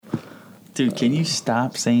Dude, can you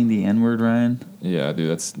stop saying the N-word, Ryan? Yeah, dude,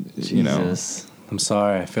 that's, Jesus. you know. I'm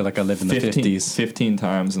sorry. I feel like I live in the 50s. 15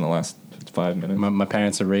 times in the last 5 minutes. My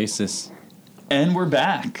parents are racist. And we're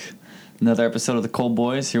back. Another episode of the Cold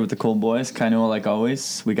Boys, here with the Cold Boys. Kainoa, like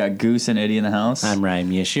always. We got Goose and Eddie in the house. I'm Ryan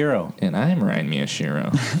Miyashiro. And I'm Ryan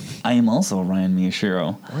Miyashiro. I am also Ryan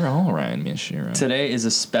Miyashiro. We're all Ryan Miyashiro. Today is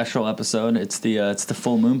a special episode. It's the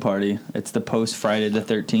full moon party. It's the post Friday the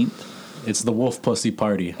 13th. It's the wolf pussy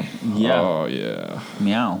party. Yeah. Oh, yeah.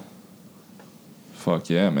 Meow.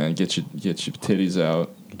 Fuck yeah, man. Get your titties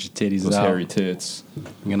out. Get your titties Those out. hairy tits.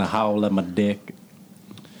 I'm gonna howl at my dick.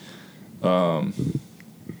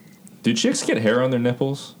 Do chicks get hair on their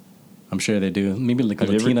nipples? I'm sure they do. Maybe like Have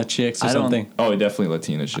you Latina ever- chicks or I don't- something. Oh, definitely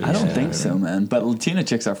Latina chicks. I don't Yeah, think so, man. But Latina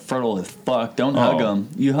chicks are fertile as fuck. Don't Oh. hug them.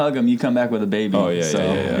 You hug them, you come back with a baby. Oh, yeah, so,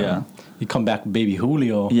 yeah. You come back with baby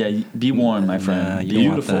Julio. Yeah, be warned, my friend. Nah, you Be don't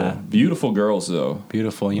want Beautiful. that. Beautiful girls, though.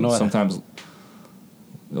 Beautiful. You know what? Sometimes a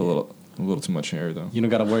little too much hair, though. You don't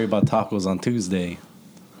got to worry about tacos on Tuesday.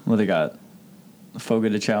 What they got? Fogo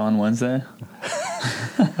de Chao on Wednesday?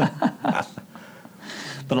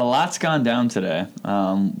 But a lot's gone down today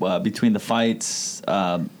between the fights,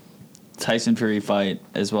 Tyson Fury fight,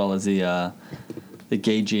 as well as the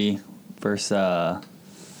Gagey versus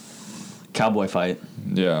Cowboy fight.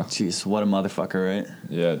 Yeah. Jeez, what a motherfucker, right?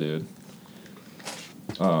 Yeah, dude.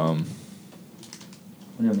 You want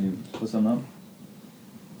me to put something up?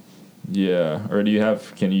 Yeah. Or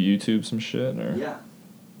can you YouTube some shit? Or? Yeah.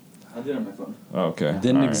 I'll do it on my phone. Oh, okay.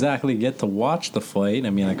 Didn't All right. exactly get to watch the fight. I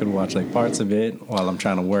mean, I could watch like parts of it while I'm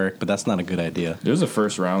trying to work, but that's not a good idea. It was a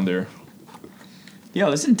first rounder. Yeah,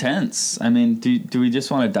 it was intense. I mean, do we just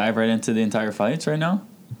want to dive right into the entire fights right now?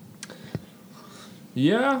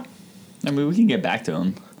 Yeah. I mean, we can get back to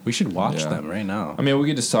them. We should watch Yeah. them right now. I mean, we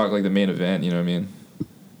could just talk like the main event, you know what I mean?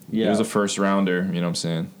 Yeah. It was a first rounder, you know what I'm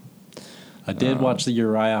saying? I did watch the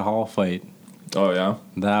Uriah Hall fight. Oh, yeah?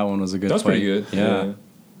 That one was a good That was fight. pretty good. Yeah.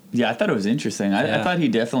 Yeah, I thought it was interesting. I Yeah. thought he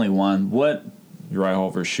definitely won. What? Uriah Hall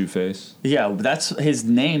versus Shoeface. Yeah, that's his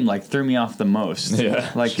name. Like threw me off the most.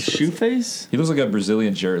 Yeah. Like Shoeface. He looks like a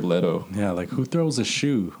Brazilian Jared Leto. Yeah, like who throws a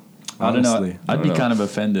shoe? I don't know. Honestly. I'd don't be know. kind of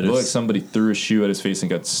offended. It If, looked like somebody threw a shoe at his face and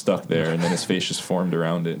got stuck there, and then his face just formed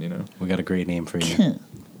around it, you know? We got a great name for you.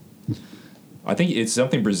 I think it's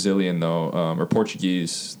something Brazilian, though, or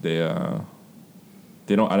Portuguese. They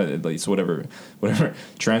don't, like, it's whatever.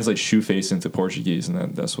 Translate Shoeface into Portuguese,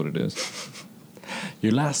 and that's what it is.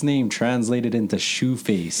 Your last name translated into shoe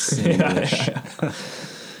face in English.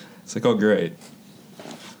 It's like, oh, great.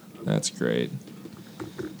 That's great.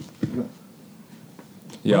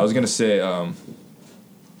 Yeah, I was going to say,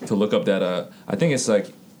 to look up that, I think it's like,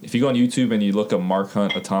 if you go on YouTube and you look up Mark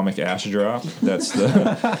Hunt Atomic Ash Drop, that's the,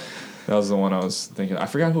 that was the one I was thinking. I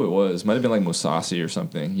forgot who it was. Might have been like Musashi or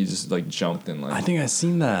something. He just like jumped and like. I think I've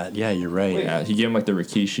seen that. Yeah, you're right. Yeah, he gave him like the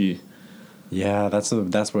Rikishi, Yeah, that's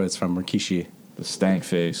where it's from, Rikishi. the stank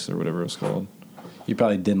face or whatever it was called. He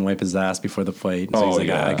probably didn't wipe his ass before the fight. So Oh, he's like,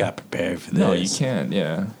 yeah. I got prepared for this. No, you can't.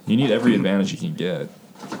 Yeah, you need every advantage you can get.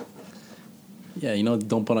 Yeah,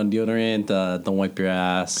 don't put on deodorant, don't wipe your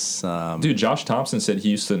ass. Dude, Josh Thompson said he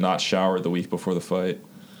used to not shower the week before the fight.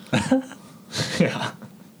 Yeah.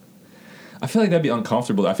 I feel like that'd be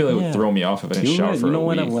uncomfortable. I feel like it would throw me off if I didn't shower for a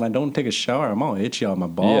week. when I don't take a shower, I'm all itchy on my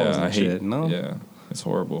balls I and hate shit. No, Yeah, it's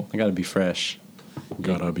horrible. I gotta be fresh.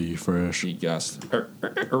 Gotta be fresh. You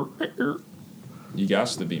got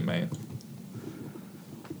to be, man.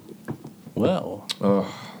 Well,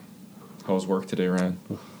 How was work today, Ryan?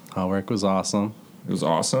 our work was awesome. It was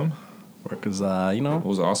awesome. Work was, What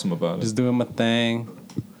was awesome about it? just doing my thing.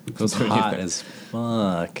 It was Doing your hot thing. as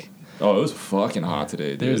fuck. Oh, it was fucking hot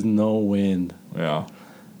today, dude. There's no wind. Yeah.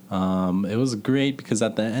 It was great because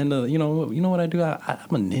at the end of, you know what I do? I'm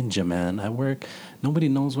a ninja, man. I work. Nobody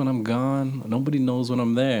knows when I'm gone. Nobody knows when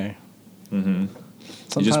I'm there. Mm-hmm.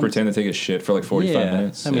 You just pretend to take a shit for like 45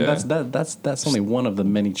 minutes. I mean, that's only one of the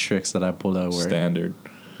many tricks that I pull out. Where, Standard.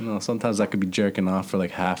 sometimes I could be jerking off for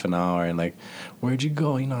like half an hour and like, where'd you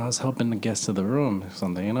go? I was helping the guests to the room or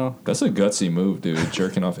something, That's a gutsy move, dude.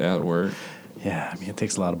 Jerking off at work. Yeah, I mean, it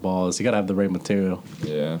takes a lot of balls. You gotta have the right material.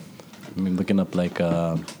 Yeah. I mean, looking up like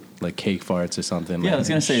cake farts or something. yeah, I was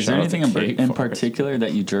gonna say, is there Shout out to anything cake in farts. particular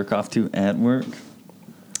that you jerk off to at work?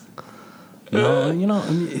 No, I mean,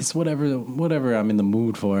 it's whatever I'm in the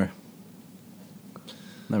mood for.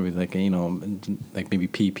 Not really like like maybe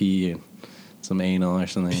PP and some anal or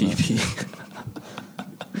something. PP.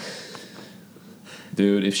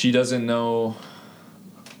 Dude, if she doesn't know,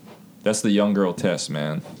 that's the young girl test,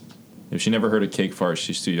 man. If she never heard of cake farts,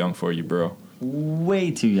 she's too young for you, bro.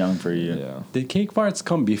 Way too young for you. Yeah. Did cake farts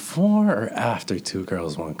come before or after Two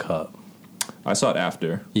Girls, One Cup? I saw it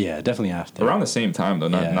after. Yeah, definitely after. Around the same time, though,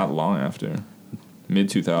 Yeah. not long after.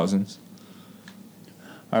 Mid-2000s.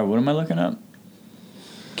 All right, what am I looking up?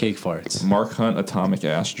 Cake farts. Mark Hunt Atomic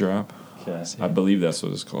Ass Drop. Okay. I believe that's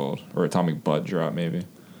what it's called. Or Atomic Butt Drop, maybe.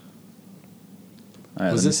 All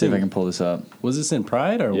right, Was let me this see if I in- can pull this up. Was this in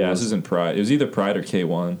Pride or Yeah, was this is in Pride. It was either Pride or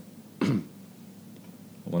K1.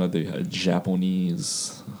 One of the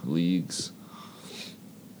Japanese leagues.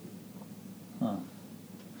 Huh.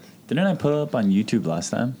 Didn't I put it up on YouTube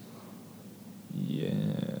last time? Yeah.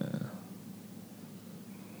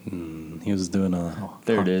 he was doing a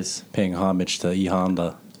There it is. paying homage to E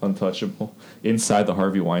Honda. Untouchable. Inside the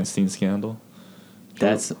Harvey Weinstein scandal.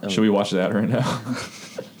 That's Should we watch that right now?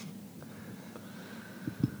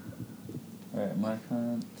 All right, Mark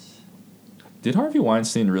Hunt. Did Harvey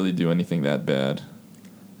Weinstein really do anything that bad?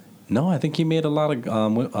 No, I think he made a lot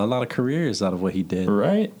of careers out of what he did.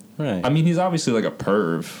 Right? Right. I mean, he's obviously like a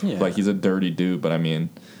perv. Yeah. Like he's a dirty dude, but I mean,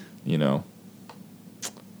 you know,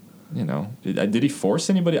 did he force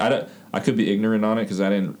anybody? I could be ignorant on it because I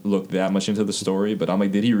didn't look that much into the story. But I'm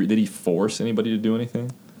like, did he force anybody to do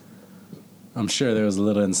anything? I'm sure there was a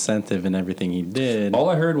little incentive in everything he did. All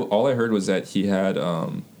I heard was that he had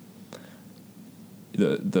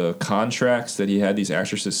the contracts that he had these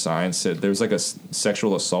actresses sign said there was like a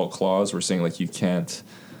sexual assault clause where saying like you can't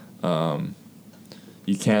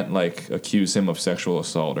like accuse him of sexual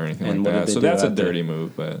assault or anything And like what did that. they So do that's a after? dirty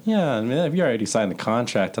move, but Yeah, I mean, if you already signed the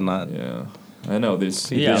contract to not. yeah. I know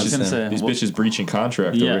this. Yeah, I was bitches, gonna say, these well- bitches breaching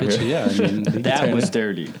contract Yeah. over here. Yeah, I mean, he could That turn was it-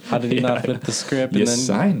 dirty. How did he not flip the script? You and then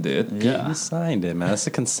signed it. Yeah. You signed it, man. That's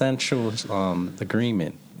a consensual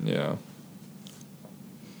agreement. Yeah.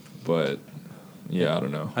 But yeah, I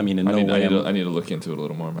don't know. I mean, in I no need, way I need to look into it a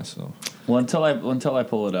little more myself. Well, until I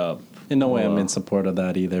pull it up. In no way I'm Well, in support of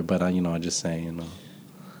that either, but I'm just saying,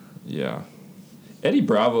 Yeah. Eddie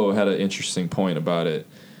Bravo had an interesting point about it.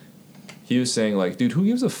 He was saying, like, dude, who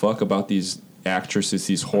gives a fuck about these actresses,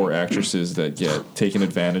 these whore actresses that get taken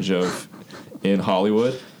advantage of in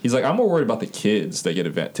Hollywood? He's like, I'm more worried about the kids that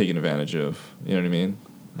get taken advantage of. You know what I mean?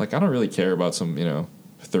 Like, I don't really care about some,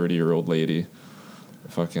 30-year-old lady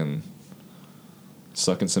fucking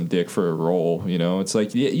sucking some dick for a role, It's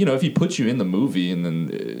like, if he put you in the movie and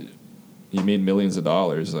then you made millions of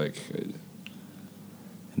dollars, like...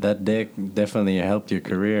 that dick definitely helped your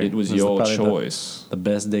career. It was your probably choice. The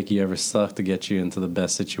best dick you ever sucked to get you into the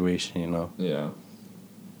best situation, Yeah.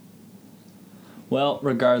 Well,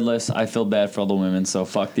 regardless, I feel bad for all the women, so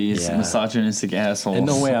fuck these Yeah. misogynistic assholes. In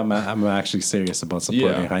no way I'm actually serious about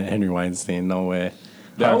supporting Yeah. Henry Weinstein. No way.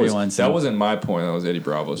 Harvey Weinstein. That wasn't my point. That was Eddie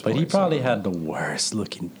Bravo's But point. he probably so. had the worst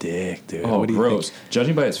looking dick, dude. Oh, What do you gross. think?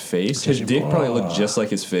 Judging by his face, his dick probably looked Oh. just like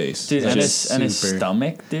his face. Dude, and Just his super-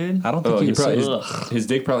 stomach, dude. I don't think Oh, he he was. probably, Ugh. his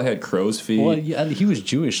dick probably had crow's feet. Well, yeah, he was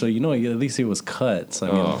Jewish, so at least he was cut. So,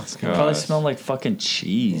 Oh, God. Probably smelled like fucking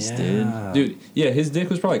cheese, Dude, yeah, his dick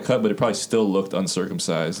was probably cut, but it probably still looked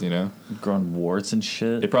uncircumcised, dude. Growing warts and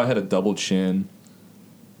shit. It probably had a double chin,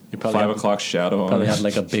 He probably 5 had, o'clock shadow on probably it. had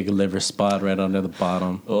like a big liver spot right under the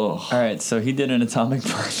bottom. Ugh. All right, so he did an atomic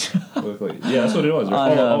punch Yeah, that's what it was.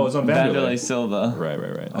 on it was on Vanderlei Vanderlei. Silva. Right.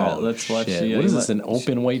 All right, let's watch Shit. the. What is this? An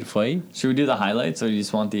open weight fight? Should we do the highlights, or do you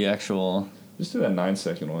just want the actual? Just do that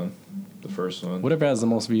 9-second one, the first one. Whatever has the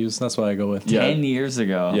most views, that's what I go with. Yeah. 10 years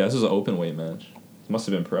ago. Yeah, this was an open weight match. Must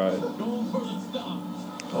have been Pride.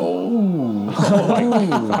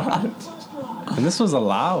 And this was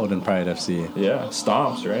allowed in Pride FC. Yeah,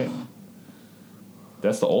 stomps, right?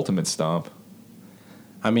 That's the ultimate stomp.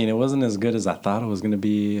 I mean, it wasn't as good as I thought it was going to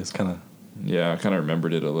be. It's kind of. Yeah, I kind of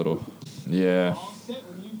remembered it a little. Yeah.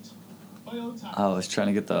 I was trying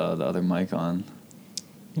to get the other mic on.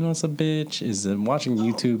 What's a bitch is watching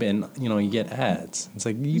YouTube and you get ads. It's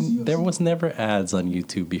like there was never ads on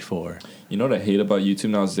YouTube before. You know what I hate about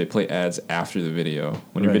YouTube now is they play ads after the video.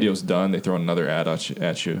 When your Right. video's done, they throw another ad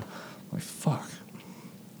at you. I'm like, fuck.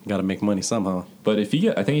 Got to make money somehow. But if you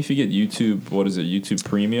get YouTube, what is it, YouTube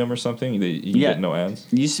Premium or something? You can Yeah. get no ads.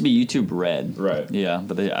 It used to be YouTube Red. Right. Yeah,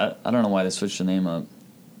 but I don't know why they switched the name up.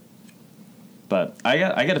 But I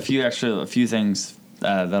got a few things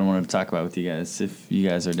that I wanted to talk about with you guys, if you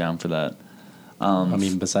guys are down for that. I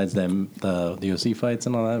mean, besides the UFC fights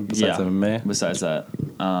and all that, besides MMA. Besides that,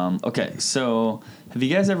 okay. So, have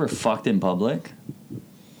you guys ever fucked in public?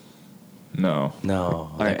 No.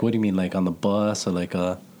 No, right. What do you mean, like on the bus or like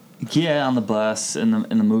a? Yeah, on the bus, in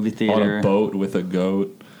the movie On theater. a boat with a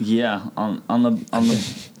goat. Yeah, on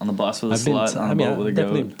the bus with a slut, on the boat with a I've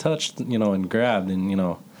definitely goat. touched, and grabbed and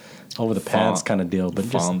over the pants kind of deal, but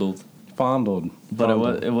Fondled. just fondled. But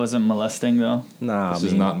it wasn't molesting though. Nah, This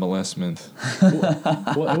is not molestment.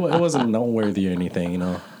 It wasn't noteworthy or anything,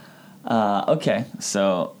 Okay,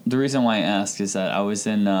 so the reason why I asked is that I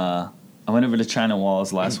went over to China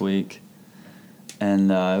Walls last week,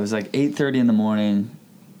 and it was like 8:30 in the morning.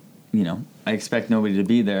 You know, I expect nobody to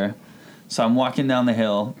be there, so I'm walking down the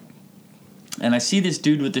hill, and I see this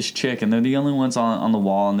dude with this chick, and they're the only ones on the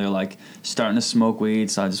wall, and they're like starting to smoke weed.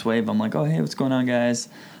 So I just wave. I'm like, oh hey, what's going on, guys?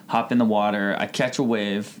 Hop in the water. I catch a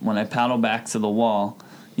wave. When I paddle back to the wall,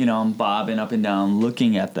 you know, I'm bobbing up and down,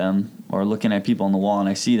 looking at them or looking at people on the wall, and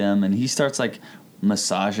I see them, and he starts like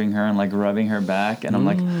massaging her and like rubbing her back, and I'm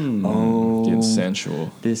like, oh, Getting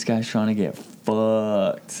sensual. this guy's trying to get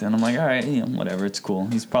fucked, and I'm like, all right, you know, whatever, it's cool.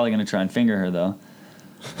 He's probably gonna try and finger her though.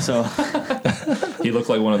 So He looked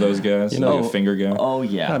like one of those guys, You know- like a finger guy. oh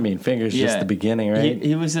yeah, I mean, fingers just the beginning, right?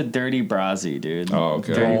 He was a dirty Brazzy, dude. Oh,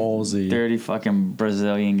 okay. Ballsy. Dirty fucking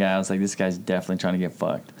Brazilian guy. I was like, this guy's definitely trying to get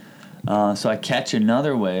fucked. So I catch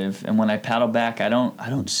another wave, and when I paddle back, I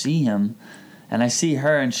don't see him, and I see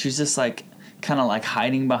her, and she's just like kind of like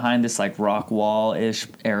hiding behind this like rock wall ish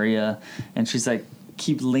area, and she's like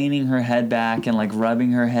keep leaning her head back and like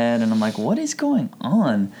rubbing her head, and I'm like, what is going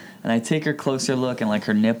on? And I take her closer look, and like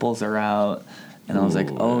her nipples are out, and I was like,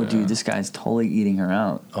 oh, yeah. dude, this guy's totally eating her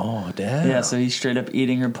out. Oh, damn. Yeah, so he's straight up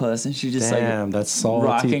eating her puss, and she's just Damn, like that's salty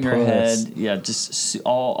rocking her puss. head. Yeah, just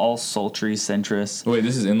all sultry, sensuous. Wait,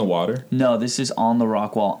 this is in the water? No, this is on the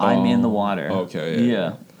rock wall. I'm in the water. Okay,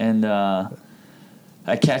 yeah. And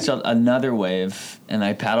I catch another wave, and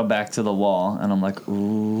I paddle back to the wall, and I'm like,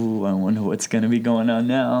 ooh, I wonder what's going to be going on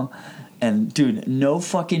now. And, dude, no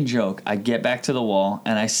fucking joke. I get back to the wall,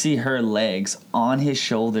 and I see her legs on his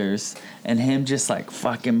shoulders, and him just, like,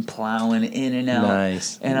 fucking plowing in and out.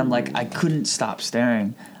 Nice. And I'm like, I couldn't stop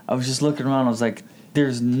staring. I was just looking around. I was like,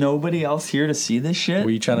 there's nobody else here to see this shit?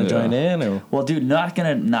 Were you trying to Yeah. join in, or Well, dude, not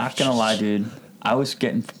gonna lie, dude. I was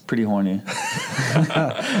getting pretty horny.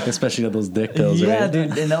 especially with those dick pills, Yeah, right?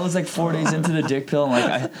 dude, and that was like 4 days into the dick pill, and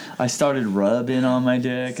like I started rubbing on my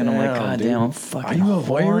dick, and I'm like, Damn, God dude. damn, I'm Are fucking you a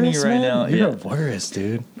horny voyeurist right man? now. You're Yeah, a voyeurist,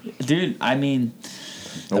 dude. dude. I mean,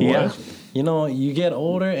 A yeah, what? You know, you get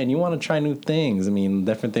older and you want to try new things. I mean,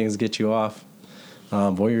 different things get you off.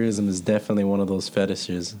 Voyeurism is definitely one of those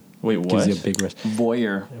fetishes. Wait, Gives what? you a big rush.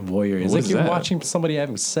 voyeur. Voyeur. It's What like is you're that? watching somebody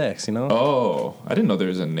having sex, you know? Oh, I didn't know there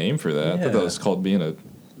was a name for that. I thought that Yeah. was called being a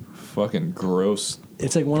fucking gross.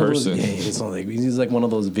 It's like one person. of those. Yeah, it's like one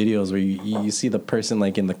of those videos where you see the person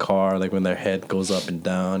like in the car, like when their head goes up and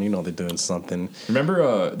down. You know they're doing something.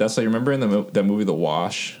 Remember, that's like, remember in that movie The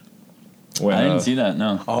Wash? When, I didn't see that.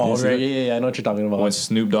 No. Oh, Is right, it- yeah, I know what you're talking about. When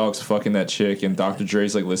Snoop Dogg's fucking that chick and Dr.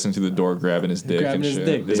 Dre's like listening to the door, grabbing his dick Grabbing and his shit.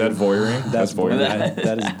 dick, Is that dude. voyeuring? That's voyeuring.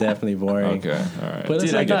 That is definitely boring. Okay, all right. But it's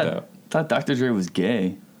Dude, like I get thought Dr. Dre was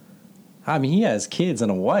gay. I mean, he has kids and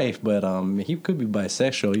a wife, but he could be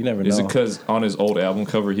bisexual. You never know. Is it because on his old album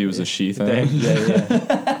cover he was a she thing?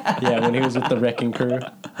 Yeah, when he was with the Wrecking Crew.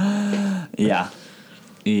 Yeah.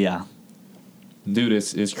 Dude,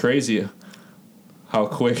 it's crazy how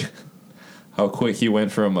quick he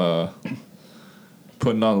went from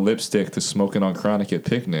putting on lipstick to smoking on chronic at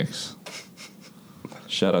picnics.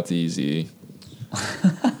 Shout out to Easy.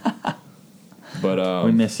 But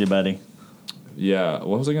We miss you, buddy. yeah,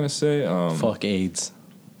 what was I gonna say? Fuck AIDS.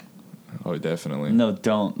 Oh, definitely. No,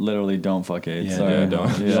 literally don't fuck AIDS. Yeah, Sorry. yeah,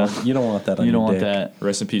 don't. Yeah. You don't want that on You your don't want dick. that.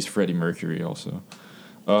 Rest in peace, Freddie Mercury. Also,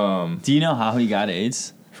 Do you know how he got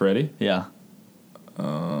AIDS? Freddie. Yeah.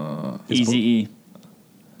 his Easy E.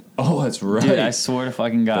 Oh, that's right. Dude, I swear to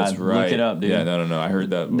fucking God. That's right. Look it up, dude. Yeah, no. I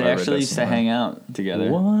heard that. They I read actually that used to somewhere. hang out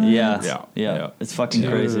together. What? Yeah. Yeah. It's fucking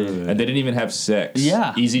Dude. crazy. And they didn't even have sex.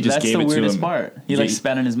 Yeah. Easy just That's gave the it to weirdest him. part. He Yeah, like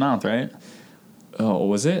spat in his mouth, right? Oh,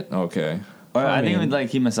 was it? Okay. Or I think it mean- was like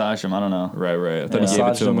he massaged him. I don't know. Right. I thought he gave it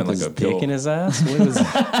Massaged to him him in with like his a pill. dick in his ass. What is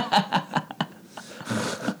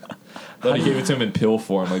Thought he gave it to him in pill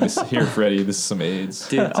form. Like, this, here, Freddie, this is some AIDS.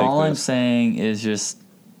 Dude, Take all I'm this. saying is just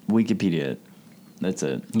Wikipedia it. That's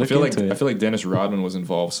it. I Look feel into it. like Dennis Rodman was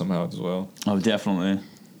involved somehow as well. Oh, definitely.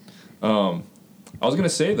 I was gonna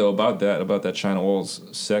say though about that China Walls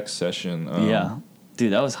sex session. Yeah.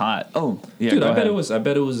 Dude, that was hot. Oh, yeah. Dude, go I bet ahead.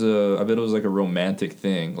 it was like a romantic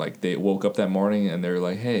thing. Like they woke up that morning and they're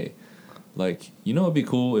like, "Hey, like it'd be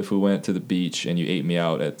cool if we went to the beach and you ate me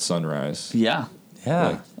out at sunrise." Yeah. Yeah.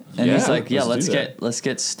 Like, And he's like, yeah, let's do let's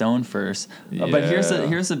get stoned first. But here's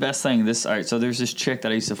the best thing. All right, so there's this chick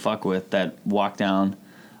that I used to fuck with that walked down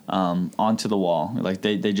onto the wall. Like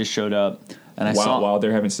they just showed up, and I saw while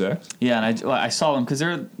they're having sex. Yeah, and I saw them because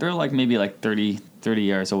they're like maybe like 30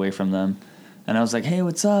 yards away from them, and I was like, hey,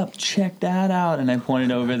 what's up? Check that out, and I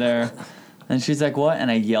pointed over there. And she's like, what?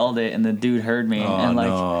 And I yelled it, and the dude heard me, and like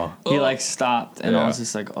no. he like stopped, and I Yeah. was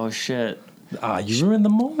just like, oh shit. You were in the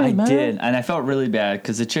moment, I man. did, and I felt really bad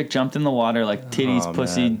because the chick jumped in the water like titties,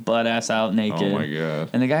 pussy, man. butt ass out, naked. Oh my God.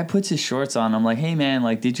 And the guy puts his shorts on. I'm like, hey man,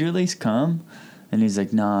 like, did you at least come? And he's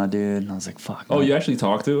like, nah, dude. And I was like, fuck. Oh, man. you actually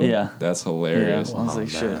talked to him? Yeah. That's Yeah. hilarious. I was like,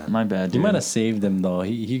 shit, my bad, You dude. might have saved him though.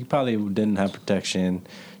 He probably didn't have protection.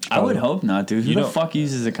 I would hope not, dude. Who You the know- fuck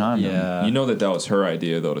uses a condom? Yeah. You know that was her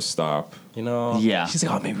idea, though, to stop. You know. Yeah. She's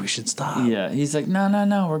like, oh, maybe we should stop. Yeah. He's like,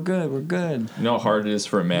 no, we're good. You know how hard it is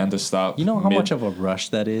for a man to stop? You know how much of a rush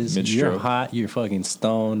that is? You're mid-stroke? hot, you're fucking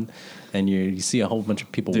stoned, and you see a whole bunch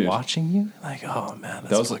of people Dude. watching you. Like, oh man,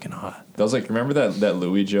 that's fucking hot. That was like, remember that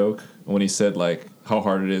Louis joke when he said like how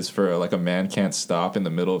hard it is for like a man can't stop in the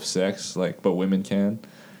middle of sex, like but women can.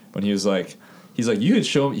 When he was like, he's like you could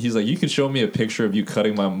show me a picture of you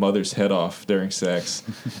cutting my mother's head off during sex,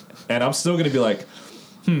 and I'm still gonna be like,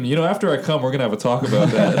 after I come, we're gonna have a talk about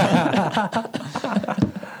that.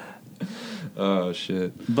 Oh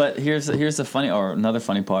shit! But here's another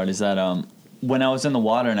funny part is that when I was in the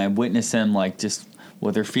water and I witnessed him like just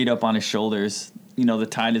with her feet up on his shoulders, the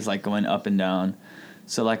tide is like going up and down.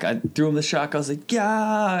 So like I threw him the shock. I was like,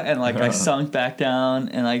 yeah, and like I sunk back down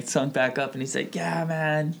and like sunk back up, and he's like, yeah,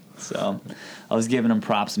 man. So I was giving him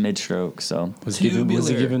props mid-stroke. So Was he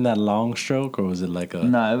giving that long stroke or was it like a?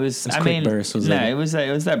 no, it was. It was I quick mean, burst, was no, it? it was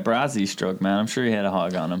that Brazzy stroke, man. I'm sure he had a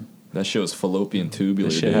hog on him. That shit was fallopian tubular.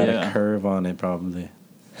 The shit dude. had Yeah. a curve on it, probably.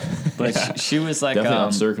 But she was like Definitely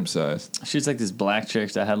uncircumcised. she was like this black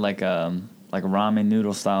chick that had like ramen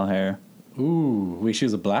noodle style hair. Ooh, wait, she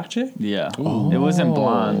was a black chick? Yeah, it wasn't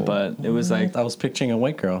blonde, but it was like I was picturing a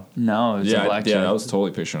white girl. no, it was a black chick. I was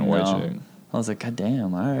totally picturing a white No. chick. I was like, God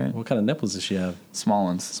damn, all right, What kind of nipples does she have? small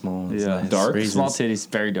ones, Small ones, yeah, nice. Dark? Raisins. small titties,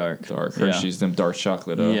 very dark, Dark Yeah. Hershey's, them dark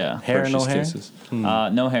chocolate. Yeah. Hair, no Hershey's hair? Kisses.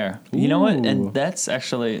 No hair. You know what? Ooh. And that's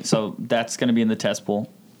actually that's gonna be in the test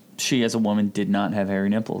pool. She, as a woman, did not have hairy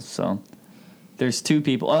nipples. So there's two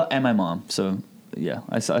people, and my mom. So yeah,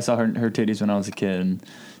 I saw her titties when I was a kid, and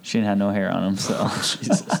she didn't have no hair on them. So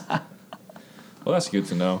Jesus. Well, that's good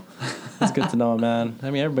to know. It's good to know, man. I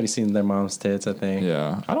mean, everybody's seen their mom's tits, I think.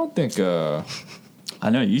 Yeah, I don't think. I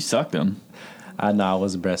know you sucked them. I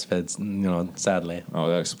wasn't breastfed, sadly. Oh,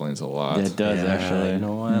 that explains a lot. Yeah, it does Yeah, actually. You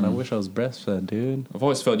know what? I wish I was breastfed, dude. I've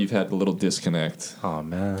always felt you've had a little disconnect. Oh,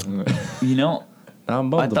 man. You know, Now I'm I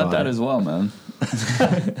bummed thought about that it. as well, man.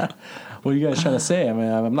 What are you guys trying to say? I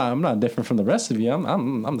mean, I'm not different from the rest of you.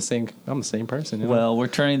 I'm the same. I'm the same person. You know? Well, we're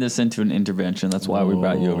turning this into an intervention. That's why we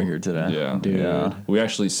brought you over here today. Yeah, Dude. Yeah. We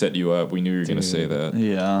actually set you up. We knew you were gonna say that.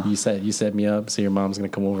 Yeah. you set me up, so your mom's gonna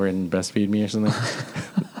come over and breastfeed me or something.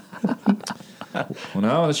 Well,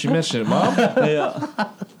 now that you mentioned it, Mom. Yeah.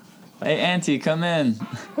 Hey, Auntie, come in.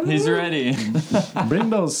 He's ready. Bring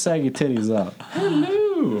those saggy titties out.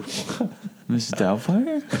 Hello. Mrs.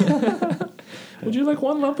 Doubtfire? Would you like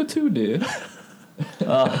one lump of two, dude?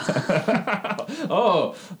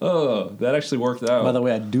 Oh, that actually worked out. By the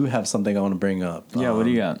way, I do have something I want to bring up. Yeah, what do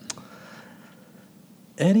you got?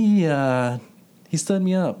 Eddie, he stood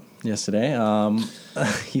me up yesterday.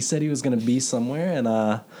 He said he was gonna be somewhere, and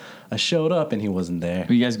I showed up, and he wasn't there.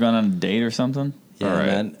 Were you guys going on a date or something? Yeah, All right.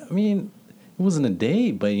 man. I mean, it wasn't a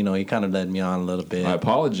date, but he kind of led me on a little bit. I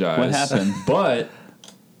apologize. What happened? But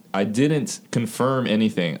I didn't confirm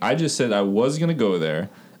anything. I just said I was gonna go there.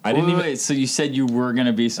 I didn't even. Wait, so you said you were going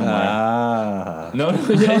to be somewhere. No,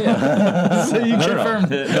 yeah. So you No.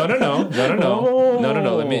 confirmed it. No.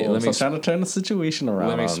 Let me So I'm trying to turn the situation around.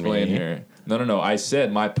 let me explain here. No. I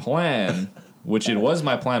said my plan, which it was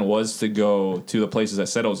my plan, was to go to the places I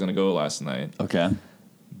said I was going to go last night. Okay.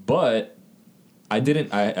 But I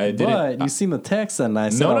didn't. I didn't. But you seen the text, and I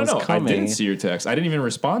said no. I was I coming. didn't see your text. I didn't even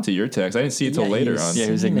respond to your text. I didn't see it till Yeah, later he's on. Yeah,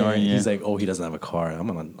 he was seen ignoring it. you. He's like, oh, he doesn't have a car.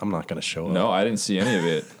 I'm not gonna show up. No, I didn't see any of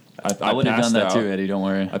it. I would have done passed that out. too, Eddie. Don't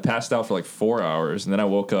worry. I passed out for like 4 hours, and then I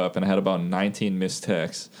woke up and I had about 19 missed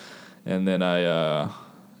texts, and then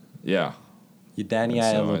yeah. You Danny So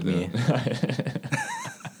Isle I with me.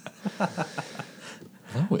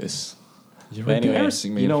 Lois, you're But anyway,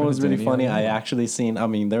 embarrassing me. you in know what front was of really Danny. funny? I actually seen. I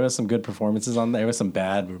mean, there were some good performances on there. There were some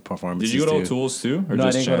bad performances. Did you go to too. O'Toole's too, or No, I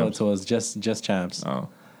just didn't go to Champs? O'Toole's. Just Champs.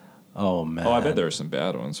 Oh man. Oh, I bet there were some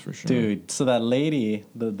bad ones for sure. Dude, so that lady,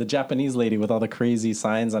 the Japanese lady with all the crazy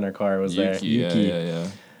signs on her car was there. Yuki, yeah.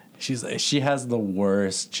 She has the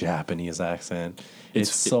worst Japanese accent.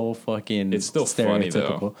 It's so fucking it's still funny,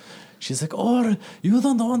 stereotypical. though. She's like, "Oh, you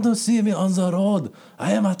don't want to see me on the road.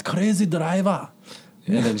 I am a crazy driver."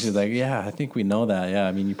 And then she's like, "Yeah, I think we know that. Yeah,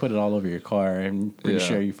 I mean, you put it all over your car. I'm pretty Yeah.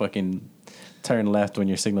 sure you fucking turn left when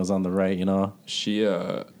your signal's on the right. You know." She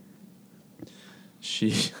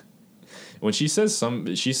when she says some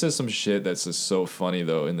shit that's just so funny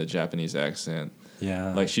though in the Japanese accent.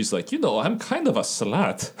 Yeah. Like she's like, I'm kind of a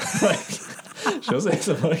slut. Like she was like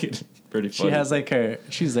fucking pretty funny. She has like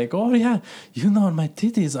she's like, oh yeah, my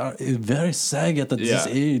titties are very sag at this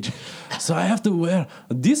age, so I have to wear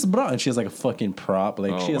this bra. And she has like a fucking prop,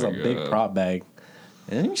 like she has a big prop bag,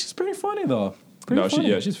 and she's pretty funny though.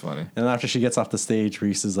 She's funny. And after she gets off the stage,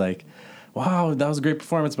 Reese is like, wow, that was a great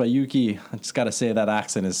performance by Yuki. I just gotta say that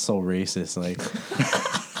accent is so racist. Like,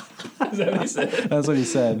 Is that what he said? that's what he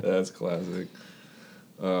said. That's classic.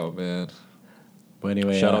 Oh man. But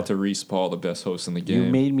anyway, shout out to Reese Paul, the best host in the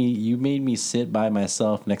game. You made me sit by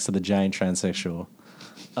myself next to the giant transsexual.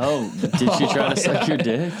 Oh, did she try to suck your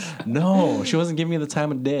dick? No, she wasn't giving me the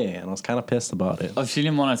time of day, and I was kind of pissed about it. Oh, she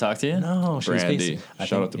didn't want to talk to you? No, she Brandy. was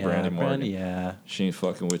Shout out to Brandy Morgan. Brandy, yeah. She ain't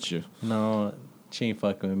fucking with you. No, she ain't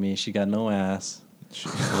fucking with me. She got no ass.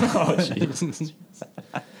 Oh, jeez.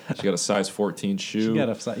 She got a size 14 shoe.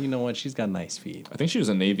 You know what? She's got nice feet. I think she was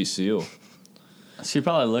a Navy SEAL. She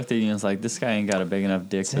probably looked at you and was like, this guy ain't got a big enough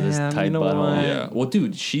dick for this Damn, tight you know butthole. what? Yeah. Well,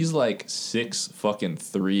 dude, she's like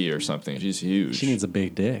 6'3" or something. She's huge. She needs a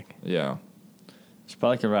big dick. Yeah. She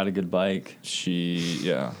probably could ride a good bike.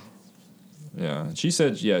 Yeah. She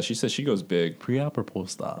said she goes big Pre-op or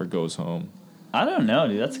post-op? or goes home. I don't know,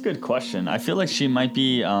 dude. That's a good question. I feel like she might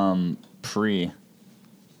be pre.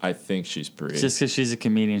 I think she's pretty. Just because she's a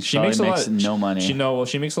comedian, she makes no money.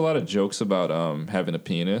 She makes a lot of jokes about having a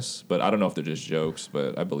penis, but I don't know if they're just jokes,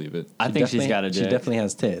 but I believe it. I think she's got a dick. She definitely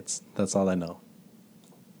has tits. That's all I know.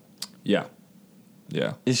 Yeah.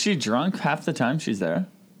 Yeah. Is she drunk half the time she's there?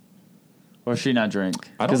 Or does she not drink?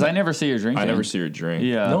 I don't Because I know. never see her drinking. I never see her drink.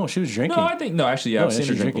 Yeah. No, she was drinking. I've seen her she was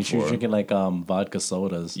drink drinking. before. She was drinking like vodka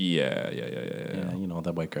sodas. Yeah. Yeah, you know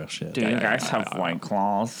that white girl shit. Do you guys have White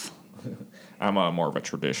Claws? I'm more of a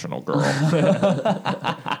traditional girl.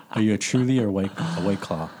 Are you a truly or a white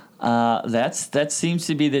claw? That seems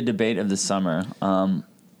to be the debate of the summer.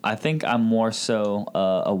 I think I'm more so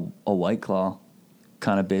a White Claw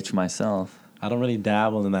kind of bitch myself. I don't really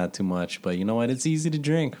dabble in that too much, but you know what? It's easy to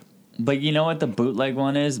drink. But you know what the bootleg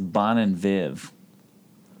one is? Bon and Viv.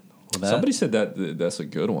 Well, Somebody said that's a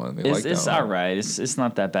good one. They like that It's one. all right. It's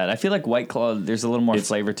not that bad. I feel like White Claw, there's a little more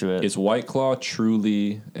flavor to it. It's White Claw,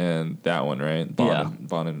 Truly, and that one, right? Yeah.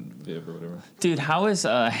 Bon and Viv or whatever. Dude, how is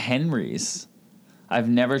Henry's? I've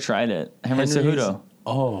never tried it. Henry Cejudo.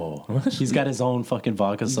 Oh, he's got his own fucking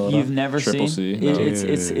vodka soda. You've never Triple seen? C? No.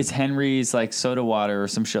 It's Henry's like soda water or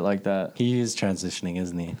some shit like that. He is transitioning,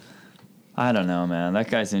 isn't he? I don't know, man. That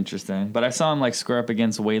guy's interesting. But I saw him like square up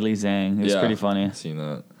against Weili Zhang. It was pretty funny. I've seen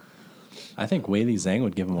that. I think Weili Zhang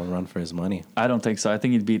would give him a run for his money. I don't think so. I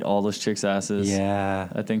think he'd beat all those chicks' asses. Yeah,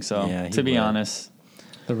 I think so. Yeah, he to be would. honest.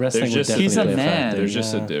 the wrestling would There's just- definitely He's a play man. factor, There's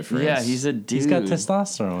just a yeah. difference. Yeah, he's a dude. He's got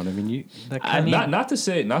testosterone. I mean, I mean, Not to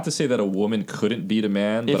say that a woman couldn't beat a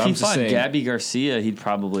man, if but I'm he just fought saying. Gabby Garcia, he'd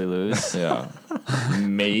probably lose. Yeah,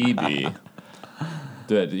 maybe.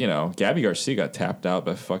 Dude, Gabby Garcia got tapped out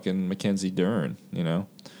by fucking Mackenzie Dern.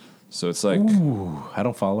 So it's like, Ooh, I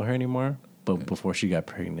don't follow her anymore. But before she got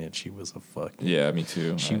pregnant, she was a fucking. yeah, me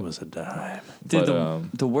too. She was a dime. Dude,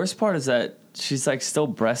 But, the worst part is that she's like still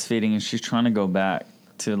breastfeeding and she's trying to go back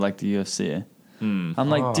to like the UFC. I'm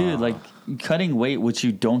like, dude, like cutting weight, which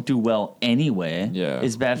you don't do well anyway, Yeah.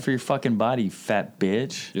 is bad for your fucking body, you fat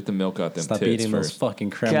bitch. You have to milk out them Stop tits eating those first. fucking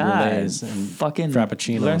creme God, brulees and fucking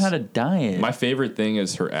frappuccinos. learn how to diet. My favorite thing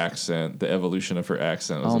is her accent. The evolution of her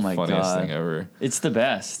accent was Oh the my funniest God. thing ever. It's the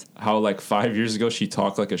best. How like 5 years ago she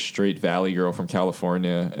talked like a straight Valley girl from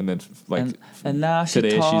California, and then like And now she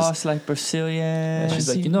today talks like Brazilian. she's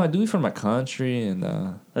like, I do it for my country and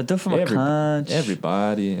I do it for my country.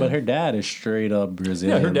 everybody. But her dad is straight up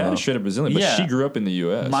Brazilian. yeah, her dad though. is straight up Brazilian, but Yeah. she grew up in the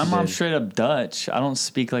U.S. My mom's did. straight up Dutch. I don't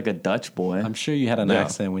speak like a Dutch boy. I'm sure you had an Yeah.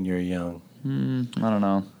 accent when you were young. I don't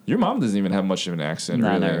know. Your mom doesn't even have much of an accent, Nah,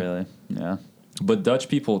 really. not really. Yeah. But Dutch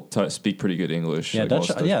people speak pretty good English. Yeah, like Dutch.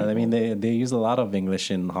 most Dutch Yeah, I people. mean they use a lot of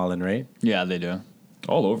English in Holland, right? Yeah, they do.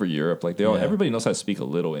 all over Europe, like Yeah. everybody knows how to speak a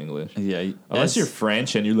little English. Yeah. Unless that's- you're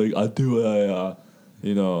French and you're like, I do.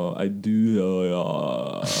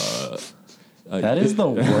 That is the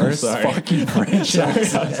worst Sorry. fucking French Sorry,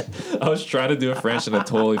 accent. I was trying to do a French and I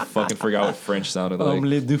totally fucking forgot what French sounded like.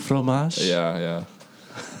 Omelette du fromage. Yeah.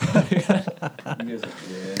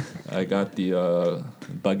 I got the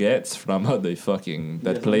baguettes from the fucking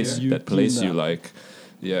that place you like.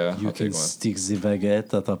 Yeah, You I'll can take one. stick the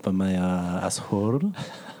baguette atop of my asshole.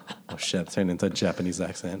 Oh shit! Turned into a Japanese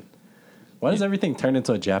accent. Why does everything turn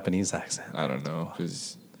into a Japanese accent? I don't know,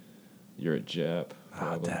 because you're a Jap. Ah,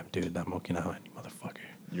 probably. damn, dude, I'm Okinawan, you motherfucker.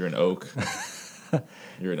 You're an oak.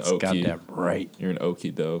 You're an It's okie.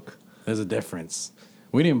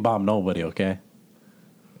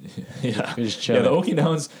 Yeah, We're just yeah. The chilling.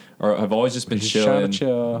 Okinawans have always just been We're just trying to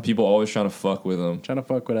chilling. chill. People always trying to fuck with them. Trying to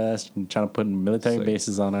fuck with us and trying to put military It's like,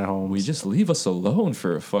 bases on our homes. We just leave us alone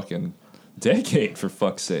for a fucking decade, for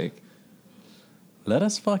fuck's sake. Let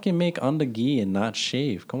us fucking make undergi and not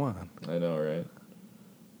shave. Come on. I know, right?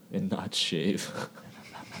 And not shave.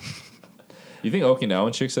 You think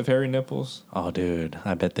Okinawan chicks have hairy nipples? Oh, dude,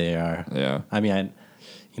 I bet they are. Yeah. I mean,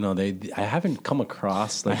 I haven't come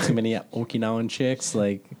across like too many Okinawan chicks.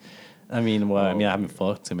 Like, I mean, I haven't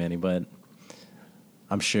fucked too many, but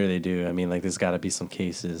I'm sure they do. I mean, like, there's got to be some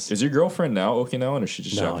cases. Is your girlfriend now Okinawan or is she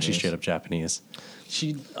just Japanese? No, she's straight up Japanese.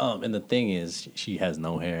 And the thing is, she has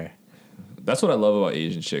no hair. That's what I love about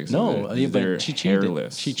Asian chicks. No, they're but she cheated.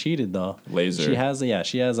 hairless. She cheated though. Laser.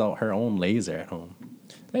 She has her own laser at home.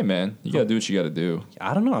 Hey man, you gotta do what you gotta do.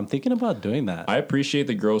 I don't know. I'm thinking about doing that. I appreciate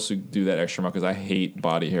the girls who do that extra mile because I hate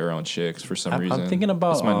body hair on chicks for some reason. I'm thinking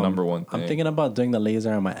about. That's my number one thing. I'm thinking about doing the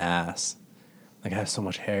laser on my ass. Like I have so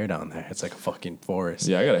much hair down there. It's like a fucking forest.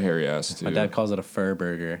 Yeah, I got a hairy ass too. My dad calls it a fur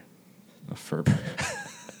burger. A fur burger.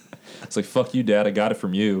 It's like fuck you, Dad. I got it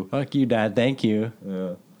from you. Fuck you, Dad. Thank you.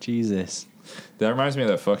 Yeah. Jesus. That reminds me of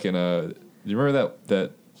that fucking. Do you remember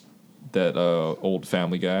that old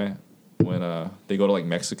Family Guy when they go to like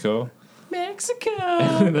Mexico? Mexico.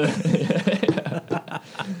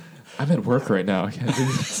 I'm at work right now. I can't do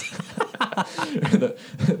this.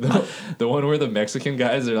 the one where the Mexican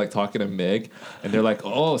guys are like talking to Meg, and they're like,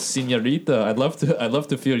 "Oh, señorita, I'd love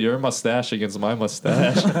to feel your mustache against my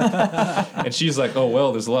mustache." And she's like, "Oh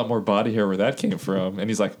well, there's a lot more body hair where that came from." And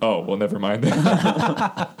he's like, "Oh well, never mind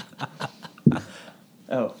then."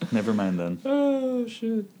 Oh, never mind then. Oh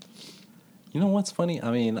shit. You know what's funny?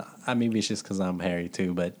 I mean, maybe it's just because I'm hairy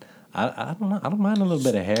too, but I don't know. I don't mind a little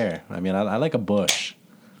bit of hair. I mean, I like a bush.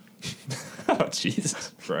 Oh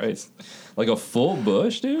Jesus Christ! Like a full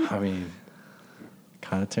bush, dude. I mean,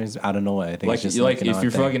 kind of turns. I don't know. I think Like it's just like an if odd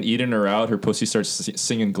you're thing. fucking eating her out, her pussy starts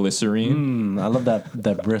singing Glycerine. I love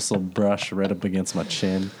that bristle brush right up against my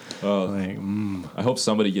chin. Oh, Like, I hope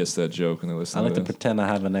somebody gets that joke when they listen. I like to this. pretend I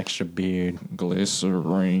have an extra beard.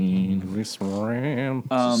 Glycerine. It's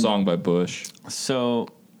a song by Bush. So,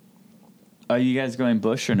 are you guys going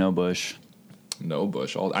bush or no bush? No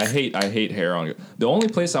Bush. I hate hair on. The only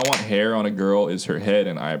place I want hair on a girl is her head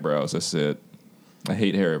and eyebrows. That's it. I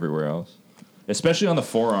hate hair everywhere else, especially on the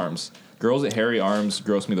forearms. Girls with hairy arms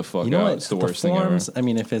gross me the fuck You know out. what? It's the The worst thing ever. forms, I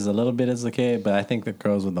mean, if it's a little bit, it's okay. But I think the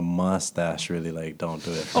girls with the mustache really like don't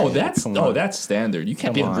do it. Oh, Like, come on. that's standard. You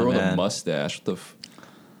can't Come be a girl on, with a man. mustache. What the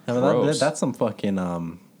I mean, gross. that's some fucking.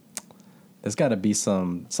 There's got to be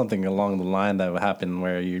something along the line that would happen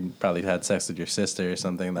where you probably had sex with your sister or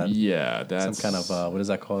something. That Yeah, that's some kind of what is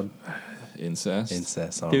that called? incest.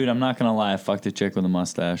 Incest. Dude, I'm not gonna lie. I fucked a chick with a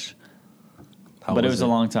mustache, How but it was a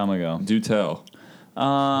long time ago. Do tell.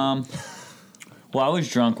 Well, I was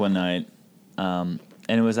drunk one night, and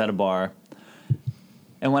it was at a bar.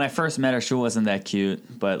 And when I first met her, she wasn't that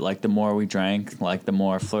cute. But like the more we drank, like the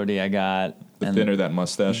more flirty I got. The thinner that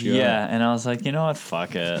mustache got. Yeah, and I was like, you know what?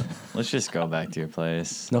 Fuck it. Let's just go back to your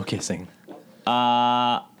place. No kissing.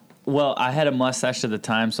 Well, I had a mustache at the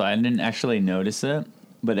time, so I didn't actually notice it.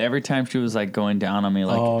 But every time she was like going down on me,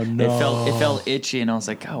 like Oh, no. it felt itchy, and I was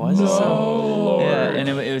like, oh, why is this so? Yeah, and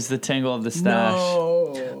it was the tingle of the stash.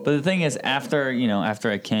 No. But the thing is, after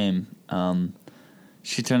I came,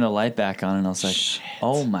 she turned the light back on, and I was like,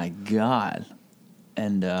 oh my god,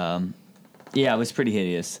 and yeah, it was pretty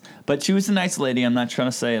hideous. But she was a nice lady. I'm not trying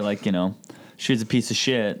to say like she was a piece of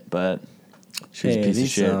shit, but she was a piece of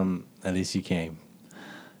shit. At least you came.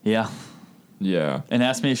 Yeah, Yeah. and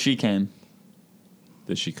asked me if she came.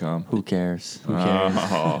 Did she come? Who cares? Who cares?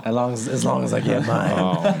 Oh. As long as I get mine.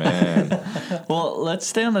 Oh man. Well, let's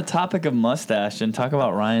stay on the topic of mustache and talk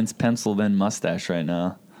about Ryan's penciled in mustache right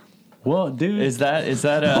now. Well, dude. Is that a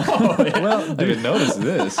I didn't notice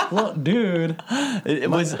this. Well, dude.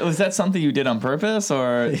 was that something you did on purpose,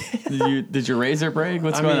 or did your razor break?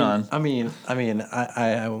 What's going on? I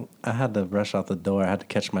had to rush out the door. I had to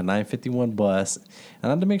catch my 9:51 bus, and I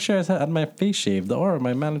had to make sure I had my face shaved, or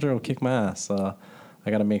my manager will kick my ass. So I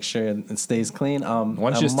got to make sure it stays clean. Why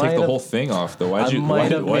don't you just take the whole thing off though? Why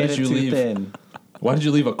did you leave? Thin. Why did you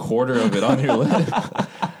leave a quarter of it on your lip?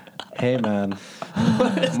 Hey man,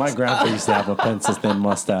 my grandpa used to have a pencil thin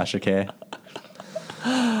mustache. Okay,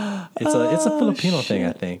 it's a Filipino thing,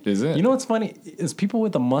 I think. Is it? You know what's funny is people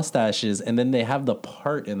with the mustaches, and then they have the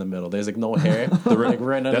part in the middle. There's like no hair, like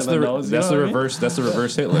right under the nose. That's the reverse. That's the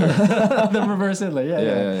reverse Hitler. The reverse Hitler.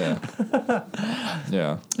 Yeah.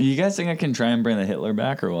 Yeah. You guys think I can try and bring the Hitler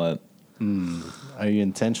back, or what? Are you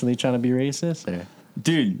intentionally trying to be racist? Or?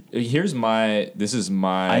 Dude, this is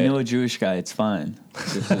my. I know a Jewish guy. It's fine.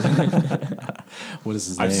 What is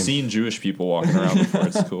his name? I've seen Jewish people walking around before.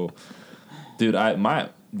 It's cool. Dude,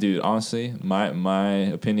 honestly, my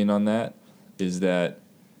opinion on that is that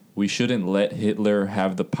we shouldn't let Hitler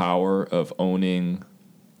have the power of owning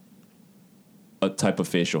a type of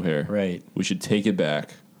facial hair. Right. We should take it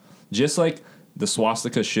back. Just like the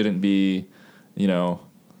swastika shouldn't be,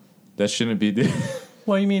 that shouldn't be the...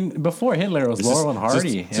 Well, you mean before Hitler it was Laurel and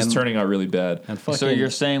Hardy. It's just turning out really bad. So you're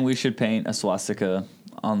saying we should paint a swastika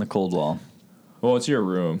on the cold wall? Well, it's your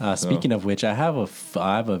room. Speaking of which, I have a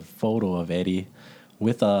photo of Eddie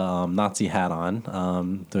with a Nazi hat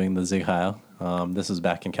on, doing the Zig Heil. This was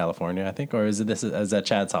back in California, I think, or is at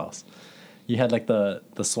Chad's house? You had like the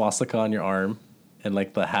swastika on your arm and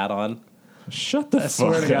like the hat on. Shut the fuck up. I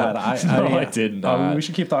swear to God, I did not. We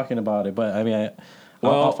should keep talking about it, but I mean,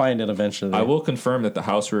 I'll find it eventually. I will confirm that the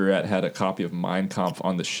house we were at had a copy of Mein Kampf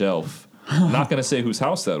on the shelf. I'm not going to say whose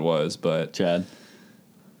house that was, but Chad.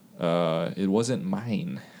 It wasn't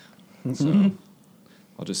mine. So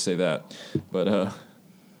I'll just say that. But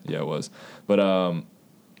yeah, it was. But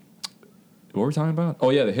what were we talking about? Oh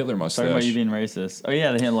yeah, the Hitler mustache. Talking about you being racist. Oh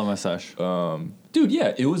yeah, the Hitler mustache. Dude,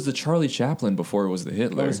 yeah, it was the Charlie Chaplin before it was the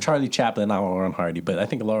Hitler. It was Charlie Chaplin, not Laurel and Hardy, but I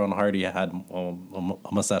think Laurel and Hardy had a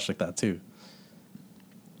mustache like that too.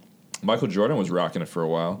 Michael Jordan was rocking it for a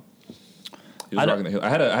while. He was rocking the Hitler. I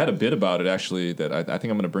had a bit about it actually that I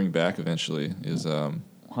think I'm going to bring back eventually. Is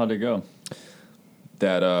how'd it go?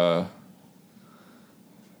 That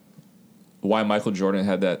why Michael Jordan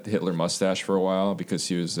had that Hitler mustache for a while, because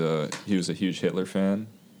he was a huge Hitler fan.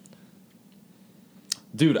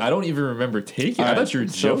 Dude, I don't even remember taking it. I thought you were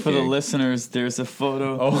joking. So for the listeners, there's a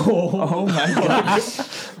photo. Oh my God.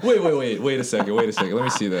 Wait a second. Let me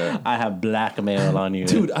see that. I have blackmail on you.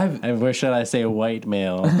 Dude, and where should I say white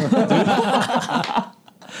mail?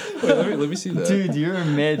 Wait, let me see that. Dude, you're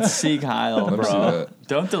mid Sieg Heil, bro. Let me see that.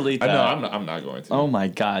 Don't delete that. No, I'm not going to. Oh my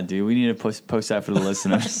God, dude. We need to post that for the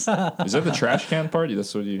listeners. Is that the trash can party?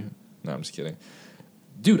 That's what you... No, I'm just kidding.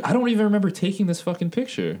 Dude, I don't even remember taking this fucking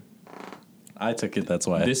picture. I took it, that's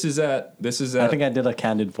why. This is at... I think I did a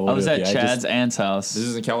candid photo. I was at Chad's aunt's house. This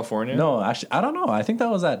is in California? No, actually, I don't know. I think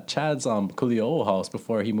that was at Chad's Coolio house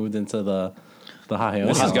before he moved into the High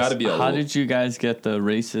This has got to be a... How did you guys get the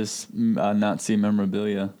racist Nazi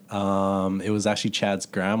memorabilia? It was actually Chad's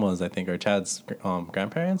grandma's, I think, or Chad's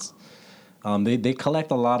grandparents. They collect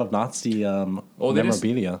a lot of Nazi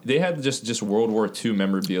memorabilia. They had just World War II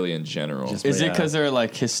memorabilia in general. Is it because they're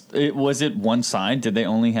like... was it one side? Did they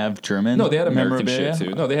only have German No, they had American memorabilia? shit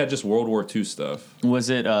too. No, they had just World War II stuff. Was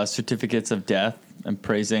it certificates of death and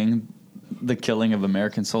praising the killing of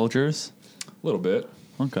American soldiers? A little bit.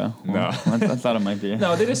 Okay. Well, No. I thought it might be.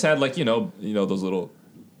 No, they just had like, those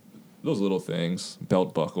little things,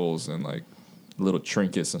 belt buckles and like little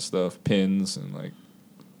trinkets and stuff, pins and like...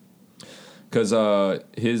 Because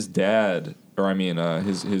his dad, or I mean,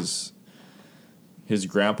 his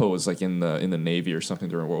grandpa was like in the Navy or something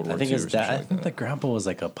during World War II. I think his dad. I think the grandpa was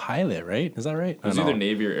like a pilot, right? Is that right? It was either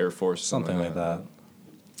Navy or Air Force, something like that.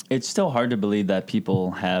 It's still hard to believe that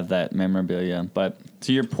people have that memorabilia, but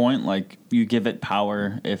to your point, like you give it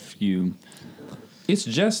power if you. It's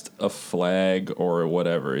just a flag or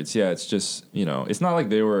whatever. It's just it's not like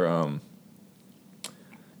they were.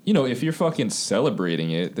 If you're fucking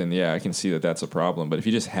celebrating it, then yeah, I can see that that's a problem. But if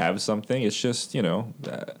you just have something, it's just, dude,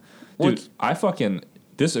 I fucking,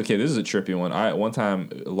 this is a trippy one. A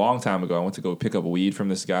long time ago, I went to go pick up weed from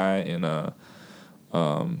this guy in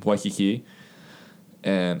Waikiki.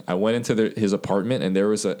 And I went into his apartment, and there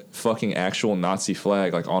was a fucking actual Nazi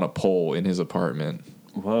flag, like, on a pole in his apartment.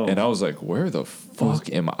 Whoa. And I was like, where the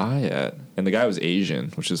fuck am I at? And the guy was Asian,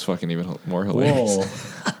 which is fucking even more hilarious. Whoa.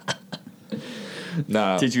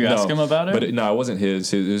 Nah, did you ask him about it? But it wasn't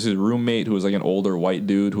his. It was his roommate, who was like an older white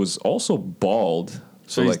dude who was also bald.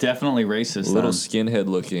 So he's like definitely racist. Little skinhead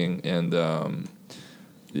looking, and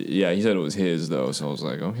yeah, he said it was his though. So I was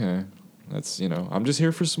like, okay, that's I'm just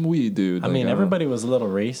here for some weed, dude. I mean, everybody was a little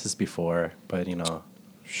racist before, but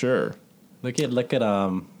sure. Look at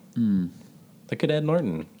Ed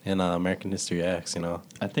Norton in American History X.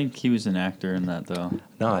 I think he was an actor in that though.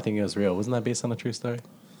 No, I think it was real. Wasn't that based on a true story?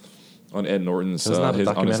 On Ed Norton's on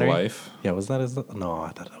his life. Yeah, was that his? No, I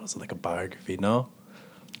thought that was like a biography. No,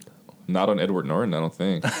 not on Edward Norton. I don't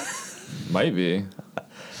think. Might be.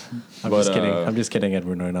 I'm just kidding. I'm just kidding,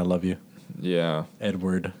 Edward Norton. I love you. Yeah,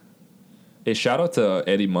 Edward. Hey, shout out to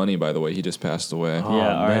Eddie Money, by the way. He just passed away. Oh,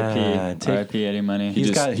 yeah, R.I.P. Eddie Money. He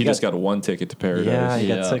just got one ticket to paradise. Yeah, he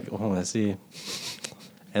got sick. Oh, I see.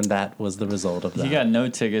 And that was the result of that. You got no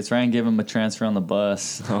tickets. Ryan gave him a transfer on the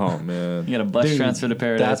bus. Oh, man. You got a bus transfer to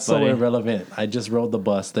Paradise, that's buddy. so irrelevant. I just rode the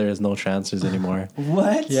bus. There is no transfers anymore.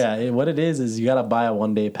 What? Yeah, what it is you got to buy a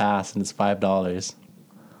one-day pass, and it's $5.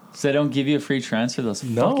 So they don't give you a free transfer? Those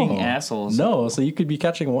fucking assholes. No, so you could be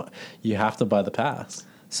catching one. You have to buy the pass.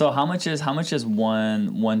 So how much is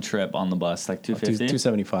one trip on the bus? Like $250?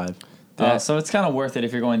 $275. So it's kind of worth it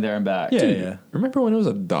if you're going there and back. Yeah, Dude, yeah. remember when it was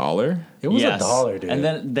 $1? It was Yes. $1, dude. And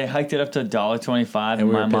then they hiked it up to $1.25, and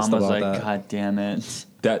we my were mom pissed was about like, that. God damn it.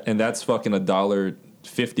 That's fucking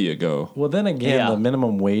 $1.50 ago. Well, then again, Yeah. the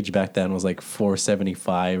minimum wage back then was like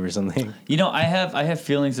 $4.75 or something. You know, I have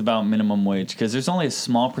feelings about minimum wage because there's only a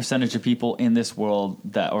small percentage of people in this world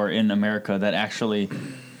that, or in America, that actually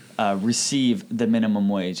receive the minimum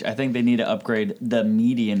wage. I think they need to upgrade the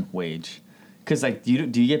median wage. Because, like, do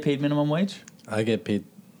you get paid minimum wage? I get paid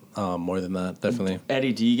more than that, definitely.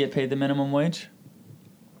 Eddie, do you get paid the minimum wage?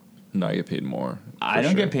 No, I get paid more. I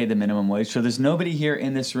don't get paid the minimum wage, so there's nobody here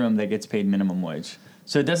in this room that gets paid minimum wage.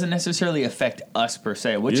 So it doesn't necessarily affect us per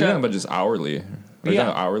se. You're talking about just hourly. Are you talking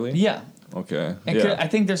about hourly? Yeah. Okay. And yeah. I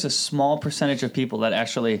think there's a small percentage of people that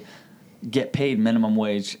actually get paid minimum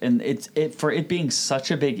wage, and for it being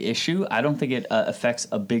such a big issue, I don't think it affects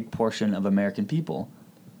a big portion of American people.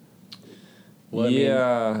 Well,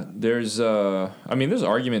 yeah, there's there's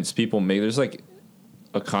arguments people make. There's like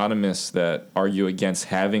economists that argue against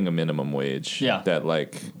having a minimum wage. Yeah. That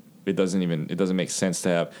like it doesn't make sense to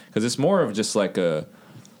have, because it's more of just like a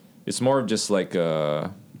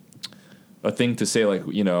thing to say, like,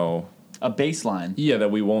 you know, A baseline. yeah,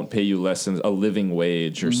 that we won't pay you less than a living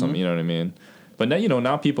wage or something. You know what I mean? But now, you know,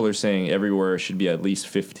 now people are saying everywhere should be at least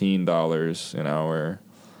 $15 an hour.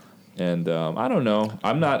 And I don't know.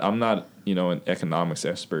 I'm not you know, an economics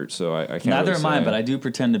expert, so I can't. Neither really am I, say. but I do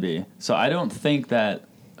pretend to be. So I don't think that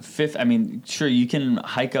sure, you can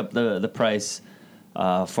hike up the price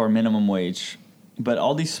for minimum wage, but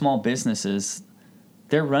all these small businesses,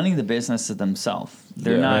 they're running the businesses themselves.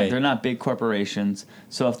 They're Yeah, they're not big corporations.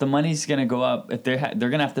 So if the money's going to go up, if they're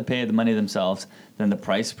going to have to pay the money themselves, then the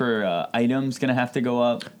price per item's going to have to go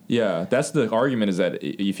up. Yeah, that's the argument, is that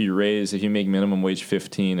if you make minimum wage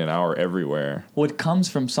 $15 an hour everywhere, Well, it comes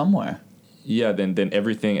from somewhere. yeah, then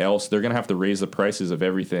everything else, they're gonna have to raise the prices of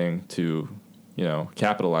everything to, you know,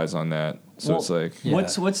 capitalize on that. So it's like, Yeah.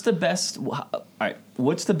 What's the best? All right,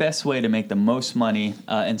 what's the best way to make the most money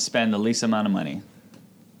and spend the least amount of money?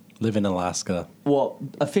 Live in Alaska. Well,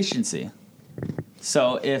 efficiency.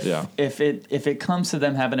 So if it comes to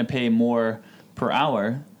them having to pay more per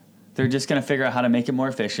hour, they're just going to figure out how to make it more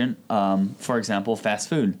efficient. For example, fast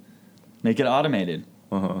food, make it automated.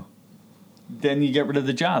 Then you get rid of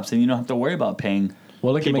the jobs, and you don't have to worry about paying.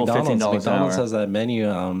 Well, look at people McDonald's. $15 an McDonald's hour. has that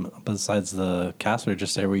menu besides the cash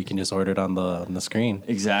register where you can just order it on the screen.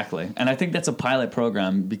 Exactly, and I think that's a pilot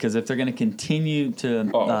program, because if they're going to continue to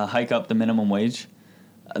hike up the minimum wage,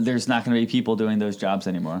 there's not going to be people doing those jobs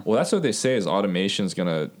anymore. well, that's what they say, is automation's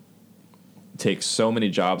gonna take so many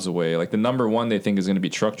jobs away. Like the number one they think is gonna be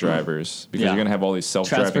truck drivers, because Yeah. you're gonna have all these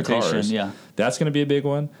self-driving Transportation, cars. yeah. That's gonna be a big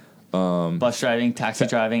one. Bus driving, taxi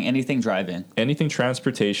driving, anything driving. Anything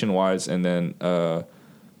transportation wise, and then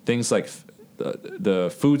things like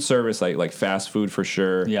the food service, like fast food for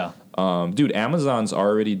sure. Yeah. Dude, Amazon's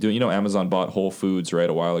already doing. You know, Amazon bought Whole Foods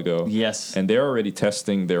a while ago. Yes. And they're already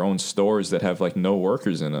testing their own stores that have like no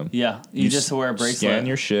workers in them. Yeah, you just wear a bracelet. Scan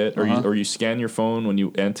your shit, or you scan your phone when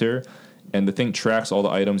you enter, and the thing tracks all the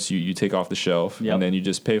items you take off the shelf, Yep. and then you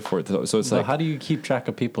just pay for it. So it's So like, how do you keep track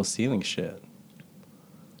of people stealing shit?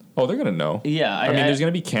 oh, they're gonna know. Yeah, I mean, there's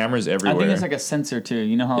gonna be cameras everywhere. I think it's like a sensor too.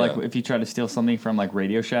 You know how like Yeah. if you try to steal something from like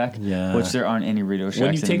Radio Shack, Yeah. which there aren't any Radio Shacks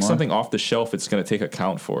when you take anymore. something off the shelf, it's gonna take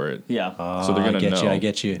account for it. Yeah, So they're gonna know. I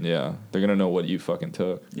get you. Yeah, they're gonna know what you fucking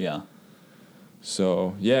took. yeah.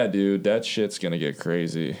 So yeah, dude, that shit's gonna get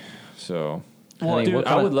crazy. So, Well, dude, what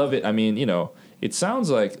I kinda- would love it. I mean, you know, it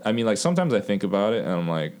sounds like. I mean, like sometimes I think about it and I'm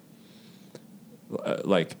like,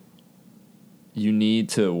 you need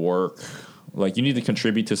to work. Like you need to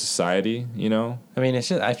contribute to society. You know. I mean, it's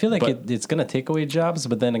just, I feel like But- it's going to take away jobs,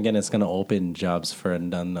 but then again, it's going to open jobs for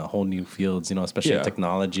a whole new fields, you know, especially Yeah.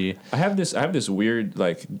 technology. I have this weird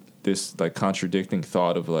this contradicting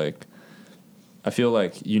thought of like, I feel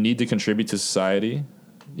like you need to contribute to society,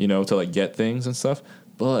 you know, to like get things and stuff.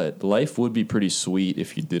 But life would be pretty sweet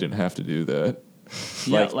if you didn't have to do that.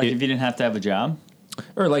 Yeah, Like, like it- if you didn't have to have a job.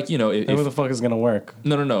 Or like, you know, Who the fuck is going to work?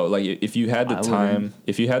 no. Like if you had the I time, wouldn't.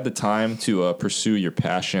 if you had the time to pursue your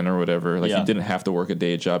passion or whatever, like Yeah. you didn't have to work a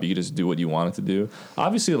day job, you could just do what you wanted to do.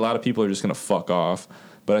 Obviously, a lot of people are just gonna fuck off.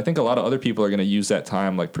 But I think a lot of other people are going to use that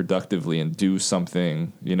time like productively and do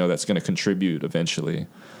something, that's going to contribute eventually.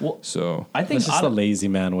 Well, so I think it's just a lazy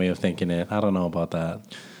man way of thinking it. I don't know about that.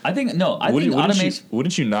 I think automation.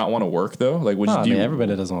 Wouldn't you not want to work though? Like,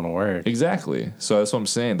 everybody doesn't want to work. Exactly. So that's what I'm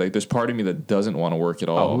saying. Like, there's part of me that doesn't want to work at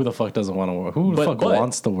all. Oh, who the fuck doesn't want to work? Who the fuck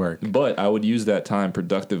wants to work? But I would use that time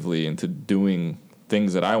productively into doing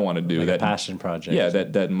things that I want to do, like that a passion project. Yeah,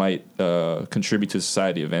 that might contribute to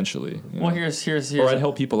society eventually. Well, here's or I'd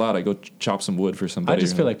help people out. I go chop some wood for somebody. I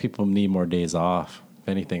just feel like people need more days off. If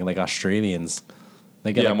anything, like Australians,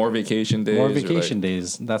 they get more vacation days. More vacation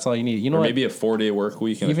days. That's all you need. You know, maybe a 4-day work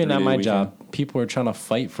week. And even a 3-day at my weekend. job, people are trying to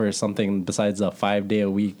fight for something besides a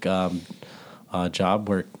 5-day-a-week job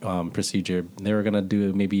work procedure. They were gonna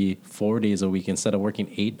do maybe 4 days a week instead of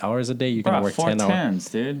working 8 hours a day. You're gonna work 10 hours,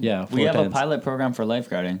 dude. Yeah, we have a pilot program for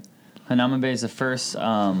lifeguarding. Hanama Bay is the first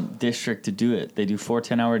district to do it. They do 4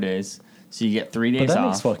 10-hour days, so you get 3 days off. That off.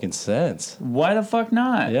 makes fucking sense. Why the fuck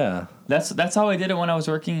not? Yeah, that's how I did it when I was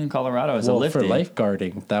working in Colorado as a lifty. For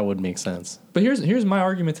lifeguarding, that would make sense. But here's my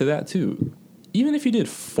argument to that too. Even if you did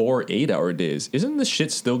 4 8-hour days, isn't this shit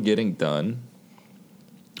still getting done?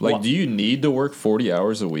 Like, do you need to work 40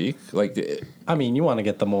 hours a week? Like, I mean, you want to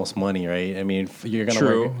get the most money, right? I mean, you're gonna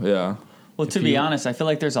work. Yeah. Well, to be honest, I feel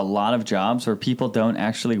like there's a lot of jobs where people don't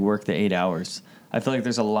actually work the 8 hours. I feel like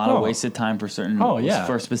there's a lot of wasted time for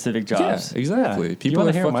for specific jobs. Yeah, exactly. Yeah. People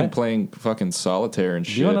are fucking playing fucking solitaire and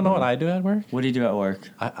shit. Do you want to know what I do at work? What do you do at work?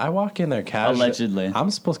 I walk in there casually. Allegedly. I'm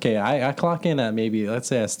supposed to. I clock in at maybe, let's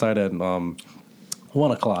say I start at 1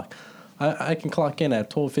 o'clock. I can clock in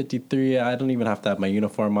at 12:53. I don't even have to have my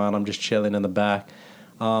uniform on. I'm just chilling in the back.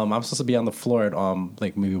 I'm supposed to be on the floor at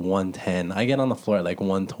like maybe 1:10. I get on the floor at like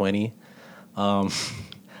 1:20.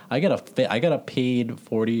 I get a paid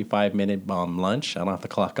 45-minute lunch. I don't have to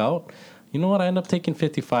clock out. You know what? I end up taking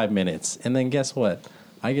 55 minutes, and then guess what?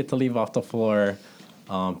 I get to leave off the floor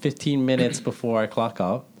 15 minutes before I clock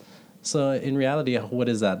out. So in reality, what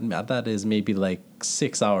is that? That is maybe like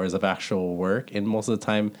 6 hours of actual work, and most of the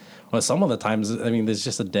time, well, some of the times, I mean, there's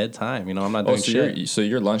just a dead time. I'm not doing shit. So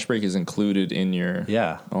your lunch break is included in your...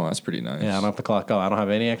 Yeah. Oh, that's pretty nice. Yeah, I don't have to clock out. I don't have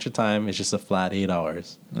any extra time. It's just a flat 8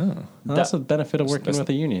 hours. Oh. That's the benefit of working with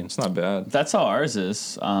a union. It's not bad. That's how ours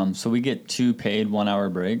is. So we get 2 paid 1-hour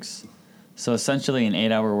breaks. So essentially an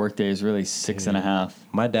 8-hour workday is really 6.5.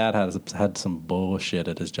 My dad had some bullshit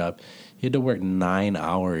at his job. He had to work 9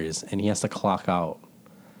 hours, and he has to clock out.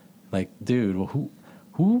 Like, dude, who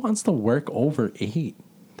wants to work over 8?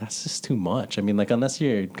 That's just too much. I mean, like, unless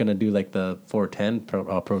you're gonna do like the 410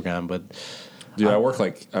 program, but dude, I work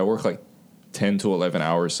like 10 to 11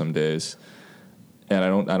 hours some days, and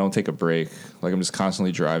I don't take a break. Like, I'm just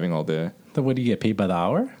constantly driving all day. Then what do you get paid by the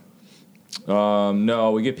hour?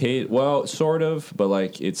 No, we get paid, well, sort of, but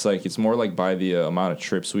it's more like by the amount of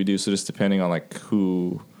trips we do. So just depending on like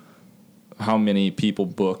how many people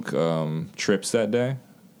book trips that day.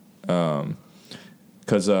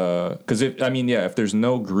 Because if there's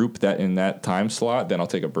no group that in that time slot, then I'll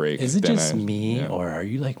take a break. Is it just me, or are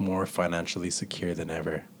you like more financially secure than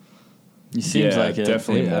ever? It seems like it.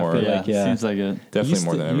 Definitely more. Seems like it. Definitely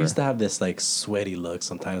more than ever. We used to have this like sweaty look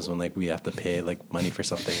sometimes when like we have to pay like money for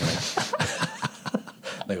something.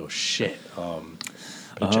 Like oh shit.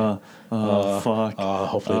 Fuck.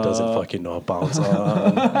 Hopefully it doesn't fucking bounce.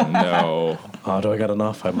 No. Do I got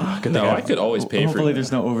enough? I could always pay for. Hopefully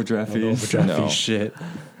there's no overdraft fees. Fee shit.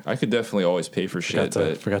 I could definitely always pay for shit.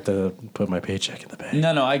 Forgot to put my paycheck in the bank.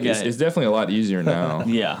 No, I get it. It's definitely a lot easier now.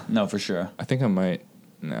 Yeah, no, for sure. I think I might.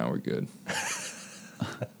 No, we're good.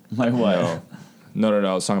 My what? No.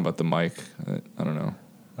 I was talking about the mic. I don't know.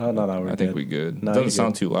 Oh no, we're good. I think we're good. No, it doesn't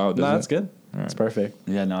sound too loud, does it? No, it's good. Right. It's perfect.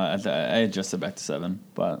 Yeah, no, I adjusted back to 7,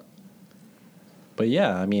 but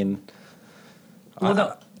yeah, I mean,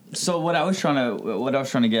 so what I was trying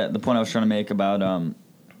to get, the point I was trying to make about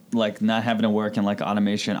like not having to work in like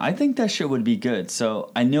automation, I think that shit would be good.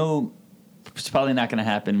 So I know it's probably not going to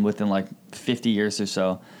happen within like 50 years or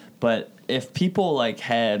so, but if people like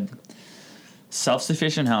had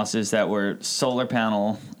self-sufficient houses that were solar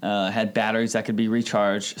panel, had batteries that could be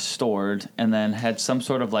recharged, stored, and then had some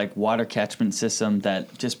sort of like water catchment system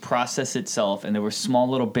that just processed itself, and there were small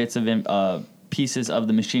little bits of pieces of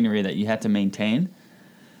the machinery that you had to maintain,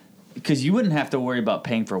 because you wouldn't have to worry about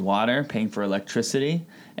paying for water, paying for electricity,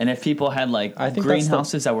 and if people had like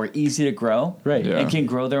greenhouses that were easy to grow, right, and can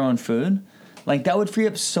grow their own food. Like, that would free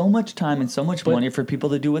up so much time and so much money for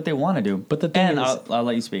people to do what they want to do. But the thing is... I'll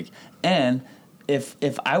let you speak. And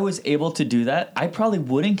if I was able to do that, I probably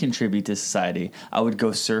wouldn't contribute to society. I would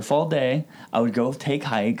go surf all day. I would go take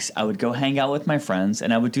hikes. I would go hang out with my friends,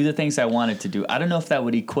 and I would do the things I wanted to do. I don't know if that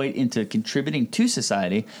would equate into contributing to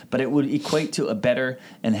society, but it would equate to a better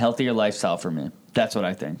and healthier lifestyle for me. That's what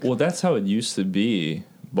I think. Well, that's how it used to be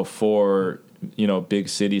before, big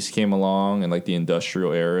cities came along and like the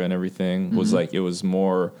industrial era and everything was like, it was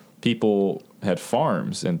more people had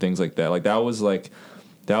farms and things like that. Like that was like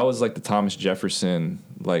the Thomas Jefferson,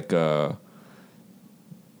 that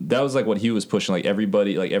was like what he was pushing. Like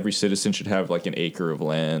everybody, like every citizen should have like an acre of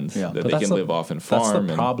land that they can live off and farm. That's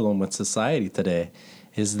the problem with society today,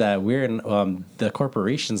 is that the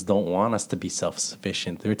corporations don't want us to be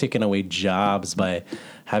self-sufficient. They're taking away jobs by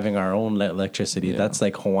having our own electricity. Yeah. That's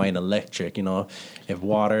like Hawaiian Electric, If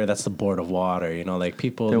water, that's the Board of Water, like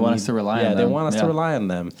people. They want us to rely on them. Yeah, they want us to rely on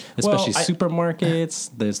them, especially supermarkets.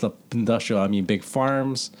 There's the industrial, big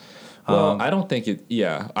farms. Well, I don't think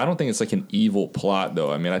it's like an evil plot,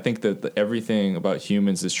 though. I mean, I think that everything about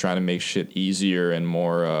humans is trying to make shit easier and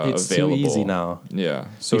more it's available. It's too easy now. Yeah.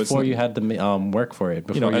 So before you had to work for it,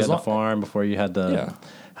 before you had the farm, before you had the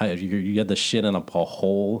you had the shit in a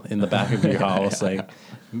hole in the back of your house, like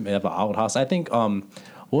you have an outhouse. I think what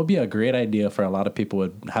would be a great idea for a lot of people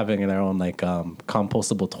with having their own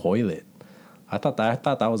compostable toilet. I thought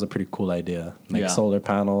that was a pretty cool idea, solar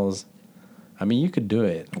panels. You could do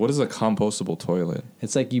it. What is a compostable toilet?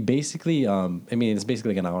 It's like you basically, it's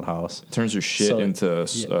basically like an outhouse. It turns your shit into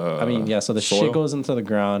so the soil? shit goes into the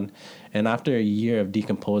ground, and after a year of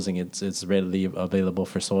decomposing, it's readily available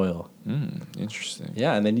for soil. Interesting.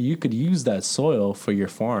 Yeah, and then you could use that soil for your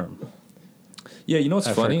farm. Yeah, you know what's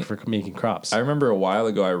funny? For making crops. I remember a while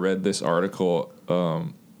ago I read this article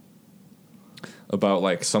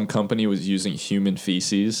about some company was using human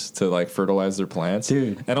feces to fertilize their plants.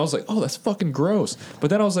 Dude. And I was like, oh, that's fucking gross. But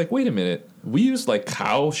then I was like, wait a minute. We use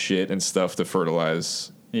cow shit and stuff to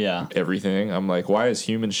fertilize everything. I'm like, why is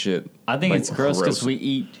human shit? I think it's gross because we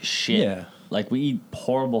eat shit. Yeah. We eat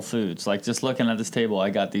horrible foods. Just looking at this table, I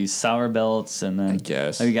got these sour belts, and then I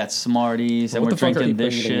guess we got Smarties, and we're drinking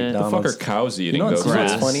this shit. The fuck are cows eating? What's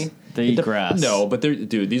funny? They eat grass. No, but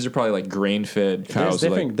these are probably grain-fed cows.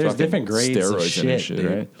 There's different grades of shit,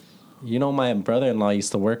 dude. Right? My brother-in-law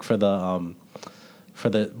used to work for the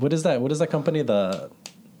what is that company, the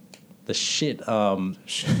shit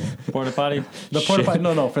porta potty, the porta potty,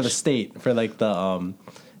 no, for the state, for the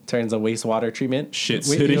turns of wastewater treatment. Shit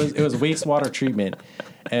city. It was wastewater treatment,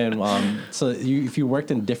 and so if you worked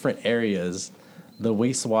in different areas, the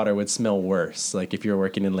wastewater would smell worse. If you're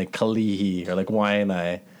working in Kalihi or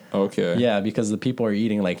Waianae. Okay. Yeah, because the people are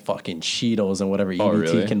eating fucking Cheetos and whatever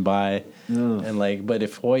EBT can buy, and but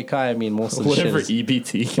if Hoi Kai, most of the whatever shit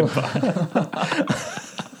EBT can buy.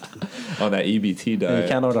 On that EBT diet, you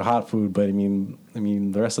can't order hot food, but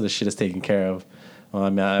the rest of the shit is taken care of.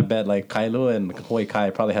 I bet Kailua and Hoi Kai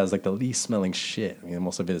probably has the least smelling shit.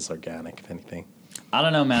 Most of it is organic, if anything. I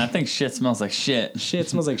don't know, man. I think shit smells like shit. Shit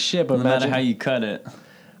smells like shit, but no matter how you cut it.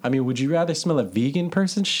 Would you rather smell a vegan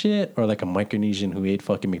person's shit or a Micronesian who ate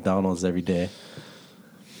fucking McDonald's every day?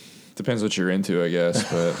 Depends what you're into, I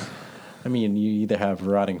guess, but... you either have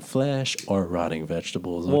rotting flesh or rotting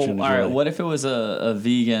vegetables. Well, all right, what if it was a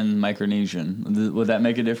vegan Micronesian? Would that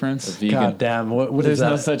make a difference? A vegan? God damn, what There's is that?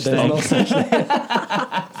 No such thing. No such thing.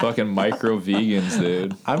 Fucking micro-vegans,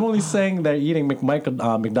 dude. I'm only saying they're eating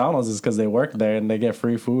McDonald's is because they work there and they get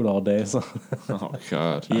free food all day. So. Oh,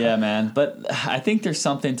 God. Yeah, man. But I think there's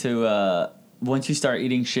something to... once you start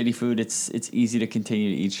eating shitty food, it's easy to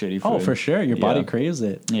continue to eat shitty food. Oh, for sure. Your body craves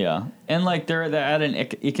it. Yeah. And they're at an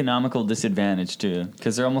economical disadvantage too,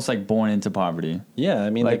 because they're almost born into poverty. Yeah,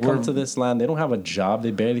 they come to this land, they don't have a job, they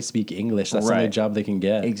barely speak English. That's the only job they can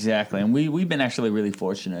get. Exactly. And we've been actually really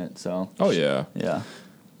fortunate. So. Oh yeah. Yeah.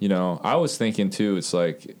 I was thinking too. It's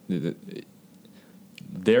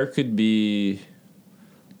there could be.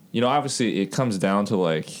 Obviously it comes down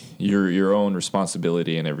to your own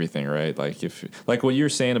responsibility and everything, right? If what you're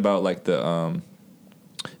saying about the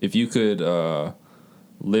if you could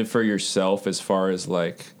live for yourself as far as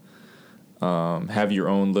have your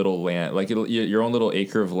own little land, your own little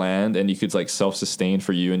acre of land, and you could self-sustain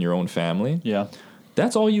for you and your own family. Yeah.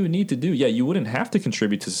 That's all you would need to do. Yeah, you wouldn't have to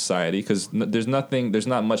contribute to society because there's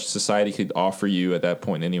not much society could offer you at that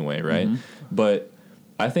point anyway, right? Mm-hmm. But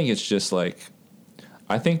I think it's just I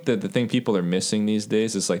think that the thing people are missing these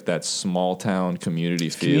days is that small town community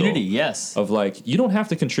feel. Community, yes. Of you don't have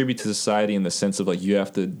to contribute to society in the sense of you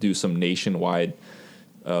have to do some nationwide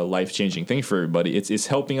life-changing thing for everybody. It's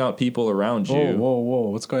helping out people around you. Whoa.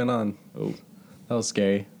 What's going on? Oh. That was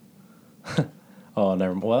scary. Oh,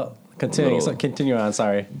 never mind. Well, continue on,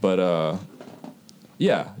 sorry. But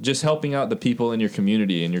Yeah, just helping out the people in your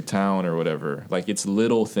community, in your town, or whatever. Like, it's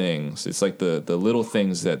little things. It's like the little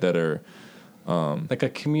things that are like a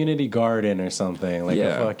community garden or something. Like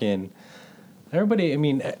a fucking. Everybody, I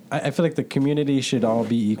mean, I feel like the community should all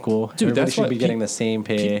be equal. Dude, everybody that's should what be getting the same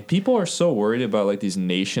pay. People are so worried about like these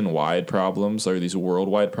nationwide problems or these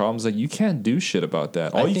worldwide problems. Like, you can't do shit about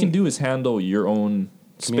that. All you can do is handle your own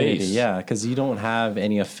community, space. yeah, because you don't have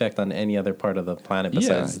any effect on any other part of the planet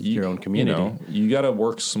besides your own community. You got to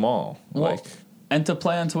work small. Well, and to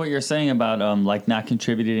play onto what you're saying about like not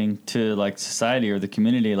contributing to like society or the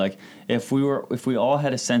community, like if we all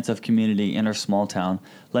had a sense of community in our small town,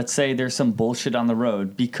 let's say there's some bullshit on the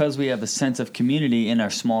road, because we have a sense of community in our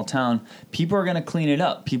small town, people are going to clean it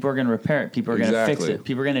up, people are going to repair it, people are going to fix it,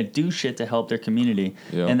 people are going to do shit to help their community.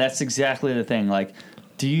 Yep. And that's exactly the thing. Like,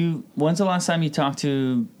 when's the last time you talked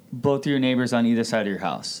to both of your neighbors on either side of your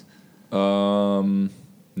house?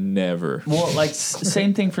 Never. Well, like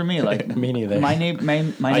same thing for me. Like me neither. My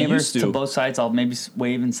neighbors to both sides, I'll maybe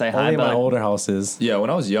wave and say hi. Only my older houses. Yeah, when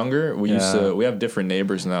I was younger, we have different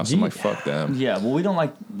neighbors now, so I'm like, fuck them. Yeah, well, we don't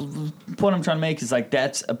like. The point I'm trying to make is like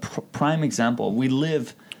that's a prime example. We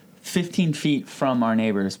live 15 feet from our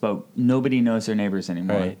neighbors, but nobody knows their neighbors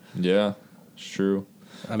anymore. Right. Yeah, it's true.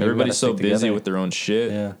 I mean, everybody's so busy with their own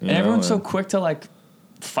shit. Yeah, and everyone's so quick to like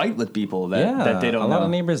fight with people that they don't know. A lot of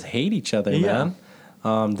neighbors hate each other, man.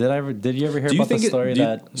 Did you ever hear about the story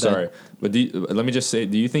Sorry, but let me just say,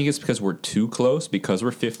 do you think it's because we're too close, because we're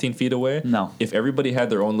 15 feet away? No. If everybody had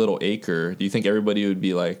their own little acre, do you think everybody would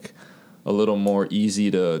be like a little more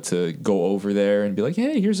easy to go over there and be like,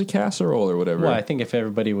 hey, here's a casserole or whatever? Well, I think if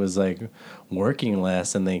everybody was like working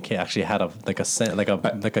less and they actually had a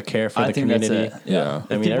care for the community. That's it. Yeah.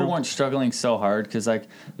 If people weren't struggling so hard, because like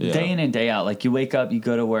day in and day out, like you wake up, you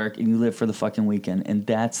go to work, and you live for the fucking weekend, and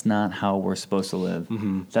that's not how we're supposed to live.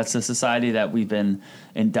 Mm-hmm. That's the society that we've been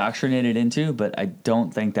indoctrinated into, but I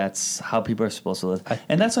don't think that's how people are supposed to live.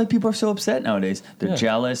 And that's why people are so upset nowadays. They're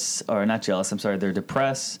jealous, or not jealous, I'm sorry, they're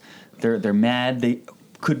depressed. They're mad. They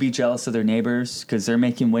could be jealous of their neighbors because they're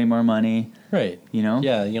making way more money. Right. You know?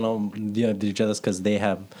 Yeah, they're jealous because they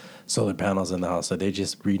have solar panels in the house, so they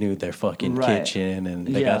just renewed their fucking kitchen and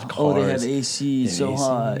they got cars. Oh, they have AC, so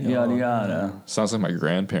hot, yada, yada. Sounds like my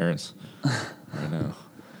grandparents right now.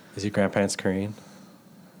 Is your grandparents Korean?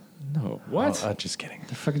 No. What? Oh, just kidding.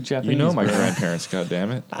 They're fucking Japanese. You know my grandparents,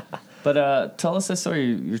 goddammit. But tell us that story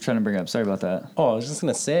you're trying to bring up. Sorry about that. Oh, I was just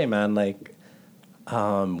going to say, man, like,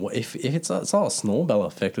 if it's all a snowball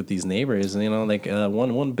effect with these neighbors, like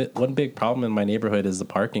one big problem in my neighborhood is the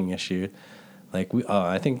parking issue. Like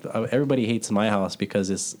I think everybody hates my house because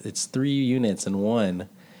it's 3 units in one,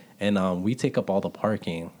 and we take up all the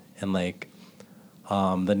parking. And like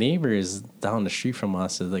the neighbors down the street from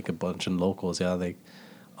us is like a bunch of locals. Yeah, like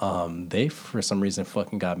they for some reason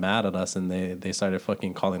fucking got mad at us, and they started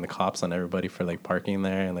fucking calling the cops on everybody for like parking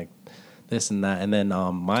there and like this and that. And then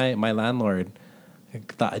my landlord.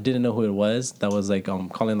 I didn't know who it was that was like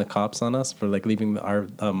calling the cops on us for like leaving our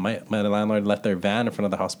my landlord left their van in front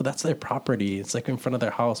of the house, but that's their property. It's like in front of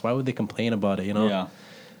their house. Why would they complain about it? Yeah.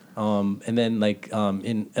 And then like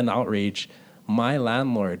in an outrage, my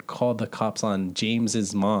landlord called the cops on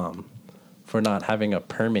James's mom for not having a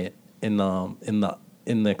permit in the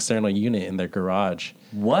external unit in their garage.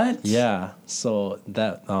 What? Yeah. So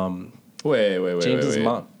that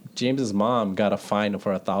wait. James's mom got a fine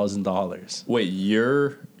for $1,000. Wait,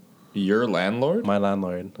 your landlord? My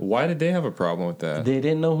landlord. Why did they have a problem with that? They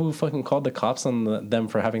didn't know who fucking called the cops on them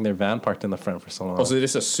for having their van parked in the front for so long. Oh, so they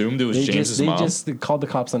just assumed it was James's mom? They just called the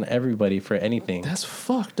cops on everybody for anything. That's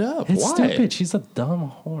fucked up. It's Why? stupid. She's a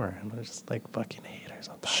dumb whore. And they're just like fucking haters.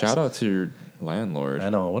 Shout out to your landlord. I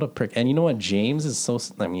know, what a prick. And you know what? James is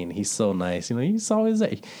he's so nice. He's always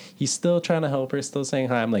like, he's still trying to help her, still saying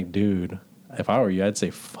hi. I'm like, dude. If I were you, I'd say,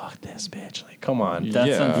 fuck this bitch. Like, come on.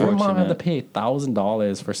 That's unfortunate. Your mom had to pay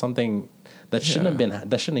 $1,000 for something that shouldn't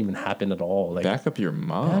even happen at all. Like, back up your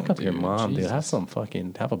mom. Dude.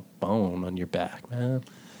 Have a bone on your back, man.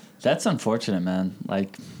 That's unfortunate, man.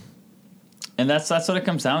 Like, and that's what it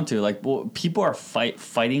comes down to. Like, well, people are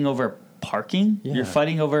fighting over parking. Yeah. You're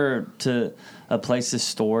fighting over to a place to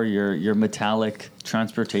store your metallic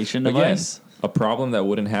transportation device. Again, a problem that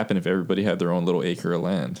wouldn't happen if everybody had their own little acre of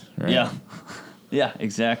land, right? Yeah. Yeah,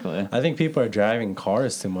 exactly. I think people are driving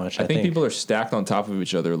cars too much. I think people are stacked on top of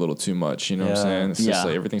each other a little too much. You know what I'm saying? It's just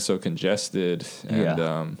like everything's so congested.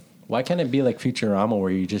 And why can't it be like Futurama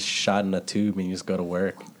where you just shot in a tube and you just go to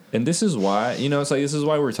work? And this is why, it's like, this is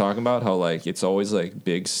why we're talking about how like it's always like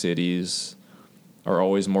big cities are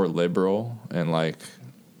always more liberal and like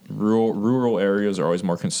rural areas are always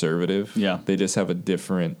more conservative. Yeah. They just have a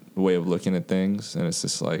different way of looking at things, and it's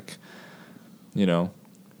just like, you know,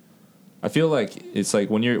 I feel like it's like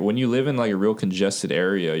when you live in like a real congested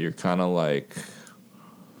area, you're kind of like,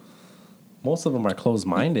 most of them are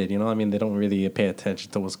closed-minded, you know? I mean, they don't really pay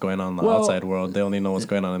attention to what's going on in the outside world. They only know what's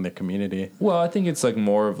going on in their community. well, I think it's like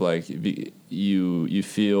more of like you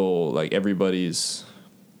feel like everybody's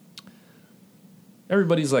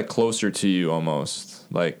like closer to you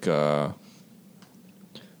almost, like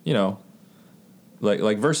you know,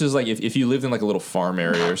 like versus like if you lived in like a little farm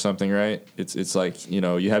area or something, right? It's like, you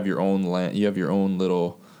know, you have your own land, you have your own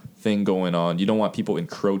little thing going on. You don't want people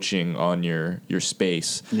encroaching on your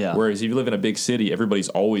space. Yeah. Whereas if you live in a big city, everybody's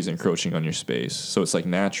always encroaching on your space, so it's like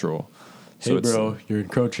natural. Hey, bro, you're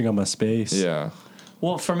encroaching on my space. Yeah.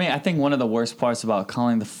 Well, for me, I think one of the worst parts about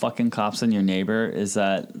calling the fucking cops on your neighbor is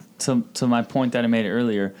that, to my point that I made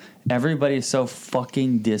earlier, everybody is so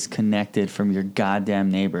fucking disconnected from your goddamn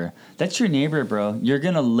neighbor. That's your neighbor, bro. You're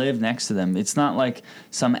going to live next to them. It's not like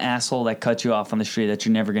some asshole that cut you off on the street that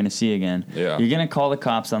you're never going to see again. Yeah. You're going to call the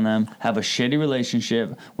cops on them, have a shitty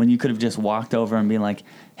relationship when you could have just walked over and been like,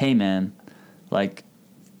 hey, man, like,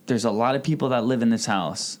 there's a lot of people that live in this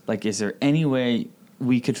house. Like, is there any way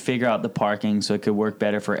we could figure out the parking so it could work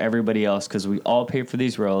better for everybody else, because we all pay for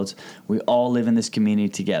these roads. We all live in this community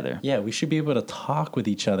together. Yeah, we should be able to talk with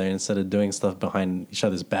each other instead of doing stuff behind each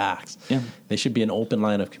other's backs. Yeah. There should be an open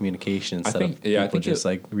line of communication instead of people just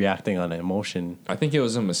like reacting on emotion. I think it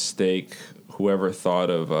was a mistake whoever thought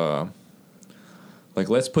of like,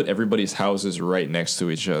 let's put everybody's houses right next to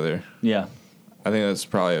each other. Yeah. I think that's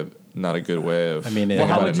probably not a good way of. I mean, well,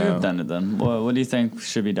 how would you have done it then? What do you think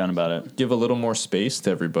should be done about it? Give a little more space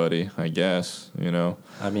to everybody, I guess, you know.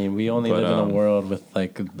 I mean, we only live in a world with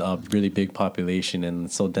like a really big population and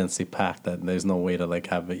so densely packed that there's no way to like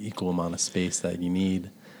have an equal amount of space that you need.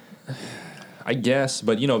 I guess,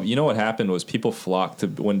 but you know what happened was people flocked to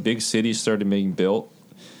when big cities started being built.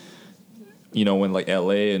 You know, when like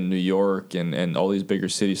LA and New York and all these bigger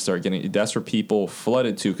cities start getting, that's where people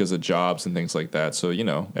flooded to because of jobs and things like that. So, you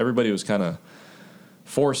know, everybody was kind of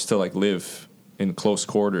forced to like live in close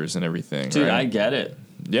quarters and everything. Dude, right? I get it.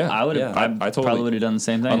 Yeah. I would have. I totally, probably would have done the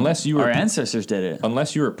same thing. Unless you were, our ancestors did it.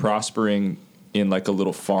 Unless you were prospering in like a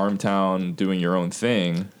little farm town doing your own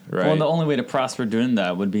thing, right? Well, the only way to prosper doing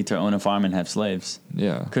that would be to own a farm and have slaves.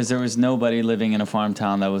 Yeah. Because there was nobody living in a farm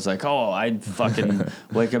town that was like, oh, I'd fucking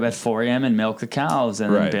wake up at 4 a.m. and milk the cows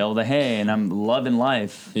and then bale the hay, and I'm loving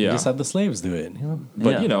life. Yeah. You just have the slaves do it. You know?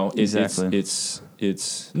 But, you know, exactly.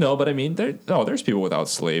 It's no, but I mean, there's people without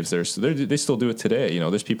slaves. They still do it today. You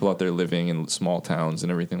know, there's people out there living in small towns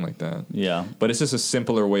and everything like that. Yeah. But it's just a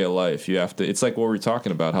simpler way of life. You have to, it's like what we're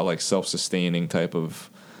talking about, how like self-sustaining type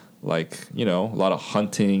of, like, you know, a lot of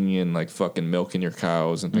hunting and like fucking milking your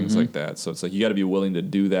cows and things like that. So it's like you got to be willing to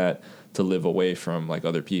do that to live away from like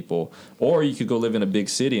other people. Or you could go live in a big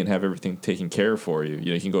city and have everything taken care of for you. You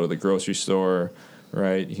know, you can go to the grocery store,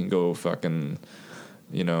 right? You can go fucking,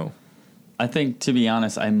 you know. I think, to be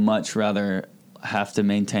honest, I much rather have to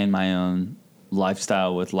maintain my own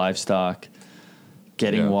lifestyle with livestock,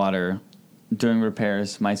 getting water, doing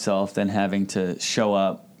repairs myself, than having to show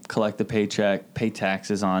up, collect the paycheck, pay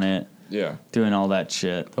taxes on it, doing all that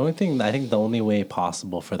shit. The only thing, I think the only way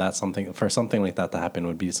possible for something like that to happen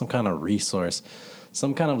would be some kind of resource,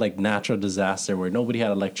 some kind of like natural disaster where nobody had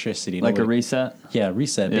electricity. Like a reset? Yeah,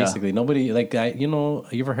 reset, basically. Nobody, like, you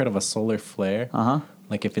ever heard of a solar flare? Uh-huh.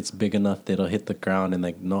 Like if it's big enough, it'll hit the ground and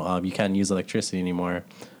like you can't use electricity anymore.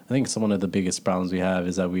 I think one of the biggest problems we have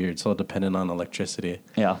is that we are so dependent on electricity.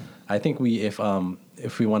 Yeah. I think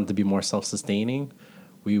if we wanted to be more self-sustaining,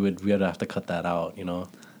 we would have to cut that out, you know.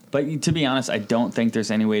 But to be honest, I don't think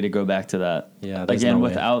there's any way to go back to that. Yeah. Again,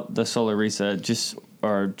 without the solar reset, just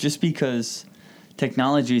because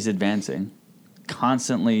technology is advancing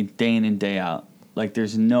constantly, day in and day out. Like,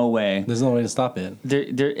 there's no way. There's no way to stop it.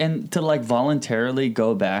 And to like voluntarily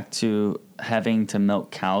go back to having to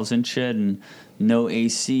milk cows and shit and no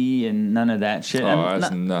AC and none of that shit. That's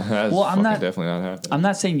definitely not happening. I'm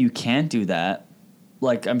not saying you can't do that.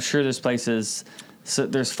 Like, I'm sure there's places, so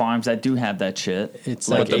there's farms that do have that shit. It's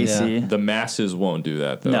like like AC. The masses won't do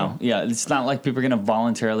that, though. No, yeah, it's not like people are gonna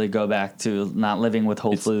voluntarily go back to not living with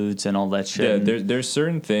Whole Foods and all that shit. Yeah, there's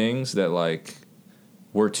certain things that like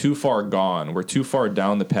we're too far gone. We're too far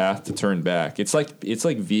down the path to turn back. It's like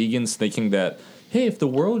vegans thinking that, hey, if the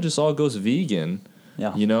world just all goes vegan,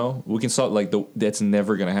 you know, we can solve that's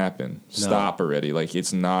never gonna happen. No. Stop already. Like,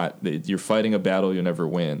 it's not. You're fighting a battle you'll never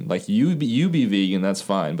win. Like, you be vegan, that's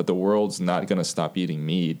fine, but the world's not gonna stop eating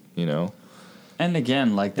meat. You know. And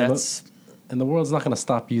again, like, that's And the world's not going to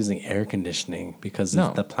stop using air conditioning because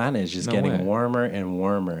the planet is just getting warmer and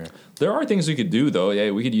warmer. There are things we could do, though.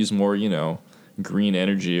 Yeah, we could use more, green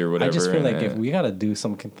energy or whatever. I just feel like if we got to do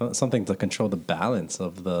something to control the balance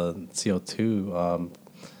of the CO2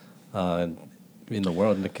 in the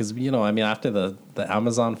world. Because, after the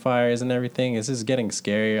Amazon fires and everything, it's just getting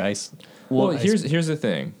scary. Here's the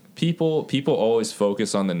thing. People always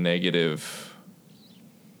focus on the negative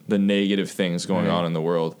things going on in the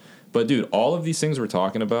world. But, dude, all of these things we're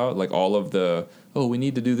talking about, like all of we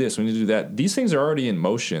need to do this, we need to do that, these things are already in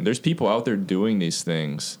motion. There's people out there doing these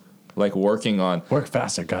things, like working on... Work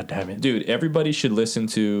faster, goddammit. Dude, everybody should listen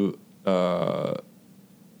to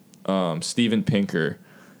Steven Pinker.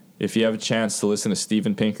 If you have a chance to listen to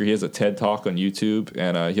Steven Pinker, he has a TED Talk on YouTube,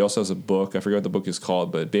 and he also has a book. I forget what the book is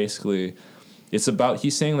called, but basically it's about...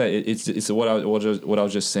 He's saying that it's what I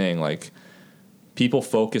was just saying, like... People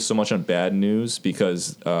focus so much on bad news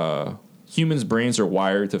because humans' brains are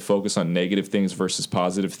wired to focus on negative things versus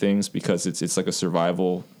positive things because it's like a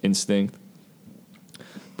survival instinct.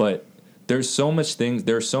 But there are so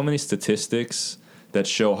many statistics that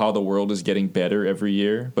show how the world is getting better every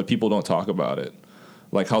year, but people don't talk about it.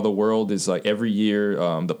 Like how the world is like every year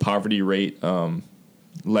the poverty rate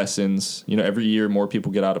lessens. Every year more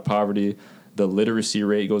people get out of poverty. The literacy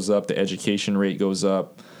rate goes up. The education rate goes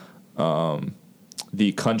up.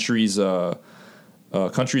 The countries around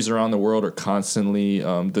the world are constantly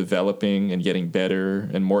developing and getting better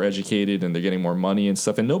and more educated, and they're getting more money and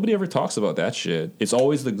stuff. And nobody ever talks about that shit. It's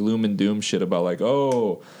always the gloom and doom shit about like,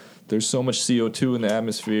 oh, there's so much CO2 in the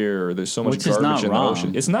atmosphere, or there's so much garbage in the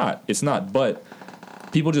ocean. It's not. But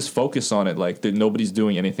people just focus on it like nobody's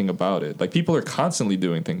doing anything about it. Like people are constantly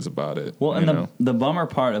doing things about it. Well, and the bummer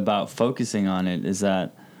part about focusing on it is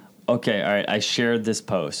that, okay, all right, I shared this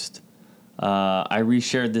post. I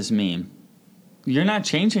reshared this meme. You're not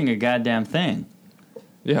changing a goddamn thing.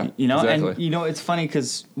 Yeah, exactly. And it's funny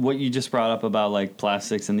because what you just brought up about like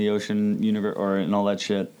plastics in the ocean universe and all that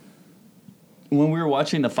shit. When we were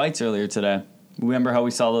watching the fights earlier today, remember how we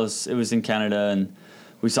saw those? It was in Canada, and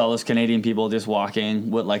we saw those Canadian people just walking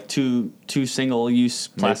with like two single-use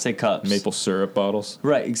plastic cups, maple syrup bottles.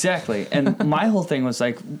 Right, exactly. And my whole thing was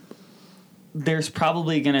like, there's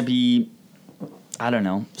probably going to be, I don't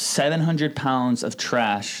know, 700 pounds of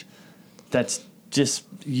trash that's just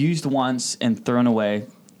used once and thrown away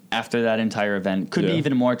after that entire event. Could be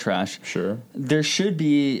even more trash. Sure. There should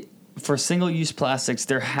be, for single-use plastics,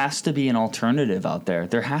 there has to be an alternative out there.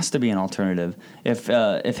 There has to be an alternative. If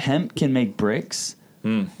hemp can make bricks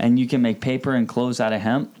and you can make paper and clothes out of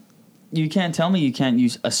hemp, you can't tell me you can't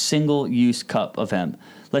use a single-use cup of hemp.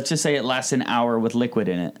 Let's just say it lasts an hour with liquid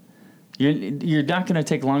in it. You're not going to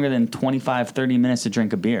take longer than 25, 30 minutes to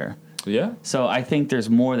drink a beer. Yeah. So I think there's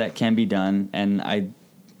more that can be done, and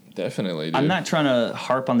definitely, dude. I'm not trying to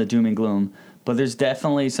harp on the doom and gloom, but there's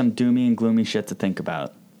definitely some doomy and gloomy shit to think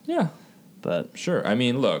about. Yeah. But sure. I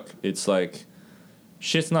mean, look, it's like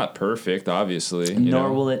shit's not perfect, obviously.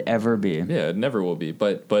 Nor will it ever be. Yeah, it never will be.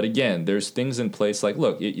 But again, there's things in place like,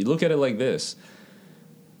 look, you look at it like this.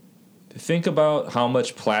 Think about how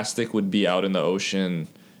much plastic would be out in the ocean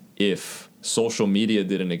if social media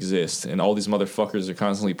didn't exist and all these motherfuckers are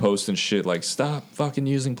constantly posting shit like, stop fucking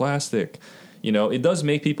using plastic. It does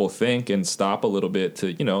make people think and stop a little bit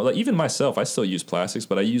to, like even myself, I still use plastics,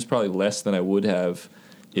 but I use probably less than I would have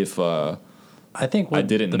if I think I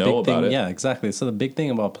didn't know about it. Yeah, exactly. So the big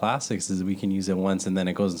thing about plastics is we can use it once and then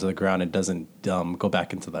it goes into the ground. It doesn't go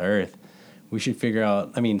back into the earth. We should figure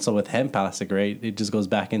out, so with hemp plastic, right, it just goes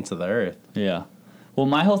back into the earth. Yeah. Well,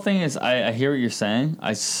 my whole thing is I hear what you're saying.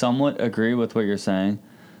 I somewhat agree with what you're saying.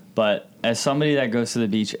 But as somebody that goes to the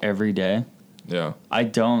beach every day, yeah,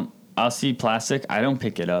 I'll see plastic. I don't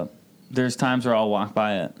pick it up. There's times where I'll walk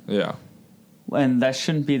by it. Yeah. And that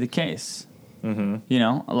shouldn't be the case.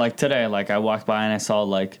 Mm-hmm. Like today, like I walked by and I saw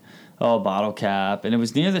like, a bottle cap. And it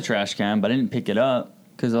was near the trash can, but I didn't pick it up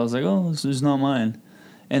because I was like, oh, this is not mine.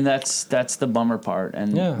 And that's the bummer part.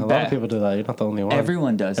 And yeah, a lot of people do that. You're not the only one.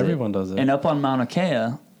 Everyone does it. Everyone does it. And up on Mauna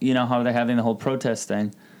Kea, how they're having the whole protest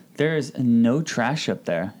thing, there is no trash up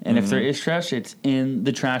there. And if there is trash, it's in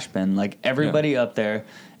the trash bin. Like everybody up there,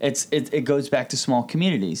 it goes back to small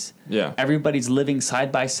communities. Yeah. Everybody's living side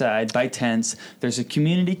by side by tents. There's a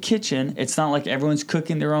community kitchen. It's not like everyone's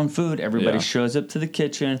cooking their own food. Everybody shows up to the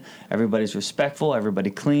kitchen. Everybody's respectful. Everybody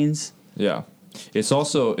cleans. Yeah. It's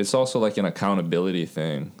also like an accountability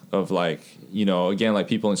thing of like, again, like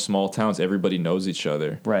people in small towns, everybody knows each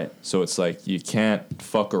other. Right. So it's like you can't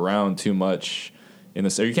fuck around too much in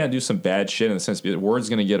this, or you can't do some bad shit in the sense that word's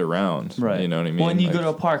gonna get around. Right. You know what I mean? When you go to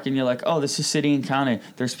a park and you're like, oh, this is city and county.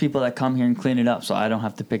 There's people that come here and clean it up, so I don't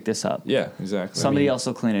have to pick this up. Yeah, exactly. Somebody else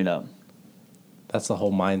will clean it up. That's the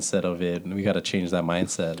whole mindset of it. We got to change that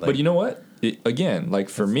mindset. But you know what? Again, like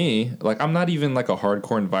for me, like I'm not even like a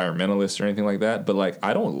hardcore environmentalist or anything like that. But like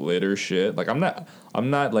I don't litter shit. Like I'm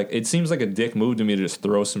not like, it seems like a dick move to me to just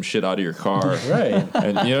throw some shit out of your car. Right.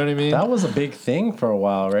 And you know what I mean? That was a big thing for a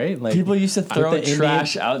while, right? Like people used to throw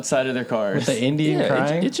trash outside of their cars. With the Indian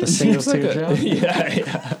crying, it the just single seems like teardrop.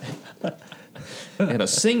 yeah. And a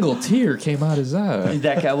single tear came out his eye.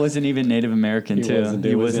 That guy wasn't even Native American, He too. wasn't,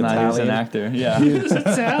 He dude. was He was not. He was an Italian. actor. Yeah. He was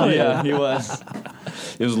Italian. Yeah, he was.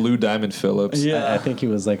 It was Lou Diamond Phillips. Yeah. I think he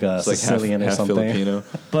was like a It's like Sicilian half or something. Filipino.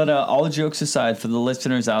 But all jokes aside, for the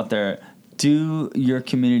listeners out there, do your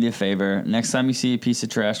community a favor. Next time you see a piece of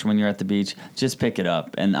trash when you're at the beach, just pick it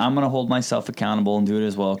up. And I'm going to hold myself accountable and do it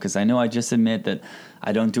as well, because I know I just admit that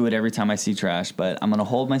I don't do it every time I see trash, but I'm going to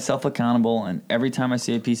hold myself accountable, and every time I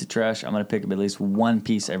see a piece of trash, I'm going to pick up at least one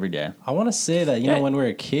piece every day. I want to say that, you know, when we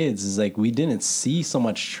were kids, is like we didn't see so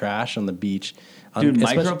much trash on the beach. Dude,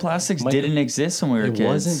 microplastics didn't exist when we were kids. It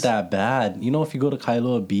wasn't that bad. You know, if you go to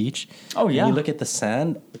Kailua Beach, oh yeah, and you look at the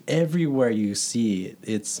sand, everywhere you see it,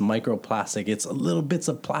 it's microplastic. It's little bits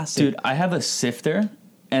of plastic. Dude, I have a sifter,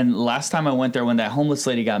 and last time I went there, when that homeless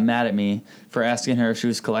lady got mad at me for asking her if she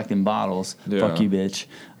was collecting bottles, fuck you, bitch.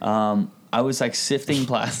 I was like sifting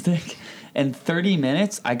plastic. In 30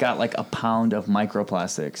 minutes, I got like a pound of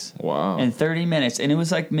microplastics. Wow. In 30 minutes, and it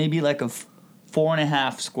was like maybe like a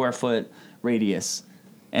 4.5 square foot radius,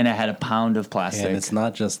 and I had a pound of plastic. And it's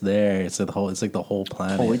not just there; it's the whole. It's like the whole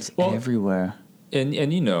planet. Oh, it's everywhere. And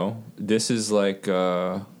you know, this is like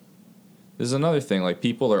this is another thing. Like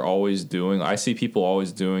people are always doing. I see people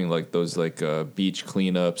always doing like those like beach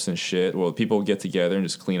cleanups and shit. Well, people get together and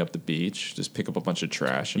just clean up the beach, just pick up a bunch of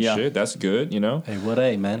trash and shit. That's good, you know. Hey, what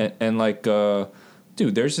a man. And like.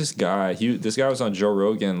 Dude, there's this guy. This guy was on Joe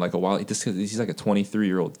Rogan like a while. He's like a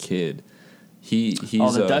 23-year-old kid. He's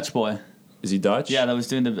the Dutch boy. Is he Dutch? Yeah, that was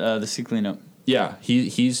doing the sea cleanup. Yeah,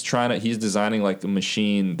 he's designing like a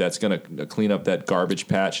machine that's gonna clean up that garbage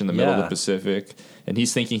patch in the middle of the Pacific, and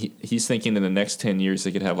he's thinking in the next 10 years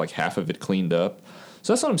they could have like half of it cleaned up.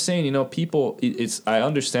 So that's what I'm saying. You know, people. I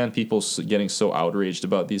understand people getting so outraged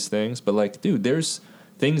about these things, but like, dude, there's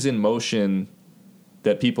things in motion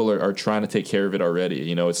that people are trying to take care of it already.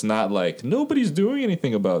 You know, it's not like nobody's doing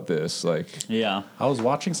anything about this. Like, yeah, I was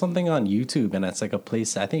watching something on YouTube, and it's like a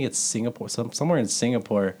place. I think it's Singapore, somewhere in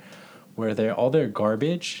Singapore, where all their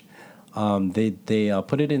garbage, they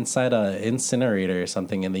put it inside a incinerator or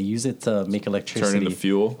something, and they use it to make electricity.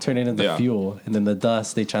 Turn it into fuel, and then the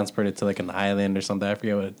dust they transport it to like an island or something. I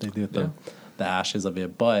forget what they do with the ashes of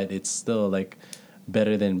it, but it's still like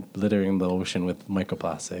better than littering the ocean with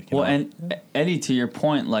microplastic. Well, and Eddie, to your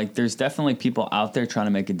point, like there's definitely people out there trying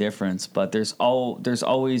to make a difference, but there's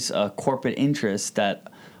always corporate interests that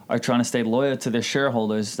are trying to stay loyal to their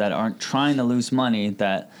shareholders, that aren't trying to lose money,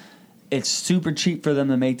 that it's super cheap for them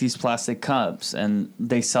to make these plastic cups, and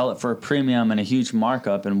they sell it for a premium and a huge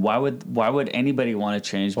markup. And why would anybody want to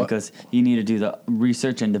change? Because you need to do the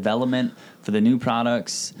research and development for the new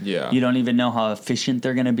products. Yeah, you don't even know how efficient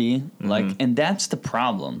they're going to be. Like, and that's the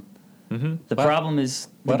problem. The problem is,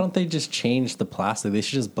 why don't they just change the plastic? They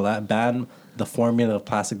should just ban the formula of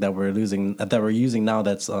plastic that we're using now.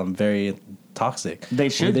 That's very toxic. They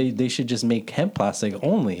should. They should just make hemp plastic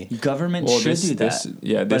only. Government should do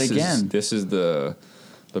that. This is the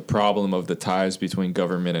problem of the ties between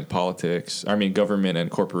government and politics. I mean, government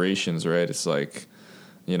and corporations, right? It's like,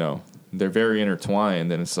 you know, they're very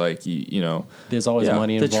intertwined, and it's like you know, there's always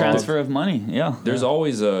money involved. The transfer of money, There's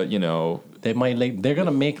always a, you know, they're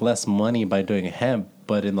gonna make less money by doing hemp,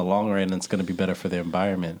 but in the long run, it's gonna be better for the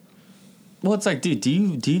environment. Well, it's like, dude, do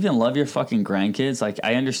you even love your fucking grandkids? Like,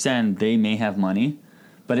 I understand they may have money,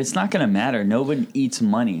 but it's not going to matter. Nobody eats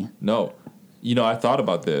money. No. You know, I thought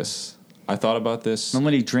about this.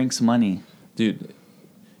 Nobody drinks money. Dude,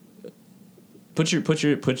 put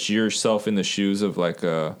yourself in the shoes of like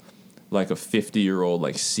a 50-year-old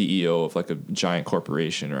like CEO of like a giant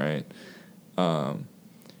corporation, right?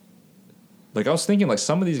 Like I was thinking, like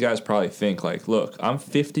some of these guys probably think like, look, I'm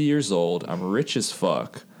 50 years old, I'm rich as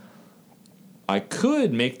fuck. I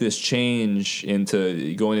could make this change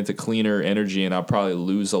into going into cleaner energy, and I'll probably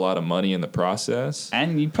lose a lot of money in the process.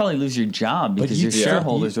 And you'd probably lose your job because your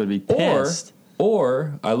shareholders would be pissed.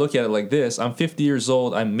 Or I look at it like this: I'm 50 years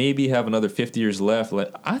old. I maybe have another 50 years left.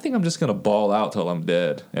 Like, I think I'm just gonna ball out till I'm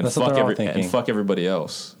dead and fuck everybody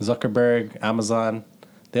else. Zuckerberg, Amazon,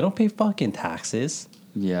 they don't pay fucking taxes.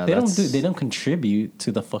 Yeah, they don't contribute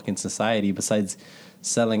to the fucking society besides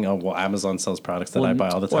selling. Oh, well, Amazon sells products that I buy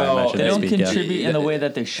all the time. Well, they don't contribute in the way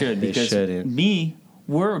that they should. They because shouldn't.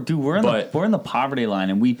 we're in the poverty line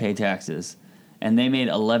and we pay taxes, and they made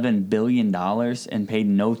 $11 billion and paid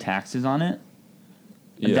no taxes on it.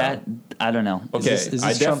 Yeah. That I don't know. Okay, Is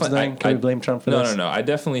this Trump's thing? Can we blame Trump for this? No. I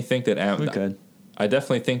definitely think that We could. I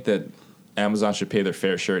definitely think that Amazon should pay their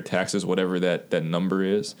fair share of taxes, whatever that number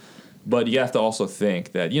is. But you have to also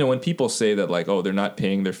think that, when people say that, like, oh, they're not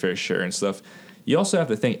paying their fair share and stuff, you also have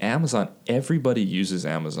to think Amazon, everybody uses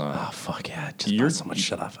Amazon. Oh, fuck yeah. Just buy so much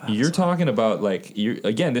shit off Amazon. You're talking about, like,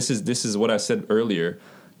 this is what I said earlier.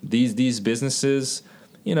 These businesses,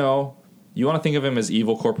 you want to think of them as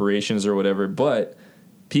evil corporations or whatever, but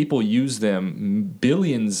people use them.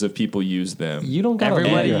 Billions of people use them. You don't got to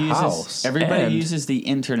leave your house. Everybody uses the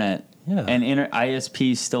internet. Yeah. And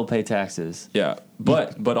ISPs still pay taxes. Yeah,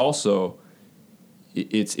 but also,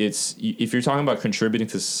 it's if you're talking about contributing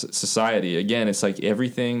to society, again, it's like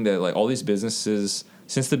everything that, like, all these businesses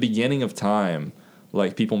since the beginning of time,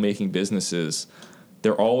 like people making businesses,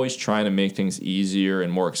 they're always trying to make things easier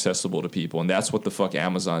and more accessible to people, and that's what the fuck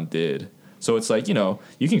Amazon did. So it's like,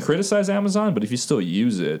 you can criticize Amazon, but if you still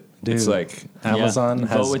use it, dude, it's like Amazon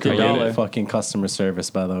has with great fucking customer service,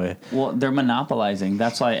 by the way. Well, they're monopolizing.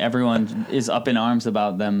 That's why everyone is up in arms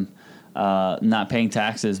about them not paying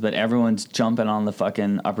taxes, but everyone's jumping on the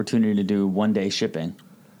fucking opportunity to do one-day shipping.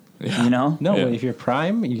 Yeah. No, Yeah. if you're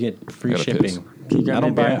Prime, you get free Gotta shipping. piss. I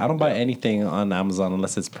don't buy anything on Amazon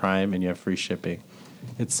unless it's Prime and you have free shipping.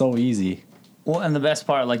 It's so easy. Well, and the best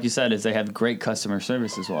part, like you said, is they have great customer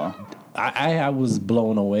service as well. I was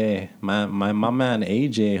blown away. My man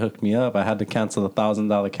AJ hooked me up. I had to cancel the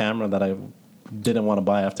 $1,000 camera that I didn't want to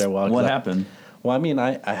buy after a while. What happened? Well, I mean,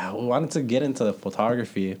 I wanted to get into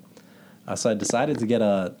photography, so I decided to get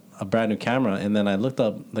a brand new camera, and then I looked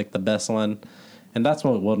up like the best one, and that's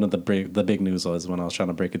what one of the big news was when I was trying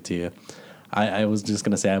to break it to you. I was just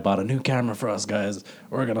gonna say I bought a new camera for us guys.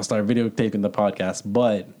 We're gonna start videotaping the podcast,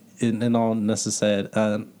 but in all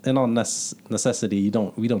necessity,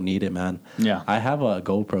 we don't need it, man. Yeah, I have a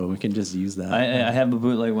GoPro. We can just use that. I have a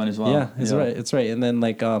bootleg one as well. Yeah, it's right. And then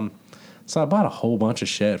so I bought a whole bunch of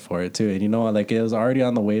shit for it too. And like it was already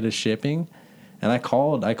on the way to shipping, and I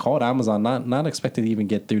called Amazon, not expecting to even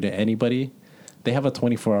get through to anybody. They have a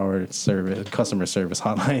 24-hour customer service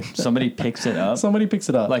hotline. Somebody picks it up. Somebody picks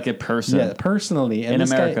it up, like a person. Yeah, personally. And in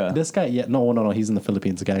America. This guy, yeah, no, he's in the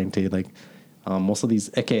Philippines, guaranteed. Like. Most of these,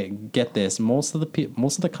 okay, get this. Most of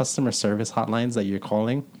the customer service hotlines that you're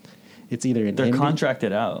calling, it's either in They're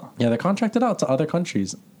contracted out. Yeah, they're contracted out to other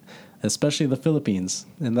countries, especially the Philippines,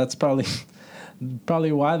 and that's probably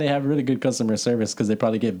why they have really good customer service, because they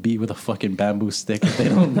probably get beat with a fucking bamboo stick if they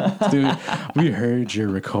don't. Dude, we heard your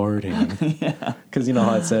recording. Because you know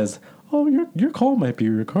how it says, oh, your call might be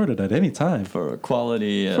recorded at any time for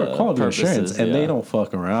quality purposes, assurance, and they don't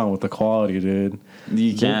fuck around with the quality, dude.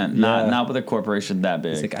 You can't. Not with a corporation that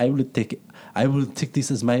big. It's like I will take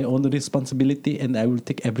this as my own responsibility, and I will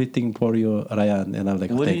take everything for you, Ryan. And I'm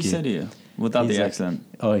like, what did he say to you without the accent?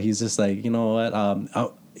 Oh, he's just like, you know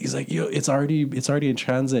what? He's like, it's already in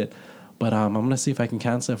transit. But I'm going to see if I can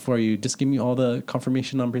cancel it for you. Just give me all the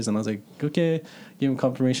confirmation numbers. And I was like, okay. Give him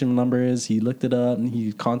confirmation numbers. He looked it up, and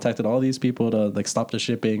he contacted all these people to like stop the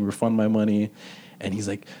shipping, refund my money. And he's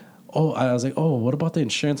like, oh, I was like, oh, what about the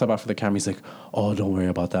insurance I bought for the camera? He's like, oh, don't worry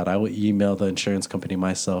about that. I will email the insurance company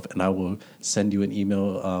myself, and I will send you an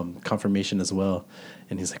email confirmation as well.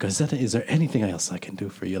 And he's like, is there anything else I can do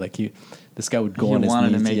for you? Like this guy would go on his knees. He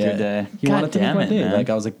wanted to make your day. He wanted to make my day. Like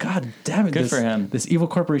I was like, God damn it. Good for him. This evil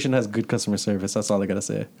corporation has good customer service. That's all I got to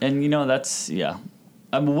say. And that's, yeah.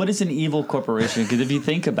 I mean, what is an evil corporation? Because if you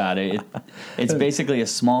think about it, it's basically a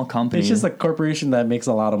small company. It's just a corporation that makes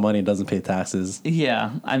a lot of money and doesn't pay taxes.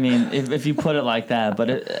 Yeah. I mean, if you put it like that.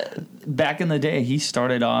 But back in the day, he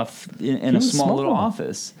started off in a small little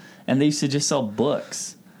office. And they used to just sell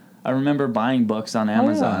books. I remember buying books on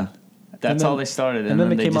Amazon. Oh, yeah. That's how they started. And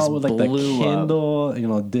then they came out with like the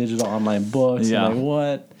Kindle, digital online books. Yeah. And like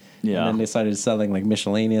what? Yeah. And then they started selling like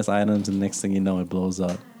miscellaneous items, and next thing you know, it blows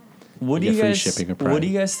up. What do you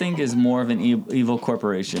guys think is more of an evil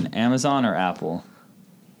corporation, Amazon or Apple?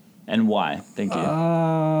 And why? Thank you.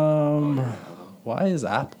 Why is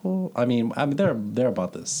Apple? I mean they're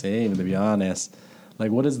about the same, to be honest.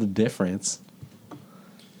 Like, what is the difference?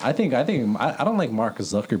 I don't like Mark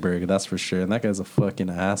Zuckerberg, that's for sure. And that guy's a fucking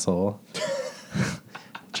asshole.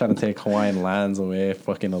 Trying to take Hawaiian lands away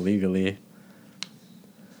fucking illegally.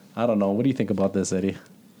 I don't know. What do you think about this, Eddie?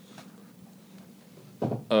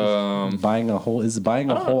 Buying a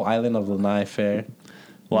whole island of Lanai fair.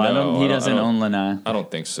 Well, No, he doesn't own Lanai. I don't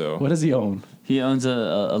think so. What does he own? He owns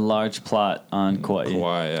a large plot on Kauai.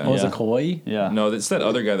 Kauai, yeah. Oh, is Yeah. it Kauai? Yeah. No, it's that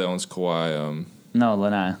other guy that owns Kauai. No,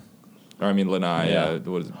 Lanai. Or I mean Lanai. Yeah.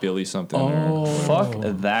 What is it, Billy something? Oh. Fuck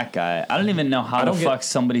that guy. I don't even know how I the don't fuck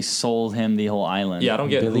somebody sold him the whole island. Yeah, I don't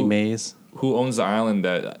get Billy Mays. who owns the island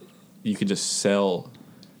that you could just sell.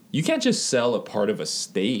 You can't just sell a part of a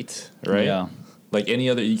state, right? Yeah. Like any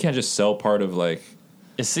other, you can't just sell part of like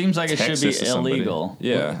It seems like Texas it to should be somebody. illegal.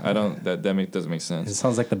 Yeah, I don't. Doesn't make It sense.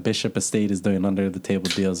 sounds like the Bishop Estate is doing under the table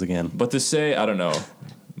deals again. But to say, I don't know.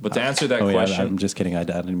 But to answer that Oh yeah, question, I'm just kidding. I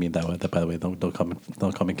didn't mean that way. By the way, don't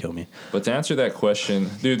come and kill me. But to answer that question,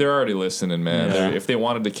 dude, they're already listening, man. Yeah. If they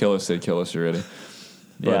wanted to kill us, they'd kill us already.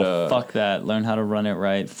 But, Yeah, fuck that. Learn how to run it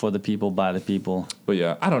right for the people, by the people. But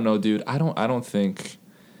yeah, I don't know, dude. I don't think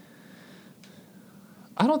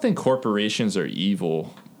corporations are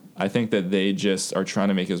evil. I think that they just are trying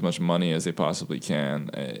to make as much money as they possibly can.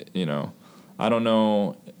 You know, I don't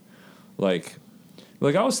know. Like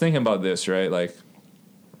I was thinking about this, right? Like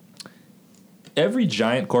every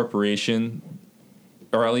giant corporation,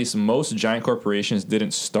 or at least most giant corporations,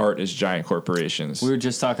 didn't start as giant corporations. We were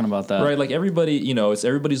just talking about that. Right, like everybody, you know,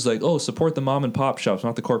 everybody's like, oh, support the mom and pop shops,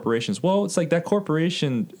 not the corporations. Well, it's like that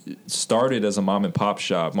corporation started as a mom and pop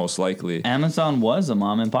shop, most likely. Amazon was a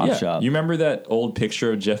mom and pop Yeah. shop. You remember that old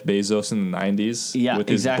picture of Jeff Bezos in the 90s? Yeah, with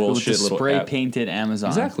his exactly. With bullshit the little spray app? painted Amazon.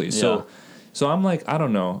 Exactly. Yeah. So I'm like, I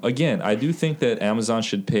don't know. Again, I do think that Amazon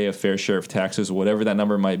should pay a fair share of taxes, whatever that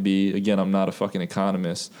number might be. Again, I'm not a fucking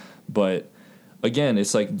economist, but again,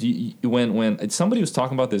 it's like when somebody was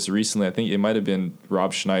talking about this recently, I think it might have been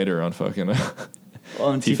Rob Schneider on fucking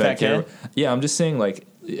on T-Fat. Yeah, I'm just saying, like,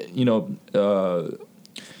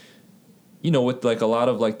 with like a lot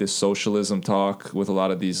of like this socialism talk with a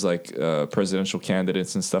lot of these like presidential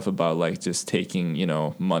candidates and stuff about like just taking, you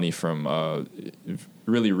know, money from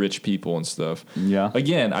really rich people and stuff. Yeah.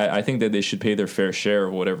 Again, I think that they should pay their fair share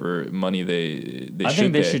of whatever money they I should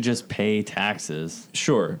think they pay. should just pay taxes.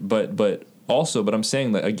 Sure, but also, but I'm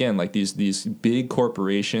saying that again, like these big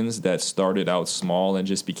corporations that started out small and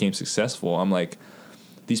just became successful. I'm like,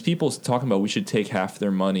 these people talking about we should take half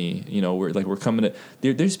their money. You know, we're coming to.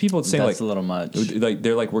 There's people saying That's like a little much. Like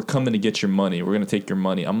they're like, we're coming to get your money. We're gonna take your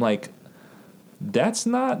money. I'm like, that's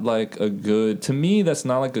not like a good. To me, that's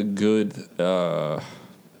not like a good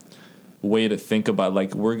way to think about.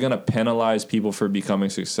 Like, we're gonna penalize people for becoming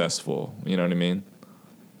successful. You know what I mean?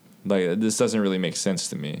 Like, this doesn't really make sense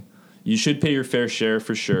to me. You should pay your fair share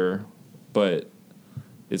for sure, but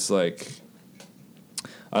it's like,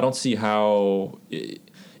 I don't see how.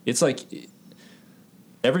 It's like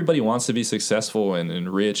everybody wants to be successful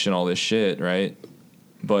and rich and all this shit, right?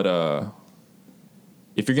 But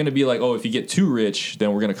if you're gonna be like, oh, if you get too rich,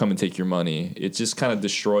 then we're gonna come and take your money, it just kind of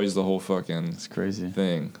destroys the whole fucking It's crazy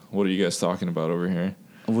thing. What are you guys talking about over here?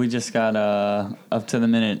 We just got up to the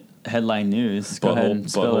minute headline news. Go ahead and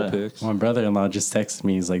spill Butthole it. picks. My brother-in-law just texted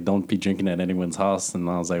me. He's like, "Don't be drinking at anyone's house." And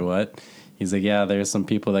I was like, "What?" He's like, "Yeah, there's some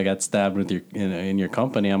people that got stabbed with your in your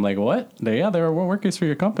company." I'm like, "What?" There are workers for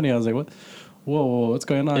your company. I was like, "What? Whoa, what's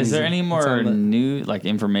going on?" Is He's there like, any "It's more on the-" new like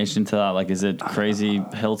information to that? Like, is it crazy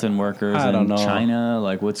Hilton workers I don't in know. China?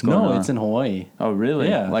 Like, what's going on? No, it's in Hawaii. Oh, really?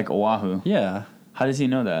 Yeah. Like Oahu. Yeah. How does he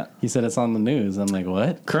know that? He said it's on the news. I'm like,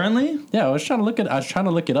 "What?" Currently? Yeah, I was trying to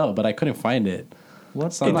look it up, but I couldn't find it.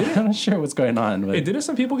 What's So I'm not sure what's going on. But Hey, didn't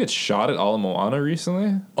some people get shot at Ala Moana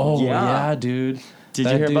recently? oh Yeah. yeah, dude. Did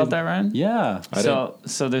you hear about that, Ryan? Yeah.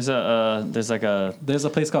 So there's like a There's a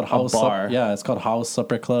place called House bar. Yeah, it's called House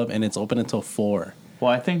Supper Club, and it's open until 4.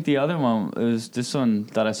 well, I think the other one was this one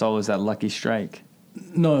that I saw was at Lucky Strike,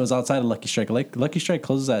 No, it was outside of Lucky Strike. Like Lucky Strike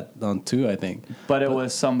closes at 2, I think. but it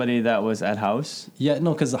was somebody that was at House. Yeah,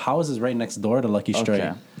 no, because the house is right next door to Lucky Strike.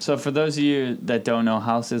 Okay. So for those of you that don't know,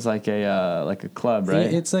 House is like a club,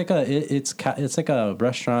 right? It's like it's like a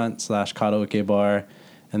restaurant / karaoke bar,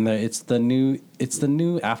 and it's the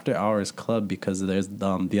new after hours club because there's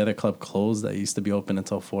the other club closed that used to be open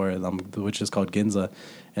until 4, which is called Ginza,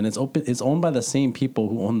 and it's open. It's owned by the same people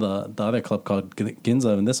who own the other club called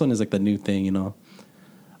Ginza, and this one is like the new thing, you know.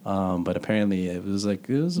 But apparently it was.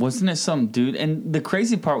 Wasn't it some dude? And the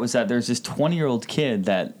crazy part was that there's this 20-year-old kid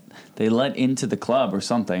that they let into the club or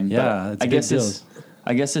something. Yeah, But it's I big guess deals.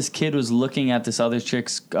 I guess this kid was looking at this other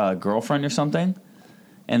chick's girlfriend or something,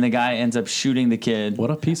 and the guy ends up shooting the kid. What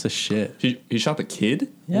a piece of shit. He shot the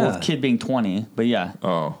kid? Yeah. Well, the kid being 20, but yeah.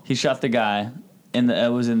 Oh. He shot the guy.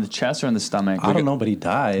 It was in the chest or in the stomach. I don't know, but he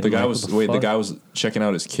died. The guy Like, was what the fuck? guy was checking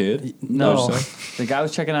out his kid? No, What'd you say? the guy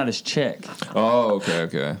was checking out his chick. Oh,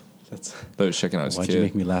 okay. They was checking out his Why'd kid. you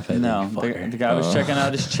make me laugh at No, the guy was checking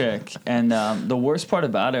out his chick, and the worst part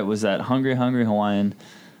about it was that Hungry Hawaiian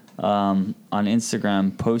on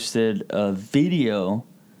Instagram posted a video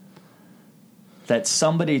that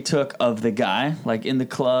somebody took of the guy, like in the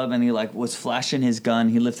club, and he like was flashing his gun.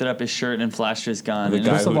 He lifted up his shirt and flashed his gun.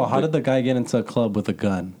 First of all, how did the guy get into a club with a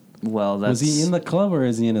gun? Well, was he in the club or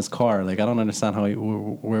is he in his car? Like, I don't understand how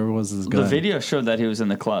where was his gun? The video showed that he was in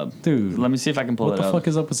the club. Dude. Let me see if I can pull it up. What the fuck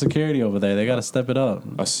is up with security over there? They got to step it up.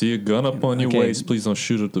 I see a gun up on your waist. Please don't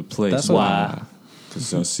shoot up the place. That's why.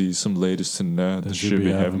 Because I see some ladies tonight that should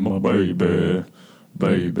be having my baby.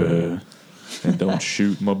 And don't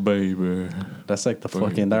shoot my baby. That's like the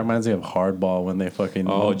fucking... That reminds me of Hardball when they fucking...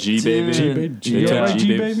 Oh, G-Baby?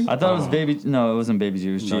 G-Baby? I thought it was Baby... No, it wasn't Baby G.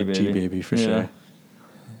 It was G-Baby. G-Baby, for sure.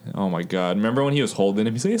 Oh my God! Remember when he was holding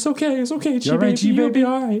him? He's like, "It's okay, G-Baby, right, G-Baby? you'll be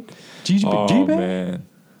all right." G-Baby? Oh man,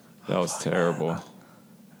 that was terrible.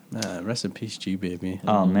 Rest in peace, G-Baby.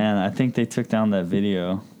 Oh man, I think they took down that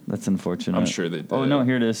video. That's unfortunate. I'm sure they did. Oh no,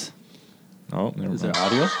 here it is. Oh, never Is mind. there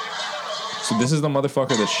audio? So this is the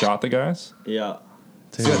motherfucker that shot the guys? Yeah.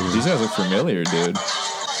 These guys look familiar, dude.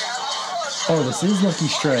 Oh, this is Lucky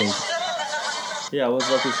Strike. Yeah, it was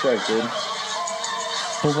Lucky Strike, dude.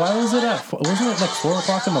 But why was it wasn't it like 4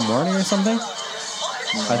 o'clock in the morning or something?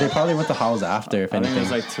 They probably went to house after, if I anything.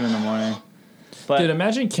 think it was like 2 in the morning. But Dude,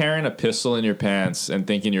 imagine carrying a pistol in your pants and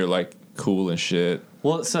thinking you're like cool and shit.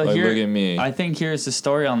 well, so Like, here, look at me. I think here's the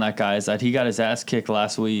story on that guy is that he got his ass kicked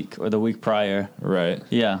last week or the week prior. Right.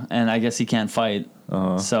 Yeah, and I guess he can't fight.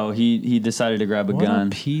 Uh-huh. So he decided to grab a What gun. a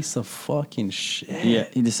piece of fucking shit. Yeah,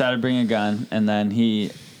 he decided to bring a gun, and then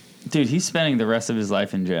he's spending the rest of his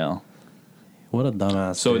life in jail. What a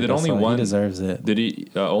dumbass. So dude. did That's only why one... He deserves it. Did he...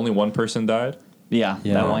 only one person died? Yeah,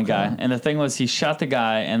 Yeah, that one okay. guy. And the thing was, he shot the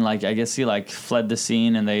guy, and like I guess he like fled the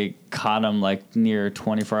scene, and they caught him like near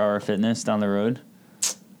 24-hour Fitness down the road.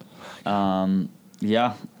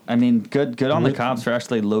 Yeah, I mean, good on the cops for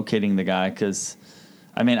actually locating the guy, because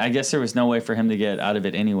I mean, I guess there was no way for him to get out of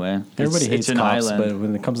it anyway. Everybody hates an cops, island. but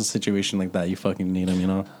when it comes to a situation like that, you fucking need them, you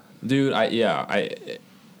know? Dude, Did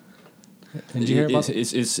you hear about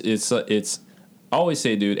it's I always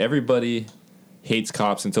say, dude, everybody hates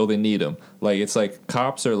cops until they need them. Like, it's like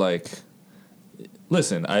cops are like,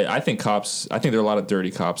 listen, I think there are a lot of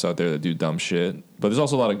dirty cops out there that do dumb shit, but there's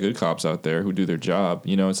also a lot of good cops out there who do their job.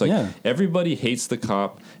 You know, it's like everybody hates the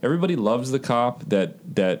cop. Everybody loves the cop that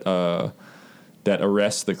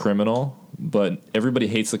arrests the criminal, but everybody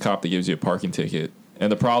hates the cop that gives you a parking ticket.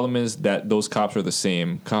 And the problem is that those cops are the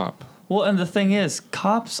same cop. Well, and the thing is,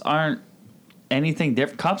 cops aren't anything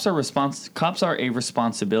different. Cops are a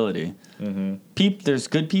responsibility. Mm-hmm. There's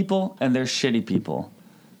good people and there's shitty people.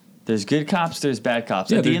 There's good cops, there's bad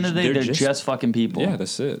cops. Yeah, At the end of the day, they're just fucking people. Yeah,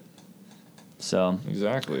 that's it. So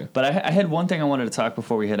Exactly. But I had one thing I wanted to talk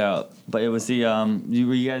before we head out. But it was the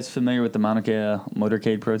were you guys familiar with the Mauna Kea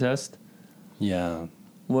motorcade protest? Yeah.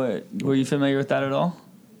 Were you familiar with that at all?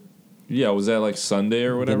 Yeah, was that like Sunday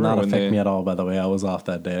or whatever? Did not when affect me at all, by the way. I was off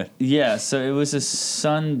that day. Yeah, so it was a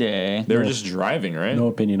Sunday. They were just driving, right? No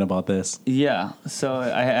opinion about this. Yeah, so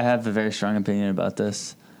I have a very strong opinion about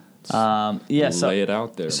this. So lay it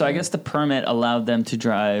out there. So man. I guess the permit allowed them to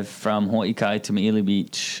drive from Hawaii Kai to Maili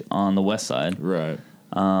Beach on the west side. Right.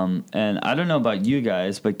 And I don't know about you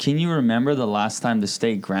guys, but can you remember the last time the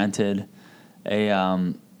state granted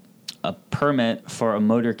a permit for a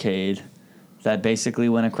motorcade that basically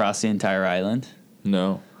went across the entire island?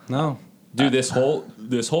 No. Dude, this whole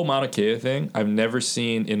Mauna Kea thing, I've never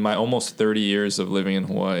seen in my almost 30 years of living in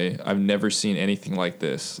Hawaii. I've never seen anything like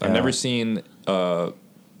this. Yeah. I've never seen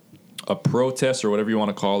a protest or whatever you want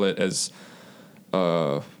to call it as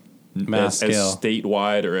Mass scale. as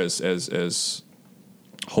statewide or as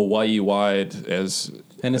Hawaii wide as.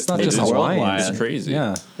 And it's not it just is Hawaiians. It's crazy.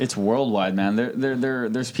 Yeah. It's worldwide, man.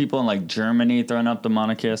 There's people in like Germany throwing up the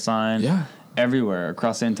Mauna Kea sign. Yeah. Everywhere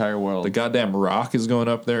across the entire world. The goddamn Rock is going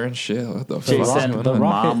up there and shit. What the Jason, fuck? The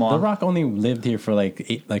Mama. Rock only lived here for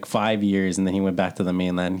like 5 years, and then he went back to the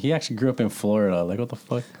mainland. He actually grew up in Florida. Like, what the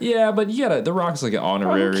fuck? Yeah, but The Rock's like an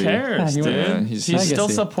honorary. Who cares, Yeah, dude? yeah, he's he's- still I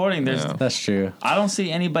guess supporting. There's, Yeah. That's true. I don't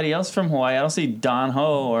see anybody else from Hawaii. I don't see Don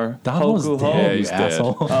Ho or Don Ho's Hoku Ho. dead, Yeah, you he's dead.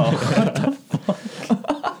 asshole. Oh,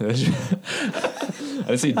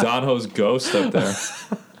 I see Don Ho's ghost up there.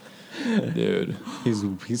 Dude.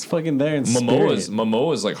 He's fucking there in spirit.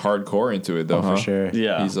 Momoa's like hardcore into it though, Oh, huh? for sure.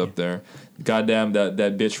 yeah. He's up there. Goddamn, that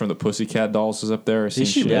bitch from the Pussycat Dolls is up there. I seen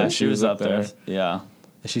she shit. Yeah, she was up there. Yeah.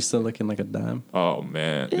 Is she still looking like a dime? Oh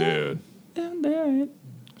man, dude. Yeah, they're all right.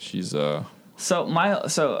 She's So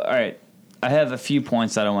all right, I have a few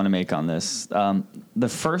points that I want to make on this. The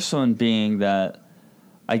first one being that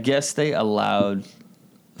I guess they allowed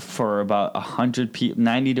for about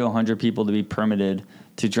 90 to 100 people to be permitted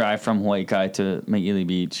to drive from Hawaii Kai to McEely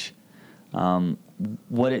Beach.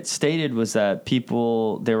 What it stated was that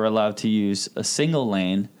they were allowed to use a single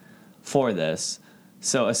lane for this.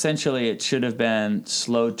 So essentially it should have been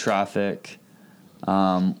slowed traffic,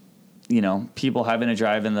 people having to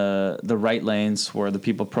drive in the right lanes where the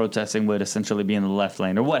people protesting would essentially be in the left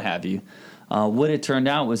lane or what have you. What it turned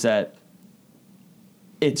out was that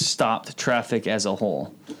it stopped traffic as a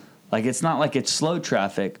whole. Like, it's not like it slowed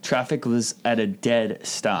traffic. Traffic was at a dead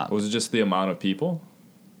stop. Was it just the amount of people?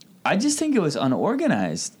 I just think it was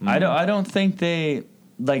unorganized. I don't think they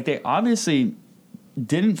obviously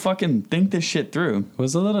didn't fucking think this shit through. It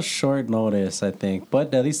was a little short notice, I think,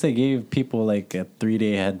 but at least they gave people like a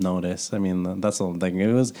 3-day head notice. I mean, that's the whole thing.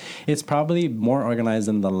 It's probably more organized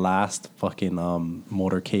than the last fucking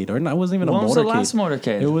motorcade, or not. It wasn't even a motorcade. When was the last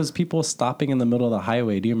motorcade? It was people stopping in the middle of the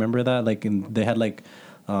highway. Do you remember that? Like, they had like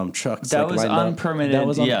trucks. That was unpermitted. That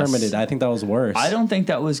was unpermitted. Yes. I think that was worse. I don't think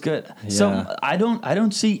that was good. Yeah. So I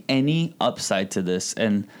don't see any upside to this.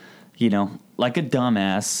 And like a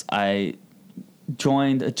dumbass, I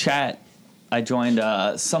joined a chat.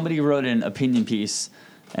 Somebody wrote an opinion piece,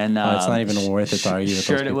 and it's not even worth it to argue with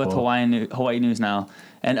shared it with Hawaii News Now,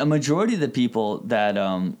 and a majority of the people that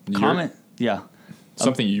comment,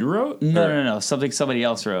 something you wrote? No, something somebody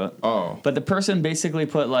else wrote. Oh, but the person basically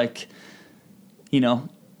put like,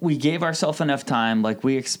 we gave ourselves enough time. Like,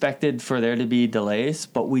 we expected for there to be delays,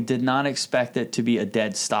 but we did not expect it to be a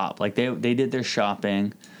dead stop. Like, they did their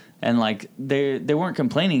shopping. And, like, they weren't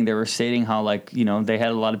complaining. They were stating how, like, they had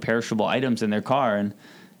a lot of perishable items in their car, and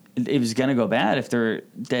it was going to go bad if they're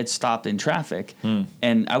dead stopped in traffic.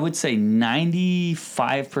 And I would say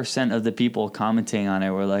 95% of the people commenting on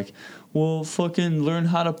it were like, well, fucking learn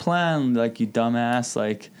how to plan, like, you dumbass.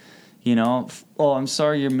 Like, oh, I'm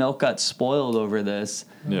sorry your milk got spoiled over this.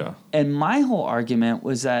 Yeah. And my whole argument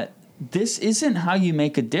was that this isn't how you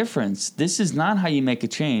make a difference. This is not how you make a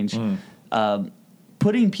change.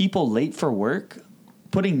 Putting people late for work,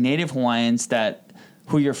 putting Native Hawaiians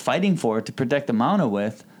who you're fighting for to protect the Mauna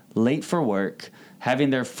with late for work, having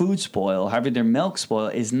their food spoil, having their milk spoil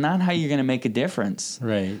is not how you're going to make a difference.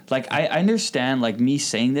 Right. Like, I understand, like, me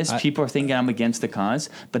saying this, people are thinking I'm against the cause,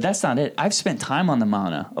 but that's not it. I've spent time on the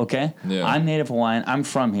Mauna, okay? Yeah. I'm Native Hawaiian. I'm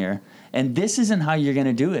from here. And this isn't how you're going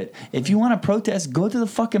to do it. If you want to protest, go to the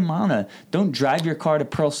fucking Mauna. Don't drive your car to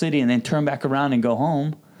Pearl City and then turn back around and go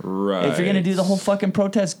home. Right. If you're going to do the whole fucking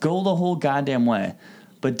protest, go the whole goddamn way.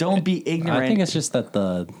 But don't be ignorant. I think it's just that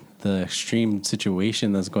the extreme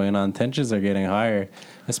situation that's going on, tensions are getting higher,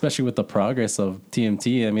 especially with the progress of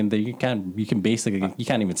TMT. I mean, you can't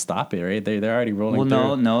even stop it, right? They're already rolling through.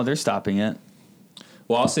 Well, no, they're stopping it.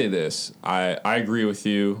 Well, I'll say this. I agree with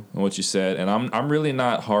you on what you said, and I'm really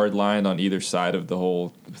not hard-lined on either side of the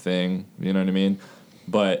whole thing, you know what I mean?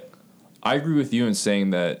 But I agree with you in saying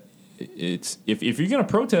that it's if you're gonna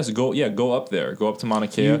protest, go up there, go up to Mauna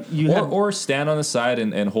Kea, or stand on the side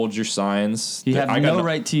and hold your signs. You have no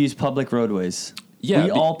right to use public roadways. Yeah, we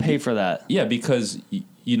all pay for that. Yeah, because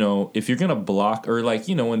if you're gonna block, or like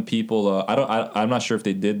when people I'm not sure if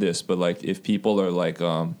they did this, but like if people are like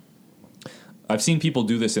I've seen people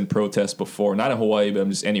do this in protests before, not in Hawaii, but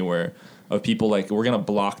just anywhere. Of people like, we're going to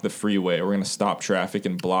block the freeway. We're going to stop traffic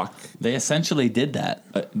and block. They essentially did that.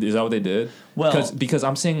 Is that what they did? Well, because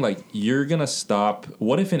I'm saying, like, you're going to stop.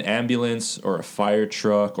 What if an ambulance or a fire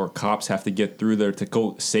truck or cops have to get through there to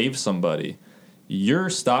go save somebody? You're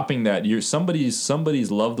stopping that. Somebody's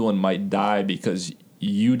loved one might die because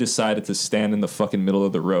you decided to stand in the fucking middle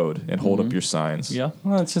of the road and hold up your signs. Yeah.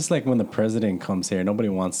 Well, it's just like when the president comes here. Nobody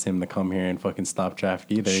wants him to come here and fucking stop traffic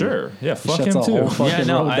either. Sure. Yeah, fuck him too. Yeah,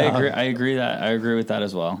 no, I agree. I agree with that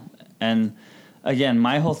as well. And again,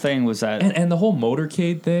 my whole thing was that... And the whole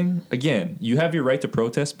motorcade thing, again, you have your right to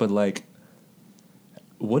protest, but like,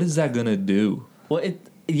 what is that going to do? Well,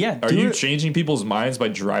 Are you changing people's minds by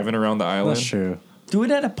driving around the island? That's true. Do it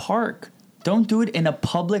at a park. Don't do it in a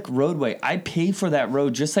public roadway. I pay for that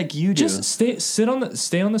road just like you do. Just stay on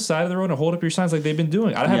the side of the road and hold up your signs like they've been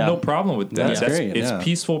doing. I have no problem with that. That's great. It's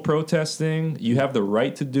peaceful protesting. You have the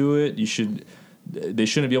right to do it. They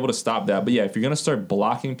shouldn't be able to stop that. But yeah, if you're gonna start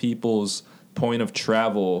blocking people's point of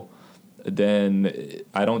travel, then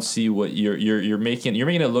I don't see what you're making. You're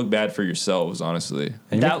making it look bad for yourselves, honestly.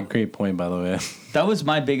 And you make a great point, by the way. That was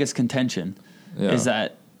my biggest contention. Yeah. Is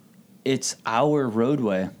that it's our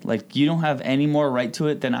roadway. Like, you don't have any more right to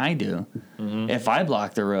it than I do. Mm-hmm. If I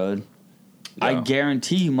block the road, I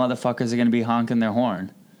guarantee you motherfuckers are going to be honking their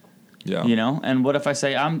horn. Yeah. And what if I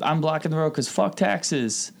say, I'm blocking the road because fuck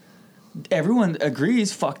taxes? everyone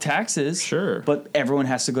agrees, fuck taxes. Sure. But everyone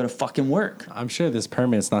has to go to fucking work. I'm sure this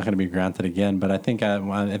permit's not going to be granted again, but I think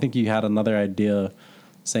you had another idea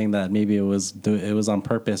saying that maybe it was on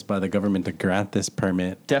purpose by the government to grant this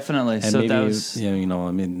permit. Definitely. And so maybe that was,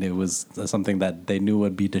 it was something that they knew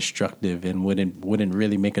would be destructive and wouldn't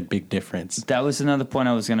really make a big difference. that was another point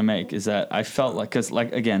I was going to make, is that I felt like, because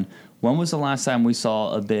like, again, when was the last time we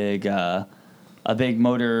saw a big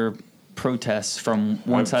motor protest from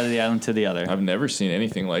one side of the island to the other? I've never seen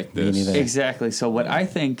anything like Me this. neither. Exactly. So what I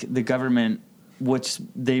think the government, which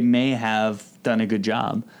they may have done a good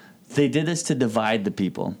job, they did this to divide the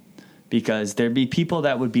people, because there'd be people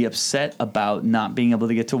that would be upset about not being able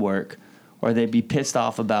to get to work, or they'd be pissed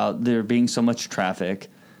off about there being so much traffic.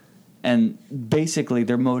 And basically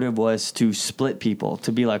their motive was to split people,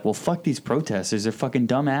 to be like, well, fuck these protesters. They're fucking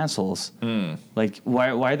dumb assholes. Like,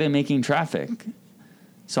 why are they making traffic?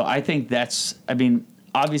 So I think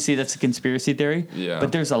obviously that's a conspiracy theory. Yeah.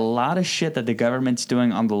 But there's a lot of shit that the government's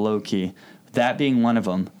doing on the low key. That being one of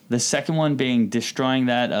them. The second one being destroying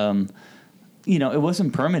that, it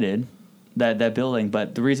wasn't permitted, that building,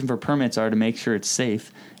 but the reason for permits are to make sure it's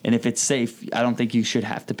safe. And if it's safe, I don't think you should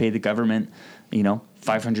have to pay the government,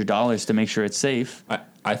 $500 to make sure it's safe.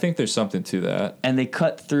 I think there's something to that. And they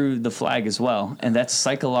cut through the flag as well. And that's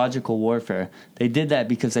psychological warfare. They did that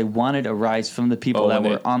because they wanted a rise from the people that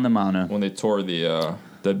were on the mountain. When they tore the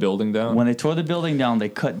building down? When they tore the building down, they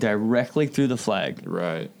cut directly through the flag.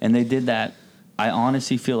 Right. And they did that, I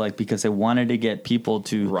honestly feel like, because they wanted to get people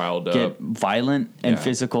to riled get up, violent and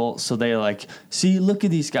physical. So they're like, see, look at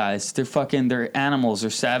these guys. They're animals. They're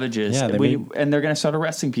savages. Yeah, and they're going to start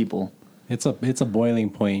arresting people. It's a boiling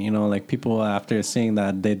point, like people after seeing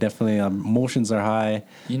that, they definitely emotions are high.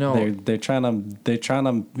 They're kind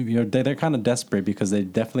of desperate because they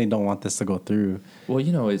definitely don't want this to go through. Well,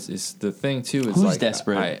 it's the thing too. Is Who's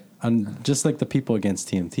desperate? And just like the people against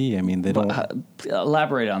TMT, I mean, they don't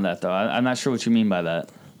elaborate on that though. I'm not sure what you mean by that.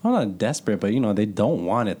 I'm not desperate, but they don't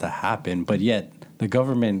want it to happen. But yet the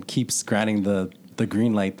government keeps granting the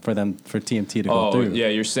green light for TMT to go through. Yeah,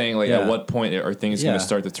 you're saying at what point are things going to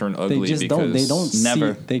start to turn ugly? They just don't.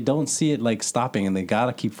 They don't see it like stopping, and they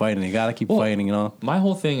gotta keep fighting. They gotta keep fighting. My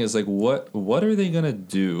whole thing is like, what are they gonna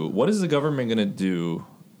do? What is the government gonna do?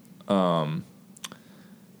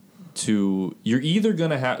 You're either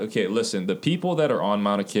gonna have the people that are on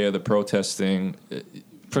Mauna Kea, the protesting,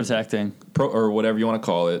 protecting, or whatever you want to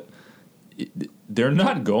call it, they're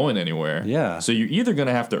not going anywhere. Yeah. So you're either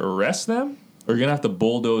gonna have to arrest them, or you're gonna have to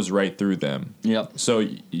bulldoze right through them. Yep. So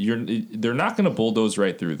they're not gonna bulldoze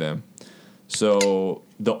right through them. So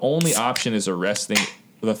the only option is arresting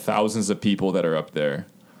the thousands of people that are up there.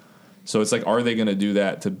 So it's like, are they gonna do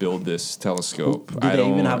that to build this telescope? Do they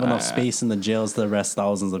even have enough space in the jails to arrest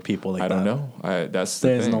thousands of people like that? I don't know. That's the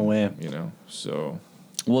There's thing, no way. So.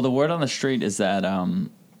 Well, the word on the street is that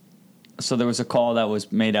so there was a call that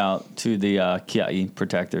was made out to the Kia'i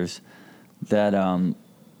protectors that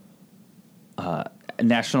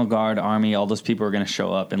National Guard, Army, all those people are going to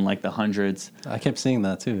show up in like the hundreds. I kept seeing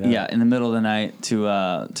that too. Yeah, in the middle of the night to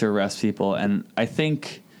arrest people, and I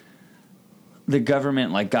think the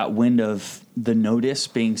government got wind of the notice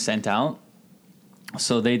being sent out,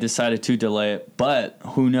 so they decided to delay it. But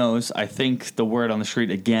who knows? I think the word on the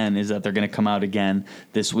street again is that they're going to come out again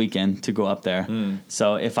this weekend to go up there.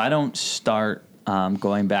 So if I don't start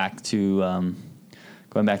going back to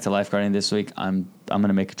lifeguarding this week, I'm going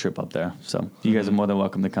to make a trip up there. So you guys are more than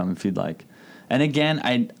welcome to come if you'd like. And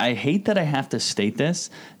again, I hate that I have to state this,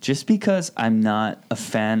 just because I'm not a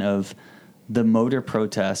fan of the motor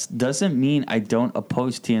protest doesn't mean I don't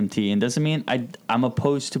oppose TMT, and doesn't mean I'm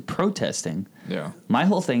opposed to protesting. Yeah. My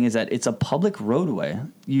whole thing is that it's a public roadway.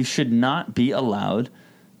 You should not be allowed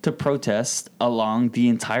to protest along the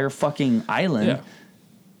entire fucking island. Yeah.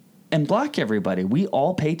 And block everybody. We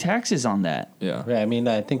all pay taxes on that. Yeah. I mean,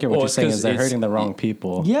 I think what you're saying is they're hurting the wrong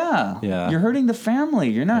people. Yeah. You're hurting the family.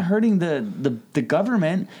 You're not hurting the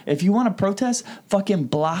government. If you want to protest, fucking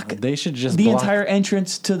block. They should just the block entire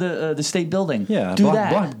entrance to the state building. Yeah. Do that.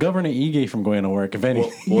 Block Governor Ige from going to work, if any.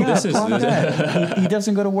 This is that. He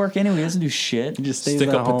doesn't go to work anyway. He doesn't do shit. He just stays stick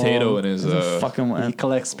at a potato home. in his. Fucking. He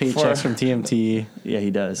collects paychecks from TMT. Yeah,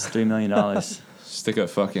 he does. $3 million. Stick a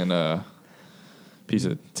fucking piece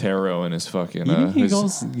of taro in his fucking. He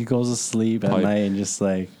goes to sleep at night and just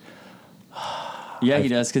like. Yeah, he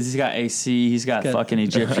does, because he's got AC. He's got fucking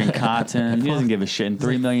Egyptian cotton. He doesn't give a shit. And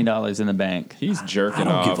 $3 million in the bank. He's jerking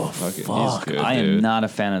I off. don't give a Fucking, fuck. He's good, I am dude. not a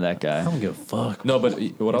fan of that guy. I don't give a fuck. No, but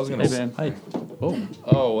what I was gonna Hey, say. man. Hi.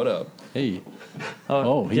 Oh, what up? Hey.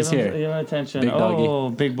 Oh, he's give him, here. Give him attention. Big doggy. Oh,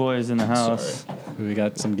 big boy is in the house. Sorry. We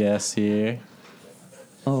got some guests here.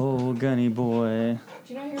 Oh, Gunny boy.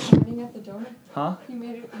 Do you know he was running at the door? Huh? He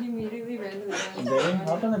immediately ran to the door. Baby,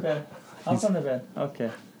 hop on the bed. Hop on the bed.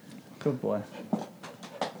 Okay. Good boy.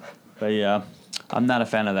 But yeah, I'm not a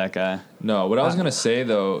fan of that guy. No, what I was gonna say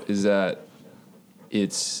though is that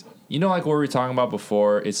it's like what we were talking about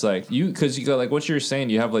before. It's like because you got like what you're saying.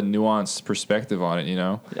 You have like nuanced perspective on it.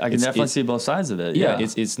 I can definitely see both sides of it. Yeah,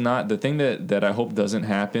 it's not the thing that I hope doesn't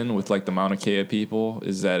happen with like the Mauna Kea people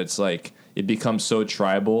is that it's like it becomes so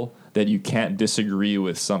tribal that you can't disagree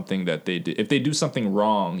with something that they do. If they do something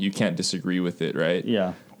wrong, you can't disagree with it, right?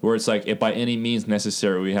 Yeah. Where it's like if by any means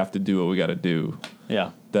necessary we have to do what we got to do.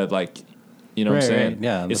 Yeah. That like, you know what I'm saying? Right.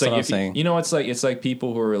 Yeah, it's that's like what I'm saying. it's like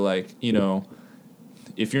people who are like,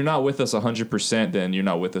 if you're not with us 100%, then you're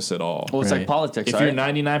not with us at all. Well, it's like politics. If right? you're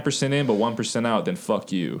 99% in but 1% out, then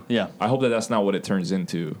fuck you. Yeah. I hope that that's not what it turns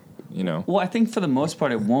into. Well, I think for the most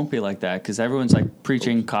part it won't be like that because everyone's like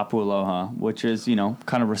preaching kapu aloha, which is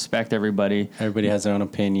kind of respect everybody. Everybody has their own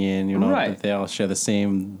opinion, Right. But they all share the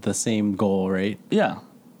same goal, right? Yeah,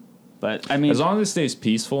 but I mean, As long as it stays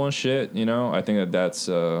peaceful and shit, I think that's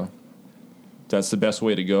the best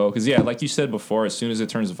way to go. Because like you said before, as soon as it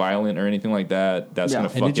turns violent or anything like that, that's gonna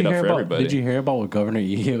fuck it up for everybody. Did you hear about what Governor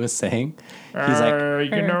Ige was saying? He's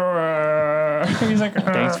like, he's like,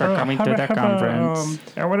 thanks for coming to the conference.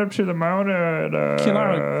 I went up to the mountain.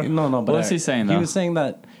 no, but What's he saying, He though? was saying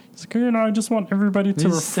that. It's like, I just want everybody to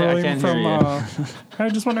refrain from. I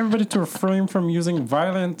just want everybody to refrain from using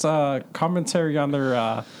violent commentary on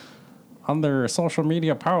their social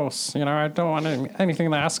media posts. I don't want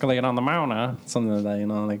anything to escalate on the Mauna. Something like that,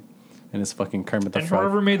 like. And it's fucking Kermit the And Frog.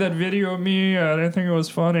 whoever made that video of me, I didn't think it was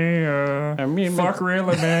funny. Fuck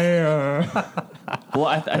really, man. Well,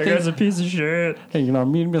 I That think guy's a piece of shit. Hey,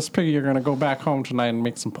 me and Miss Piggy are gonna go back home tonight and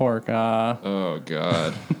make some pork. Oh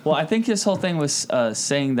God. Well, I think his whole thing was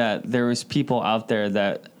saying that there was people out there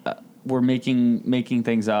that were making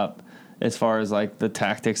things up as far as like the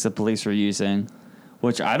tactics the police were using,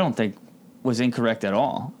 which I don't think was incorrect at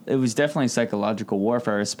all. It was definitely psychological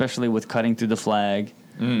warfare, especially with cutting through the flag.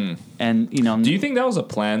 And Do you think that was a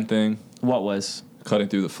planned thing? What was Cutting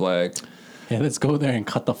through the flag? Yeah, let's go there and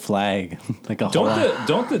cut the flag. Like a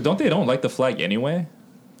Don't they don't like the flag anyway?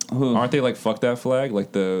 who? Aren't they like fuck that flag?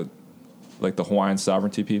 Like the Hawaiian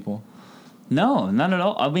sovereignty people? No, not at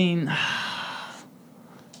all. I mean,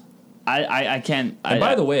 I can't. And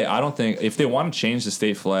by the way, I don't think if they want to change the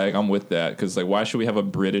state flag, I'm with that because like why should we have a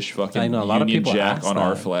British fucking I know a lot Union of people Jack ask on that.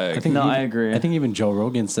 our flag? I agree. I think even Joe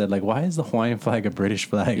Rogan said like, why is the Hawaiian flag a British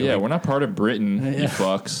flag? Yeah, Like, we're not part of Britain, you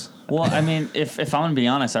fucks. Well, I mean, if I'm gonna be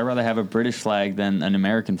honest, I'd rather have a British flag than an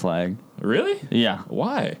American flag. Really? Yeah.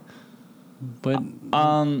 Why? but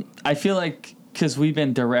I feel like because we've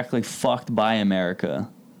been directly fucked by America.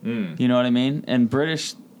 You know what I mean? And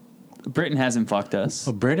Britain hasn't fucked us.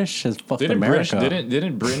 the British has fucked Didn't America.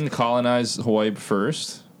 didn't Britain colonize Hawaii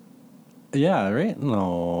first? Yeah, right?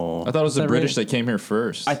 No. I thought it was Is the that British right? that came here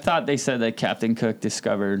first. I thought they said that Captain Cook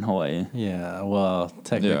discovered Hawaii. Yeah, well,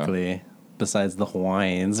 technically, besides the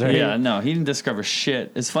Hawaiians, right? Yeah, no, he didn't discover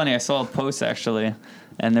shit. It's funny. I saw a post actually,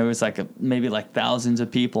 and there was like maybe thousands of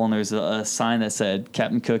people, and there was a sign that said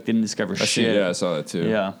Captain Cook didn't discover shit. Yeah, I saw that too.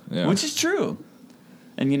 Yeah, which is true.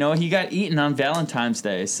 And he got eaten on Valentine's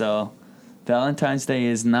Day, so Valentine's Day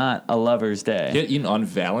is not a lover's day. Get eaten on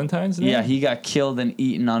Valentine's Day? Yeah, he got killed and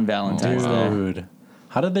eaten on Valentine's Day. Dude.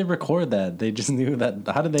 How did they record that? They just knew that.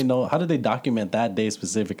 How did they know? How did they document that day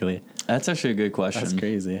specifically? That's actually a good question. That's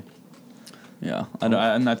crazy. Yeah,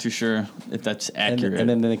 I'm not too sure if that's accurate. And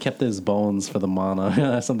then they kept his bones for the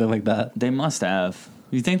Mana, something like that. They must have.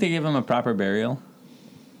 You think they gave him a proper burial?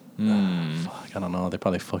 Fuck, I don't know. They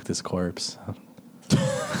probably fucked his corpse. I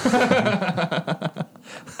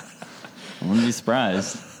wouldn't be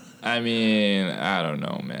surprised. I mean, I don't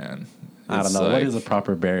know, man. I don't know. What is a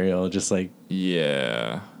proper burial? Just like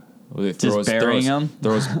Yeah. Well, they Just burying him?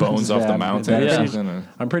 Throw his bones off the That- mountain that or is- something. or-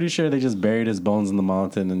 I'm pretty sure they just buried his bones in the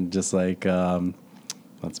mountain and just like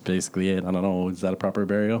that's basically it. I don't know. Is that a proper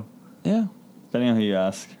burial? Yeah, depending on who you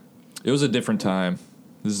ask. It was a different time.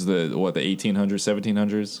 This is the 1800s,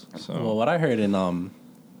 1700s. So Well, what I heard in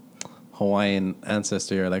Hawaiian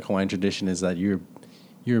ancestry or like Hawaiian tradition is that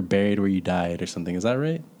you're buried where you died or something. Is that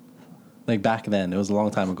right? Like back then, it was a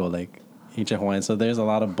long time ago. Like ancient Hawaiian. So there's a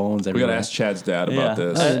lot of bones we everywhere. gotta ask Chad's dad about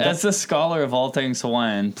this. As a scholar of all things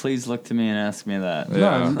Hawaiian, please look to me and ask me that.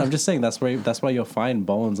 Yeah. No, I'm just saying that's why you'll find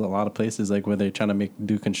bones a lot of places like where they're trying to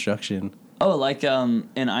do construction. Oh, like in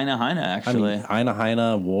Aina Haina, actually. I mean, Aina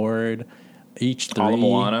Haina, Ward, H3, Ala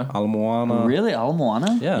Moana. Ala Moana. Really? Ala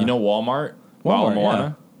Moana? Yeah. You know Walmart? Walmart, Ala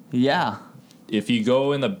Moana? Yeah. If you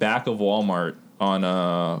go in the back of Walmart on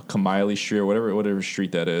Kamiley Street or whatever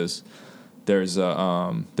street that is. There's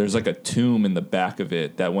like a tomb in the back of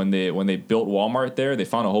it that when they built Walmart there, they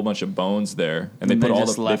found a whole bunch of bones there, and they put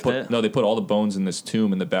all the bones in this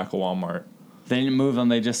tomb in the back of Walmart. They didn't move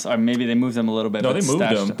them. Or maybe they moved them a little bit. No, they moved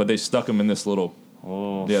them, but they stuck them in this little.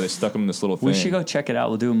 Oh. Yeah, they stuck them in this little thing. We should go check it out.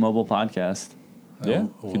 We'll do a mobile podcast. Yeah,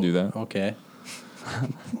 you can do that. Okay.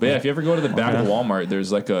 But yeah, if you ever go to the back of Walmart,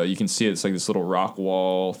 there's like you can see it's like this little rock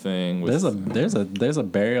wall thing. With There's a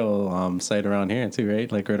burial site around here too, right?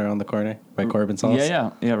 Like right around the corner by Corbin's house.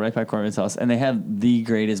 Yeah, right by Corbin's house, and they have the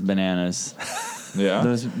greatest bananas. Yeah,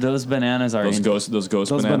 those bananas are those ghost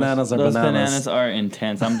bananas. Those bananas are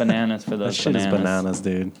intense. I'm bananas for those that shit bananas. is bananas,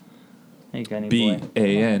 dude. Hey, Gunny boy.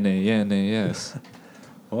 Bananas.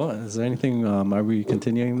 Well, is there anything? Are we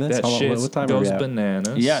continuing this? That shit what time goes are we at?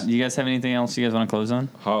 bananas. Yeah, you guys have anything else you guys want to close on?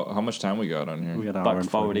 How much time we got on here? We got an hour and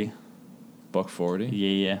 40. $1.40.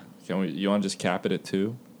 Yeah. You want to just cap it at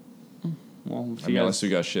 2? Well, Unless we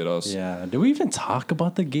got shit else. Yeah. Do we even talk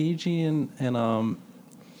about the Gagey and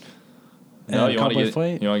No, you want to get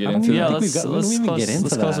fight? into Yeah, that? let's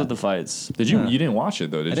close with the fights. Did you? Yeah. You didn't watch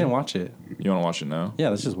it though, did you? I didn't watch it. You want to watch it now? Yeah,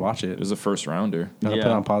 let's just watch it. It was a first rounder. Gotta Yeah. put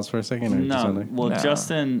it on pause for a second? Or just No, well, Nah.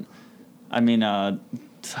 Justin, I mean,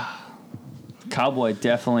 Cowboy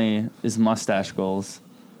definitely is mustache goals.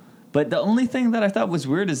 But the only thing that I thought was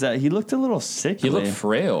weird is that he looked a little sickly. He looked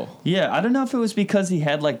frail. Yeah, I don't know if it was because he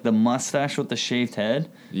had like the mustache with the shaved head.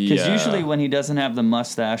 Because Yeah. usually when he doesn't have the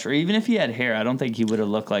mustache, or even if he had hair, I don't think he would have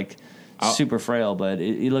looked like super frail. But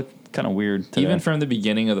he looked kind of weird today. Even from the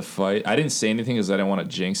beginning of the fight, I didn't say anything because I didn't want to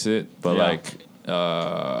jinx it. But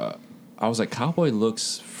I was like, Cowboy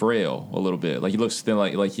looks frail a little bit. Like he looks thin,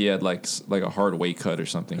 like he had like a hard weight cut or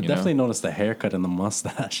something. I You definitely know? noticed the haircut and the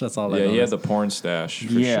mustache. That's all I Yeah, noticed. he had the porn stash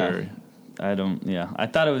for sure. I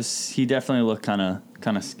thought it was. He definitely looked kind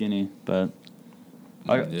of skinny, but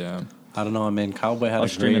Yeah. I don't know. I mean, Cowboy had I'll a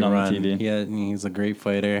stream great it on the run. TV. He's a great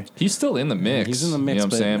fighter. He's still in the mix. He's in the mix, You know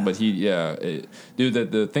what I'm but- saying? But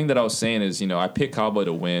dude, the thing that I was saying is, I picked Cowboy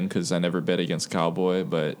to win because I never bet against Cowboy.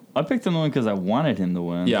 But I picked him to win because I wanted him to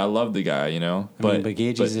win. yeah, I love the guy, But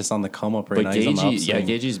Gagey's just on the come up right now. He's on the upswing.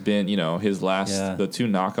 Gagey's been, his last, the 2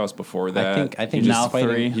 knockouts before that. I think he now just,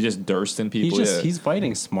 3. He just dursting people. He's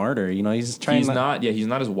fighting smarter. He's trying. He's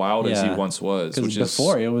not as wild as he once was. Because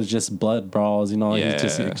before it was just blood brawls. He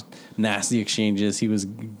just nasty exchanges. He was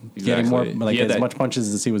getting more as much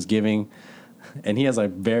punches as he was giving, and he has a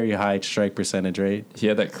very high strike percentage, right? He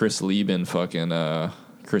had that Chris Lieben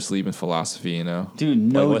philosophy, Dude,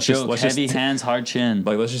 no let's joke. just Heavy hands, hard chin.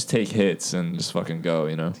 Like, let's just take hits and just fucking go,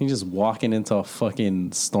 He's just walking into a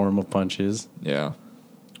fucking storm of punches. Yeah,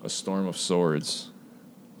 a storm of swords.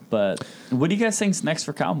 But what do you guys think's next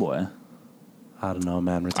for Cowboy? I don't know,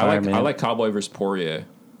 man. Retirement. I like Cowboy versus Poirier.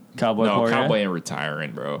 Poirier? Cowboy ain't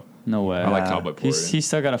retiring, bro. No way. I like Cowboy Poirier. He's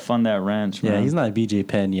still got to fund that ranch, man. Yeah, he's not BJ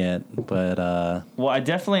Penn yet, but well,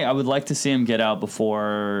 I would like to see him get out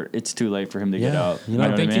before it's too late for him to get out. You know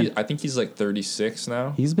what I mean? I think he's like 36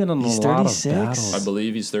 now. He's been in a lot 36? of battles. I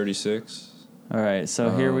believe he's 36. All right,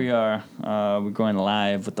 so here we are. We're going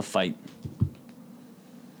live with the fight.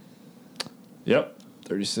 Yep,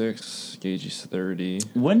 36. Gagey's 30.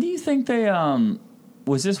 When do you think they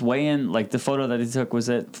was this weigh-in, like the photo that he took, was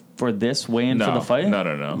it for this weigh-in for the fight?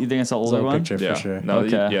 No. You think it's an It's older a one? picture Yeah, for sure. no,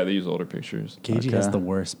 Okay. they use older pictures. Gagey Okay. has the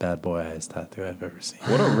worst bad boy eyes tattoo I've ever seen.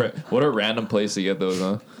 What a random place to get those,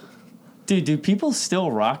 huh? Dude, do people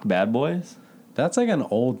still rock bad boys? That's like an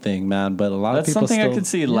old thing, man. But a lot That's of people something still, I could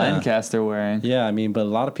see Lancaster wearing. Yeah, I mean, but a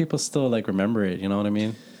lot of people still like remember it. You know what I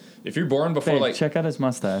mean? If you're born before Babe, check out his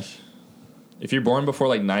mustache. if you're born before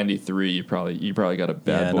like 93, you probably got a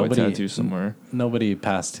bad boy tattoo somewhere. Nobody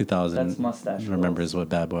past 2000 That's mustache remembers what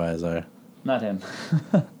bad boy eyes are. Not him.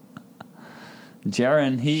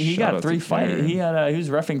 Jaren, he Shout got out 3 to fights. Jaren. He was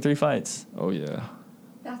reffing 3 fights. Oh yeah.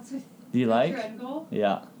 That's what. Do you like? Your end goal?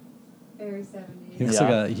 Yeah. Very He 70s. looks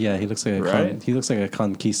he looks like a Right? he looks like a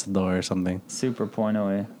conquistador or something. Super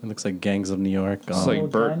porno-y. He looks like Gangs of New York. It's like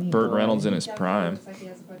Burt tiny boy. Reynolds in his Definitely prime. Looks like he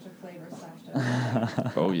has a bunch of flavors slashed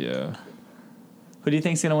up. Oh yeah. Who do you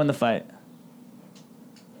think's gonna win the fight?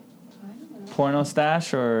 I don't know. Porno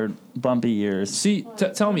stash or bumpy ears? See,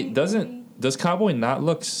 tell me, does Cowboy not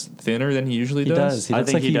look thinner than he usually He does? does. He I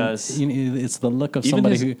looks think like he does. It's the look of Even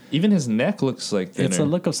somebody his neck looks like thinner. It's the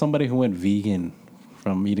look of somebody who went vegan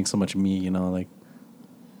from eating so much meat.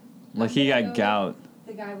 Like he I'm gonna got go gout. with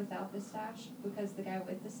The guy without the stash, because the guy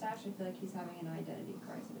with the stash, I feel like he's having an identity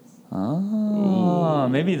crisis. Oh,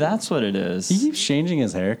 maybe that's what it is. He keeps changing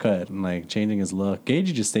his haircut and like changing his look.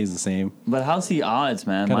 Gagey just stays the same. But how's the odds,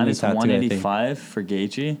 man? Kinda Minus new tattoo, I think. 185 for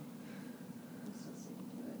Gaethje. I'm still sticking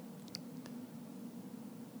to it.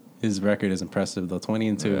 His record is impressive though.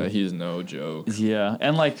 20-2. Yeah, he's no joke. Yeah,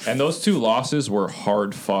 and those 2 losses were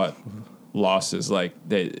hard fought losses. Like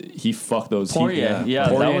he fucked those. Poirier, Poirier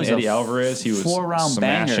that was and Eddie Alvarez. He was 4-round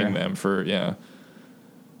smashing banger. them for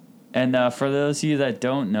And for those of you that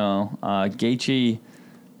don't know, Gaethje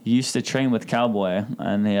used to train with Cowboy,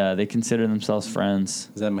 and they consider themselves friends.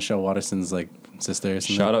 Is that Michelle Waterson's like sister? Or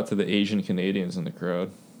something? Shout out to the Asian Canadians in the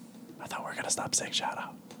crowd. I thought we were gonna stop saying shout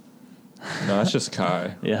out. No, that's just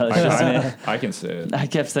Kai. Yeah, that's just me. I can say it. I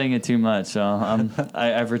kept saying it too much, so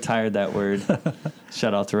I've retired that word.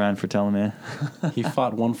 Shout out to Ryan for telling me. He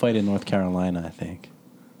fought one fight in North Carolina, I think.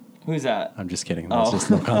 Who's that? I'm just kidding. That's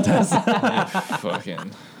just no contest.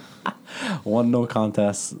 Fucking. One no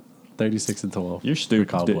contest. 36-12. You're stupid.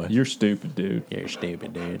 Cowboy. You're stupid, dude. You're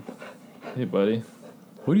stupid, dude. Hey, buddy.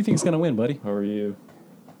 Who do you think's gonna win, buddy? How are you?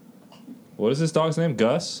 What is this dog's name?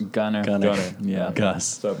 Gus? Gunner. Gunner. Yeah.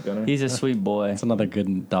 Gus. What's up, Gunner? He's a sweet boy. That's another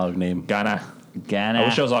good dog name. Gunner. Gunner. I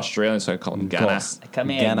wish I was Australian, so I'd call him Gunner. Gus. Come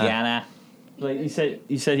here, Gunner. Gunner. Like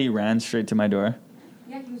you said he ran straight to my door.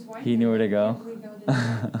 Yeah, he was white. He knew where to go.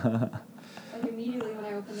 Like immediately when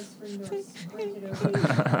I opened the screen door, sprinted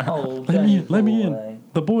over. Oh, Let me in.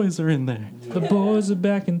 The boys are in there. The boys are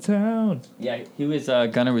back in town. Yeah, he was.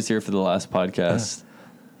 Gunner was here for the last podcast.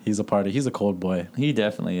 He's a party. He's a cold boy. He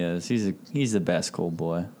definitely is. He's the best cold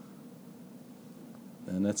boy.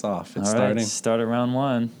 And it's off. It's All starting. right, start at round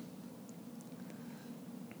 1.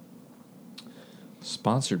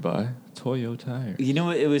 Sponsored by Toyo Tire. You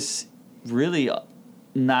know, it was really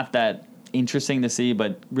not that interesting to see,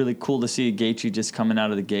 but really cool to see Gaethje just coming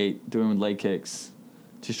out of the gate doing leg kicks,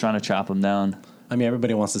 just trying to chop him down. I mean,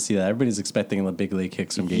 everybody wants to see that. Everybody's expecting the big leg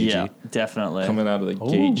kicks from Gaethje. Yeah, definitely. Coming out of the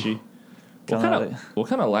Gaethje. Coming What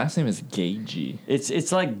kind of last name is Gaethje?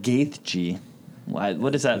 It's like Gaethje.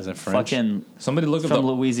 What is that? Is it French? Fucking Somebody look up from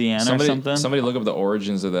Louisiana or something? Somebody look up the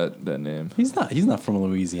origins of that name. He's not from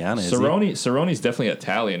Louisiana, is he? Cerrone's definitely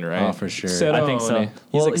Italian, right? Oh, for sure. I think so. Cerrone.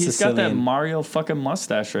 Well, like he's got that Sicilian. Mario fucking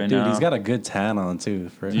mustache right Dude, now. he's got a good tan on, too.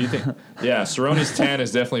 Do you think? Yeah, Cerrone's tan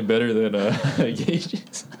is definitely better than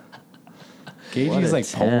Gaethje's. What Gaethje's a like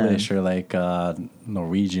tan. Polish or like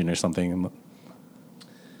Norwegian or something.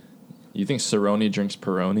 You think Cerrone drinks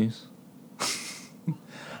Peronis?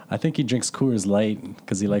 I think he drinks Coors Light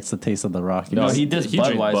because he likes the taste of the Rockies. No, he does drinks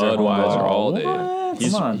Budweiser. Budweiser all day. What?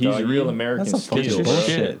 He's Come on, he's doggy. real American That's a steel. fucking your bro.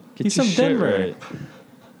 bullshit. Get He's your from shit Denver. right.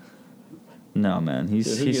 No, man, Dude, who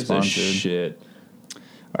he's gives a sponsored. shit?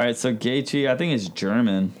 All right, so Gaethje, I think it's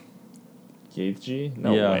German. Gaethje?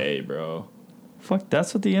 No Yeah. way, bro. Fuck,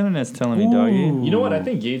 that's what the internet's telling me, doggy. You know what? I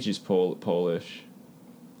think Gaethje's Polish.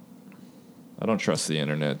 I don't trust the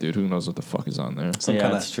internet, dude. Who knows what the fuck is on there? Yeah,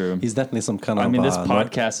 that's true. He's definitely some kind of. I mean, this North-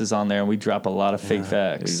 podcast is on there, and we drop a lot of fake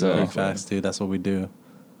facts. exactly. Big facts, dude. That's what we do.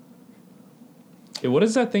 Hey, what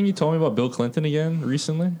is that thing you told me about Bill Clinton again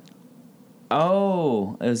recently?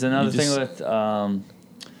 Oh, it was another You just- thing with.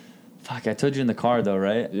 Fuck, I told you in the car though,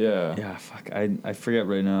 right? Yeah. Yeah, fuck, I forget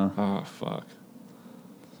right now. Oh, fuck.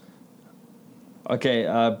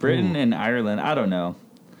 Okay, Britain and Ireland. I don't know,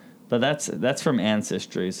 but that's from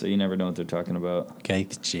ancestry, so you never know what they're talking about.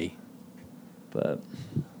 Gaethje. But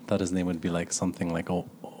Thought his name would be like something like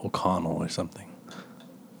O'Connell or something.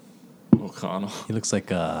 O'Connell. He looks like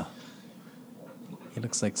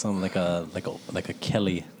some like a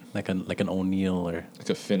Kelly, like an O'Neill or. Like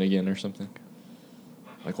a Finnegan or something.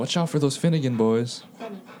 Like, watch out for those Finnegan boys.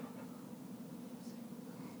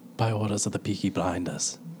 By orders of the Peaky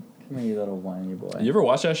Blinders. come here, you little whiny boy. You ever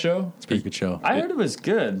watch that show? It's a pretty good show. I heard it was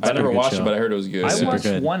good. I never good watched show. it, but I heard it was good. I super watched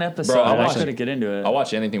good. one episode. Bro, I and I watched- couldn't get into it. I'll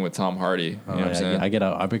watch anything with Tom Hardy. You know what I'm saying? I get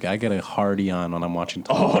a Hardy on when I'm watching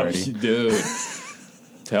Tom Oh, Hardy. dude.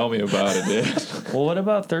 Tell me about it, dude. Well, what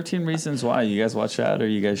about 13 Reasons Why? You guys watch that, or are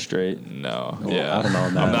you guys straight? No. Well, Yeah. I don't know,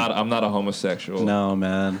 man. I'm not a homosexual. No,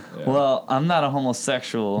 man. Yeah. Well, I'm not a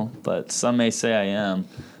homosexual, but some may say I am.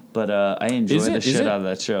 But I enjoy Is it- the is shit it? out of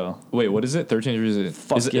that show. Wait, what is it? 13 Reasons.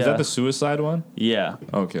 Fuck Is yeah. that the suicide one? Yeah.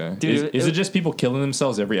 Okay. Dude, is it just people killing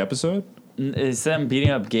themselves every episode? It's them beating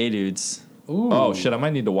up gay dudes. Ooh. Oh shit! I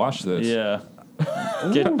might need to watch this. Yeah.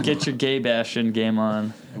 Get your gay bashing game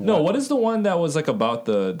on. No, what is the one that was like about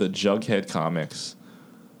the Jughead comics?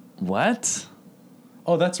 What?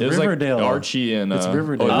 Oh, that's It was Riverdale. like Archie and It's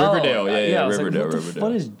Riverdale. Oh, Riverdale. Yeah, I was Riverdale. Like, Riverdale.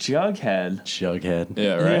 what is Jughead? Jughead.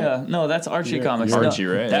 Yeah, right. Yeah, no, that's Archie Yeah. comics. Archie,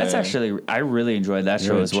 No, right? That's Yeah, yeah. actually I really enjoyed that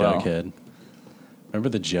show You're a as well. Jughead. Remember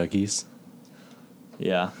the Juggies?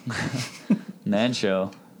 Yeah, Man show.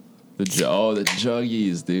 The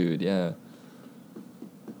Juggies, dude. Yeah.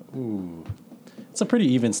 Ooh. It's a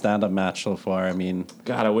pretty even stand-up match so far. I mean,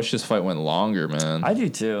 God, I wish this fight went longer, man. I do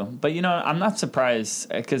too. But, I'm not surprised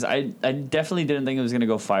because I definitely didn't think it was going to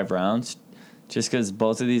go 5 rounds just because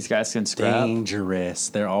both of these guys can scrap. dangerous.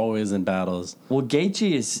 They're always in battles. Well,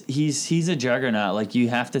 Gaethje he's a juggernaut. Like, you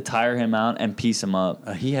have to tire him out and piece him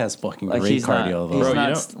up. He has fucking Like, great he's cardio, not,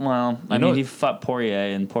 though. he's not, he fought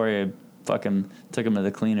Poirier, and Poirier fucking took him to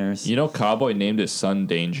the cleaners. Cowboy named his son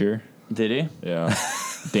Danger. Did he? Yeah.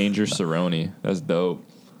 Danger Cerrone. That's dope.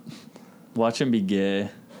 Watch him be gay.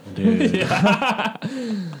 Dude.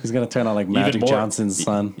 He's going to turn out like Magic Johnson's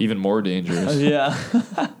son. Even more dangerous. Yeah.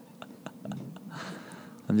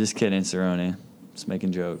 I'm just kidding, Cerrone. Just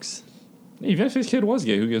making jokes. Even if his kid was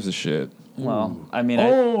gay, who gives a shit? Well, I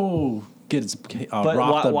mean, Gets but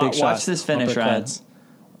rocked a big shot. watch this finish, Ryan. Uppercuts.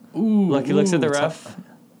 Ooh, Look, he looks at the it's ref. up.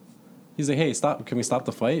 He's like, hey, stop. Can we stop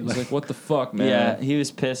the fight? He's like, what the fuck, man? Yeah, he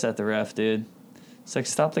was pissed at the ref, dude. It's like,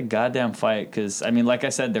 stop the goddamn fight. Because, I mean, like I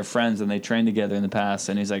said, they're friends and they trained together in the past.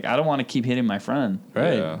 And he's like, I don't want to keep hitting my friend.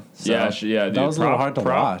 Right. Yeah. So, Dude. That was a little hard to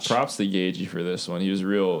watch. Props to Gaethje for this one. He was a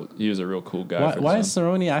real cool guy. Why is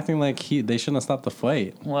Cerrone acting like they shouldn't have stopped the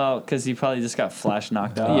fight? Well, because he probably just got flash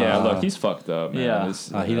knocked out. Yeah, look, he's fucked up, man.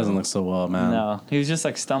 Yeah. He doesn't look so well, man. No, he was just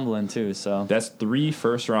like stumbling too. So That's 3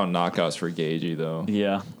 first-round knockouts for Gaethje, though.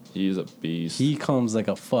 yeah, He's a beast. He comes like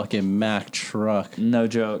a fucking Mack truck. no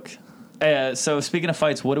joke. So speaking of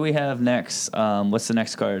fights, what do we have next? What's the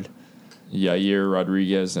next card? Yair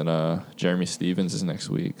Rodriguez and Jeremy Stevens is next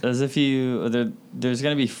week. There's going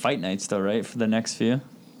to be fight nights though, right? For the next few.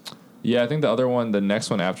 Yeah, I think the next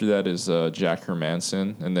one after that is Jack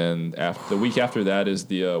Hermanson, and then the week after that is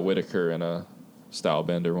the Whitaker and a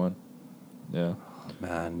Stylebender one. Yeah.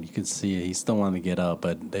 Man, you could see it. He still wanted to get up,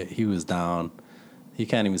 but he was down. He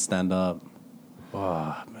can't even stand up.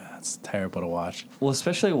 Oh, man, it's terrible to watch. Well,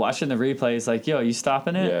 especially watching the replays, like, yo, you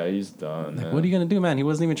stopping it? Yeah, he's done. Like, man. what are you going to do, man? He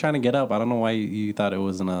wasn't even trying to get up. I don't know why you thought it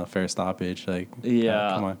wasn't a fair stoppage. Like, Yeah.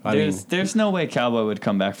 come on. There's no way Cowboy would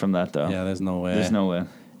come back from that, though. Yeah, there's no way. There's no way.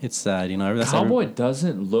 It's sad, Cowboy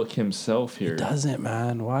doesn't look himself here. He doesn't,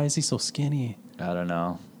 man. Why is he so skinny? I don't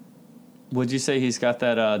know. Would you say he's got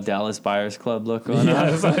that Dallas Buyers Club look going Yeah, on?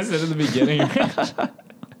 that's what I said in the beginning.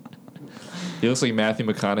 He looks like Matthew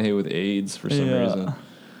McConaughey with AIDS for some reason.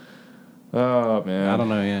 Oh, man. I don't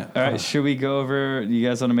know yet. All right, should we go over? You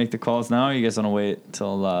guys want to make the calls now, or you guys want to wait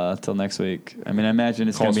till next week? I mean, I imagine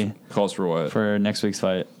it's going to be calls for what? for next week's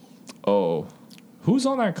fight. Oh, who's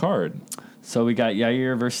on that card? So we got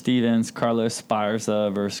Yair versus Stevens, Carlos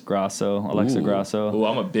Esparza versus Alexa Grasso. Oh,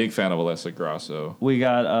 I'm a big fan of Alexa Grasso. We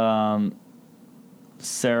got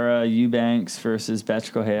Sarah Eubanks versus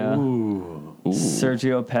Betch Correa. Ooh.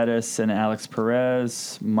 Sergio Pettis and Alex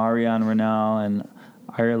Perez. Marion Renault and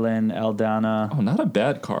Ireland Aldana. Oh, not a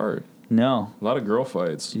bad card. No. A lot of girl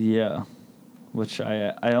fights. Yeah. Which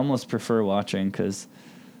I almost prefer watching because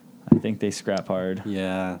I think they scrap hard.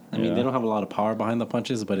 Yeah. I mean, they don't have a lot of power behind the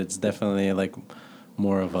punches, but it's definitely like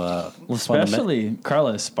more of a... Well, especially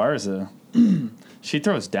Carla Esparza. She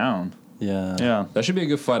throws down. Yeah. Yeah. That should be a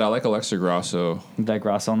good fight. I like Alexa Grasso. That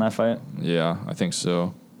Grasso on that fight? Yeah, I think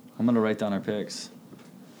so. I'm going to write down our picks.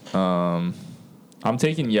 I'm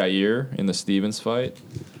taking Yair in the Stevens fight.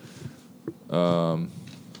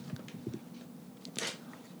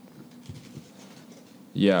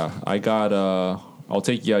 Yeah, I got... I'll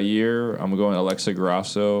take Yair. I'm going Alexa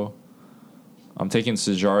Grasso. I'm taking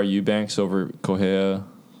Sijara Eubanks over Correa.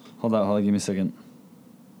 Hold on. Give me a second.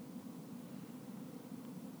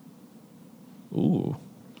 Ooh.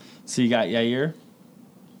 So you got Yair?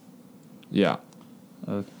 Yeah.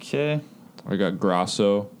 Okay. I got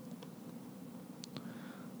Grasso.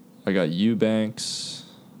 I got Eubanks.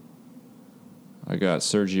 I got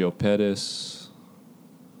Sergio Pettis.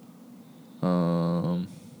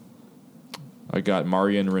 I got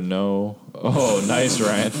Marion Renault. Oh, nice,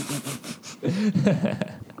 Ryan.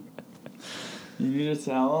 You need a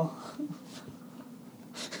towel?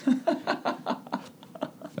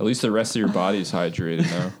 At least the rest of your body is hydrated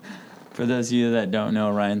now. For those of you that don't know,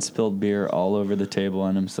 Ryan spilled beer all over the table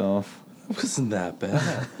on himself. It wasn't that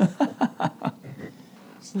bad. I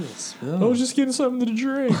was just getting something to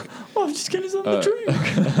drink. Oh, I'm just getting something to drink.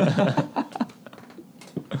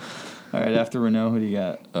 All right, after Renault, who do you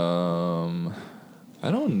got? I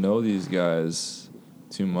don't know these guys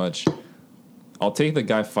too much. I'll take the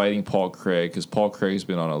guy fighting Paul Craig because Paul Craig's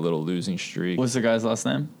been on a little losing streak. What's the guy's last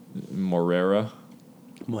name? Morera.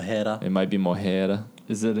 Mojera. It might be Mojera.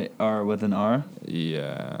 Is it an R with an R?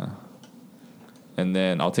 Yeah. And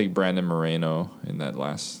then I'll take Brandon Moreno in that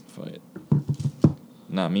last fight.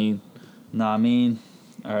 Not me. Nah, I mean.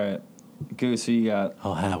 All right. Goose, who you got?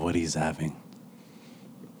 I'll have what he's having.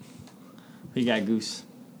 Who you got, Goose?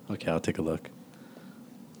 Okay, I'll take a look.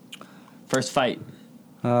 First fight.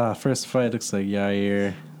 First fight looks like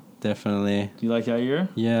Yair. Definitely. Do you like Yair?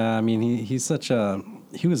 Yeah, I mean he's such a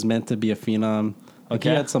he was meant to be a phenom. Like Okay.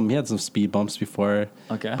 he had some speed bumps before.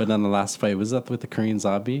 Okay. But then the last fight was that with the Korean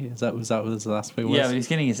Zombie? Was that what his last fight was? Yeah, but he's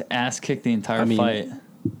getting his ass kicked the entire fight.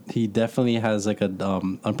 He definitely has like a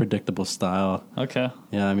unpredictable style. Okay.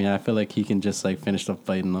 Yeah, I mean I feel like he can just like finish the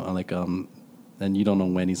fight and and you don't know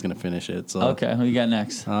when he's gonna finish it. So Okay, who you got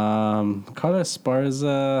next? Carla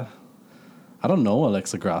Esparza. I don't know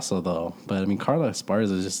Alexa Grasso though, but I mean Carla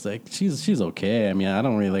Esparza is just like she's okay. I mean I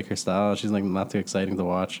don't really like her style. She's like not too exciting to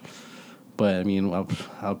watch. But I mean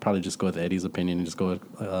I'll probably just go with Eddie's opinion and just go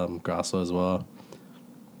with Grasso as well.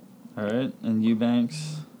 All right, and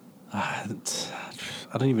Eubanks. I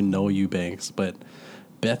don't even know Eubanks, but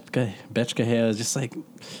Betchka Hale is just like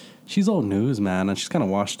she's old news, man, and she's kind of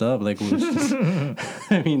washed up. Like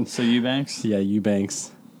I mean, So Eubanks. yeah,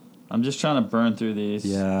 Eubanks. I'm just trying to burn through these.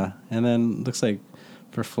 Yeah, and then looks like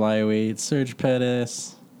for flyweight, Serge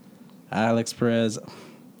Pettis, Alex Perez.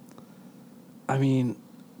 I mean,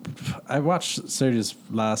 I watched Serge's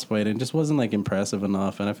last fight and just wasn't like impressive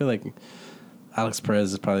enough, and I feel like Alex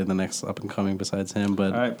Perez is probably the next up and coming besides him.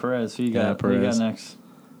 But All right, Perez. Who you Yeah, got? Who you got Perez. next?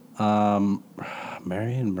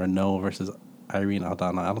 Marion Renault versus Irene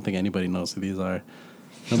Aldana. I don't think anybody knows who these are.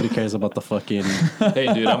 Nobody cares about the fucking.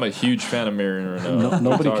 Hey, dude, I'm a huge fan of Marion Renault.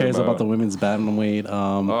 Nobody cares about the women's bantamweight.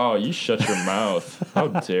 Oh, you shut your mouth. How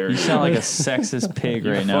dare you? You sound like a sexist pig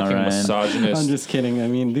You right now, fucking Ryan. misogynist. I'm just kidding. I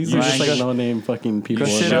mean, these are Ryan, just like go- no-name fucking people.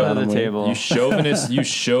 Go in sit the under the bantamweight. table. You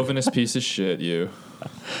chauvinist piece of shit, you.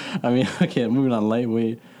 I mean, okay, moving on.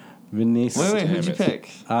 Lightweight. Venice. Wait, who'd you Damn pick?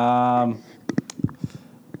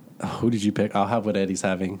 Who did you pick? I'll have what Eddie's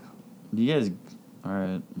having. You guys. All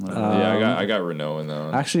right. Whatever. Yeah, I got Renault in that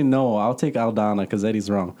one. Actually, no. I'll take Aldana because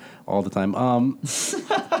Eddie's wrong all the time.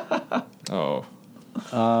 Oh,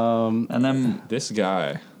 And then this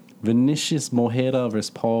guy. Vinicius Mojeda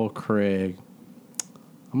versus Paul Craig.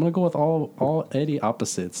 I'm gonna go with all Eddie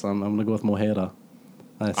opposites. I'm gonna go with Mojeda.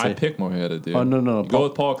 I pick Mojeda, dude. Oh, no. Go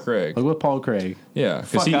with Paul Craig. I'll go with Paul Craig. Yeah,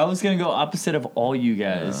 fuck, because I was gonna go opposite of all you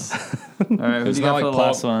guys. All right, who do it's you not got like for the Paul.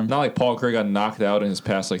 last one? Not like Paul Craig got knocked out in his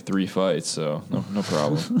past like 3 fights, so no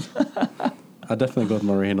problem. I'll definitely go with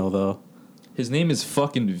Moreno though. His name is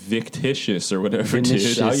fucking Victitious or whatever,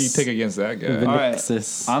 Vinicius. dude. How you pick against that guy? All right,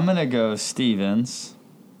 Vinicius. I'm gonna go Stevens.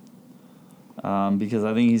 Because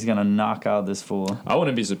I think he's gonna knock out this fool. I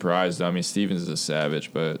wouldn't be surprised. I mean, Stevens is a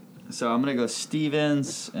savage, but So I'm gonna go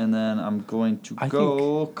Stevens, and then I'm going to I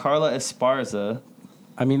go Carla Esparza.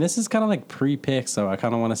 I mean, this is kind of like pre-pick, so I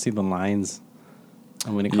kind of want to see the lines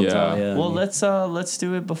when it comes Yeah. out. Yeah. Well, let's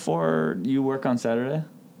do it before you work on Saturday.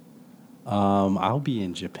 I'll be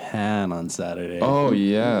in Japan on Saturday. oh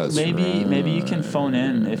yeah, that's Maybe you can phone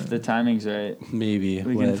in if the timing's right. Maybe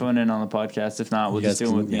We can phone in on the podcast. If not, we'll You just guys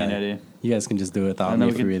do it can- with me and yeah. Eddie. You guys can just do it without And me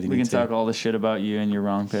then if you really we need can to. talk all the shit about you and your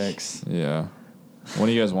wrong picks. Yeah. When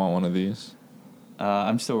do you guys want one of these?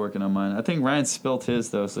 I'm still working on mine. I think Ryan spilt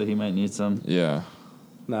his though, so he might need some. Yeah.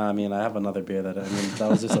 Nah, I mean, I have another beer that that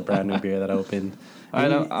was just a brand new beer that I opened. All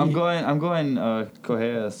right, And I'm going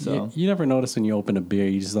Correa. So You never notice when you open a beer,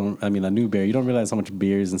 you just don't. I mean, a new beer, you don't realize how much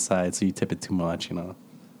beer is inside, so you tip it too much, you know.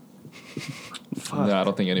 fuck. No, I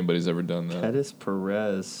don't think anybody's ever done that. Pettis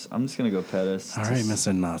Perez. I'm just gonna go Pettis. All right,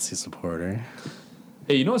 Mr. Nazi supporter.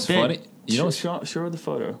 Hey, you know what's funny? You know what's show the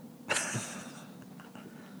photo.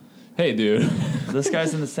 Hey, dude. This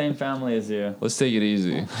guy's in the same family as you. Let's take it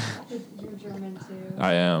easy. You're German too.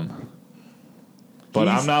 I am. But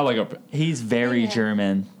He's- I'm not like a. He's very Yeah.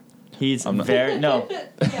 German. He's I'm not- very no,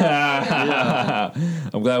 Yeah.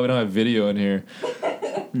 I'm glad we don't have video in here.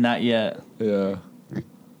 not yet. Yeah.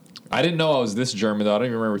 I didn't know I was this German, though. I don't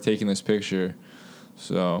even remember taking this picture.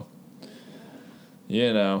 So,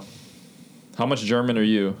 you know. How much German are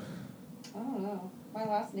you? I don't know. My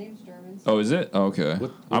last name's German. Oh, is it? Oh, okay.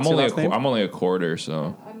 What's I'm your only last name? I'm only a quarter,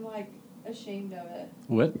 so. I'm like ashamed of it.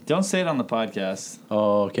 What? Don't say it on the podcast.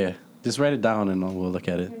 Oh, okay. Just write it down and we'll look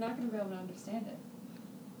at it. You're not going to be able to understand it.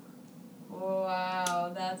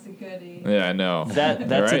 Wow, that's a goodie. Yeah, I know. That's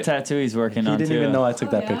Right? a tattoo he's working He on didn't too. even know I took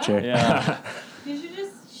Oh, that yeah? picture. Yeah, You should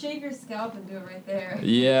just shave your scalp and do it right there.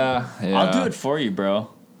 Yeah, yeah. I'll do it for you, bro.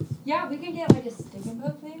 Yeah, we can get like a stick and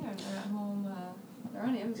poke thing or at home. They're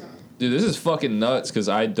on Amazon. Dude, this is fucking nuts because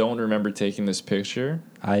I don't remember taking this picture.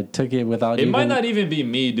 I took it without. It might not even be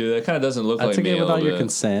me, dude. That kind of doesn't look I like took me. it a without little your bit.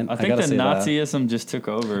 consent. I think gotta the say that. Nazism just took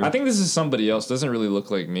over. I think this is somebody else. Doesn't really look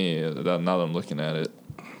like me. Now that I'm looking at it,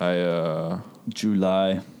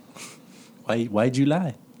 July. Why'd you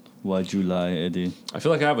lie? Why July, Eddie? I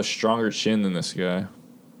feel like I have a stronger chin than this guy.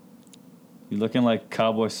 You're looking like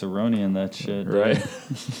Cowboy Cerrone in that shit, dude. Right?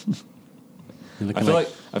 I feel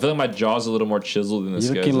like my jaw's a little more chiseled than this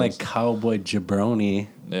guy's. You're looking like Cowboy Jabroni.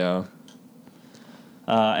 Yeah.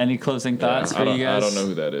 Any closing thoughts for you guys? I don't know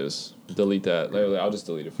who that is. Delete that. I'll just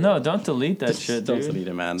delete it. No, don't delete that shit, Don't dude. delete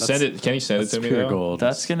it, man. Send it. Can you send it to me? Pure Though? gold.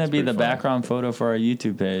 That's gonna be the pretty funny. background photo for our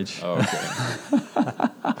YouTube page. Oh, okay.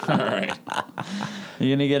 All right.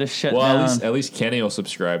 You're gonna get a shut Well, down. at least Kenny will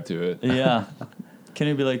subscribe to it. Yeah. Can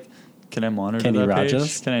you be like, can I monitor Kenny that Rogers?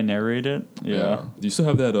 page? Can I narrate it? Yeah. Do you still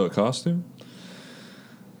have that costume?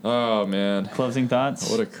 Oh man. Closing thoughts?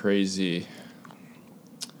 What a crazy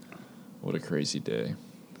day.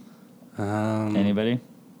 Anybody?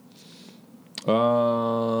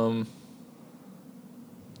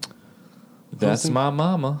 That's my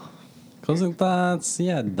mama. Closing thoughts.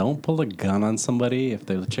 Yeah, don't pull a gun on somebody if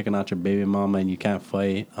they're checking out your baby mama and you can't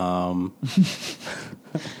fight. Learn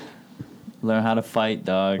how to fight,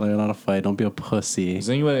 dog. Learn how to fight. Don't be a pussy. Is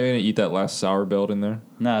anybody gonna eat that last sour belt in there?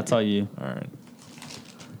 Nah, it's all you. All right.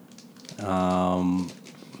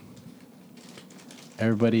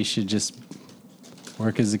 Everybody should just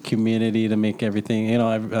work as a community to make everything.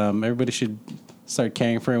 Everybody should start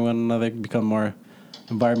caring for one another, become more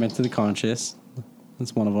environmentally conscious.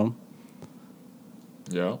 That's one of them.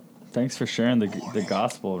 Yeah. Thanks for sharing the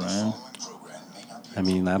gospel, man. I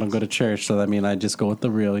mean, I don't go to church, so I just go with the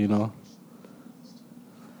real,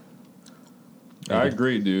 I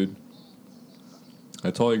agree, dude. I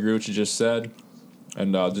totally agree with what you just said.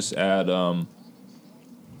 And I'll just add,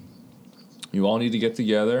 you all need to get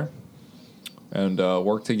together and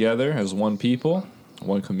work together as one people,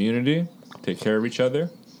 one community, take care of each other,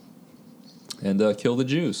 and kill the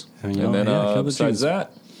Jews. And, then kill the besides Jews.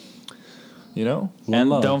 that, And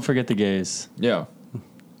love. don't forget the gays. yeah.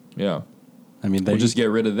 I mean, We'll just get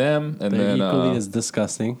rid of them, and they're then equally as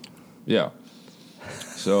disgusting. yeah.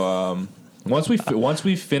 So once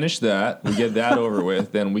we finish that, we get that over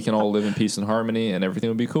with, then we can all live in peace and harmony, and everything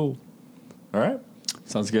will be cool. All right.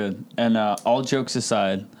 Sounds good. And all jokes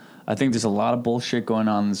aside, I think there's a lot of bullshit going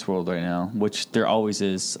on in this world right now, which there always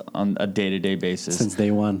is on a day-to-day basis. Since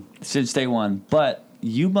day one. But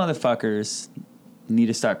you motherfuckers need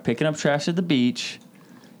to start picking up trash at the beach,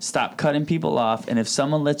 stop cutting people off, and if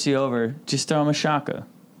someone lets you over, just throw them a shaka.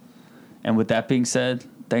 And with that being said,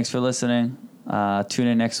 thanks for listening. Tune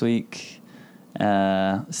in next week.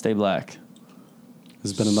 Stay black.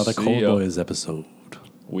 This has been another See Cold ya. Boys episode.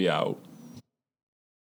 We out.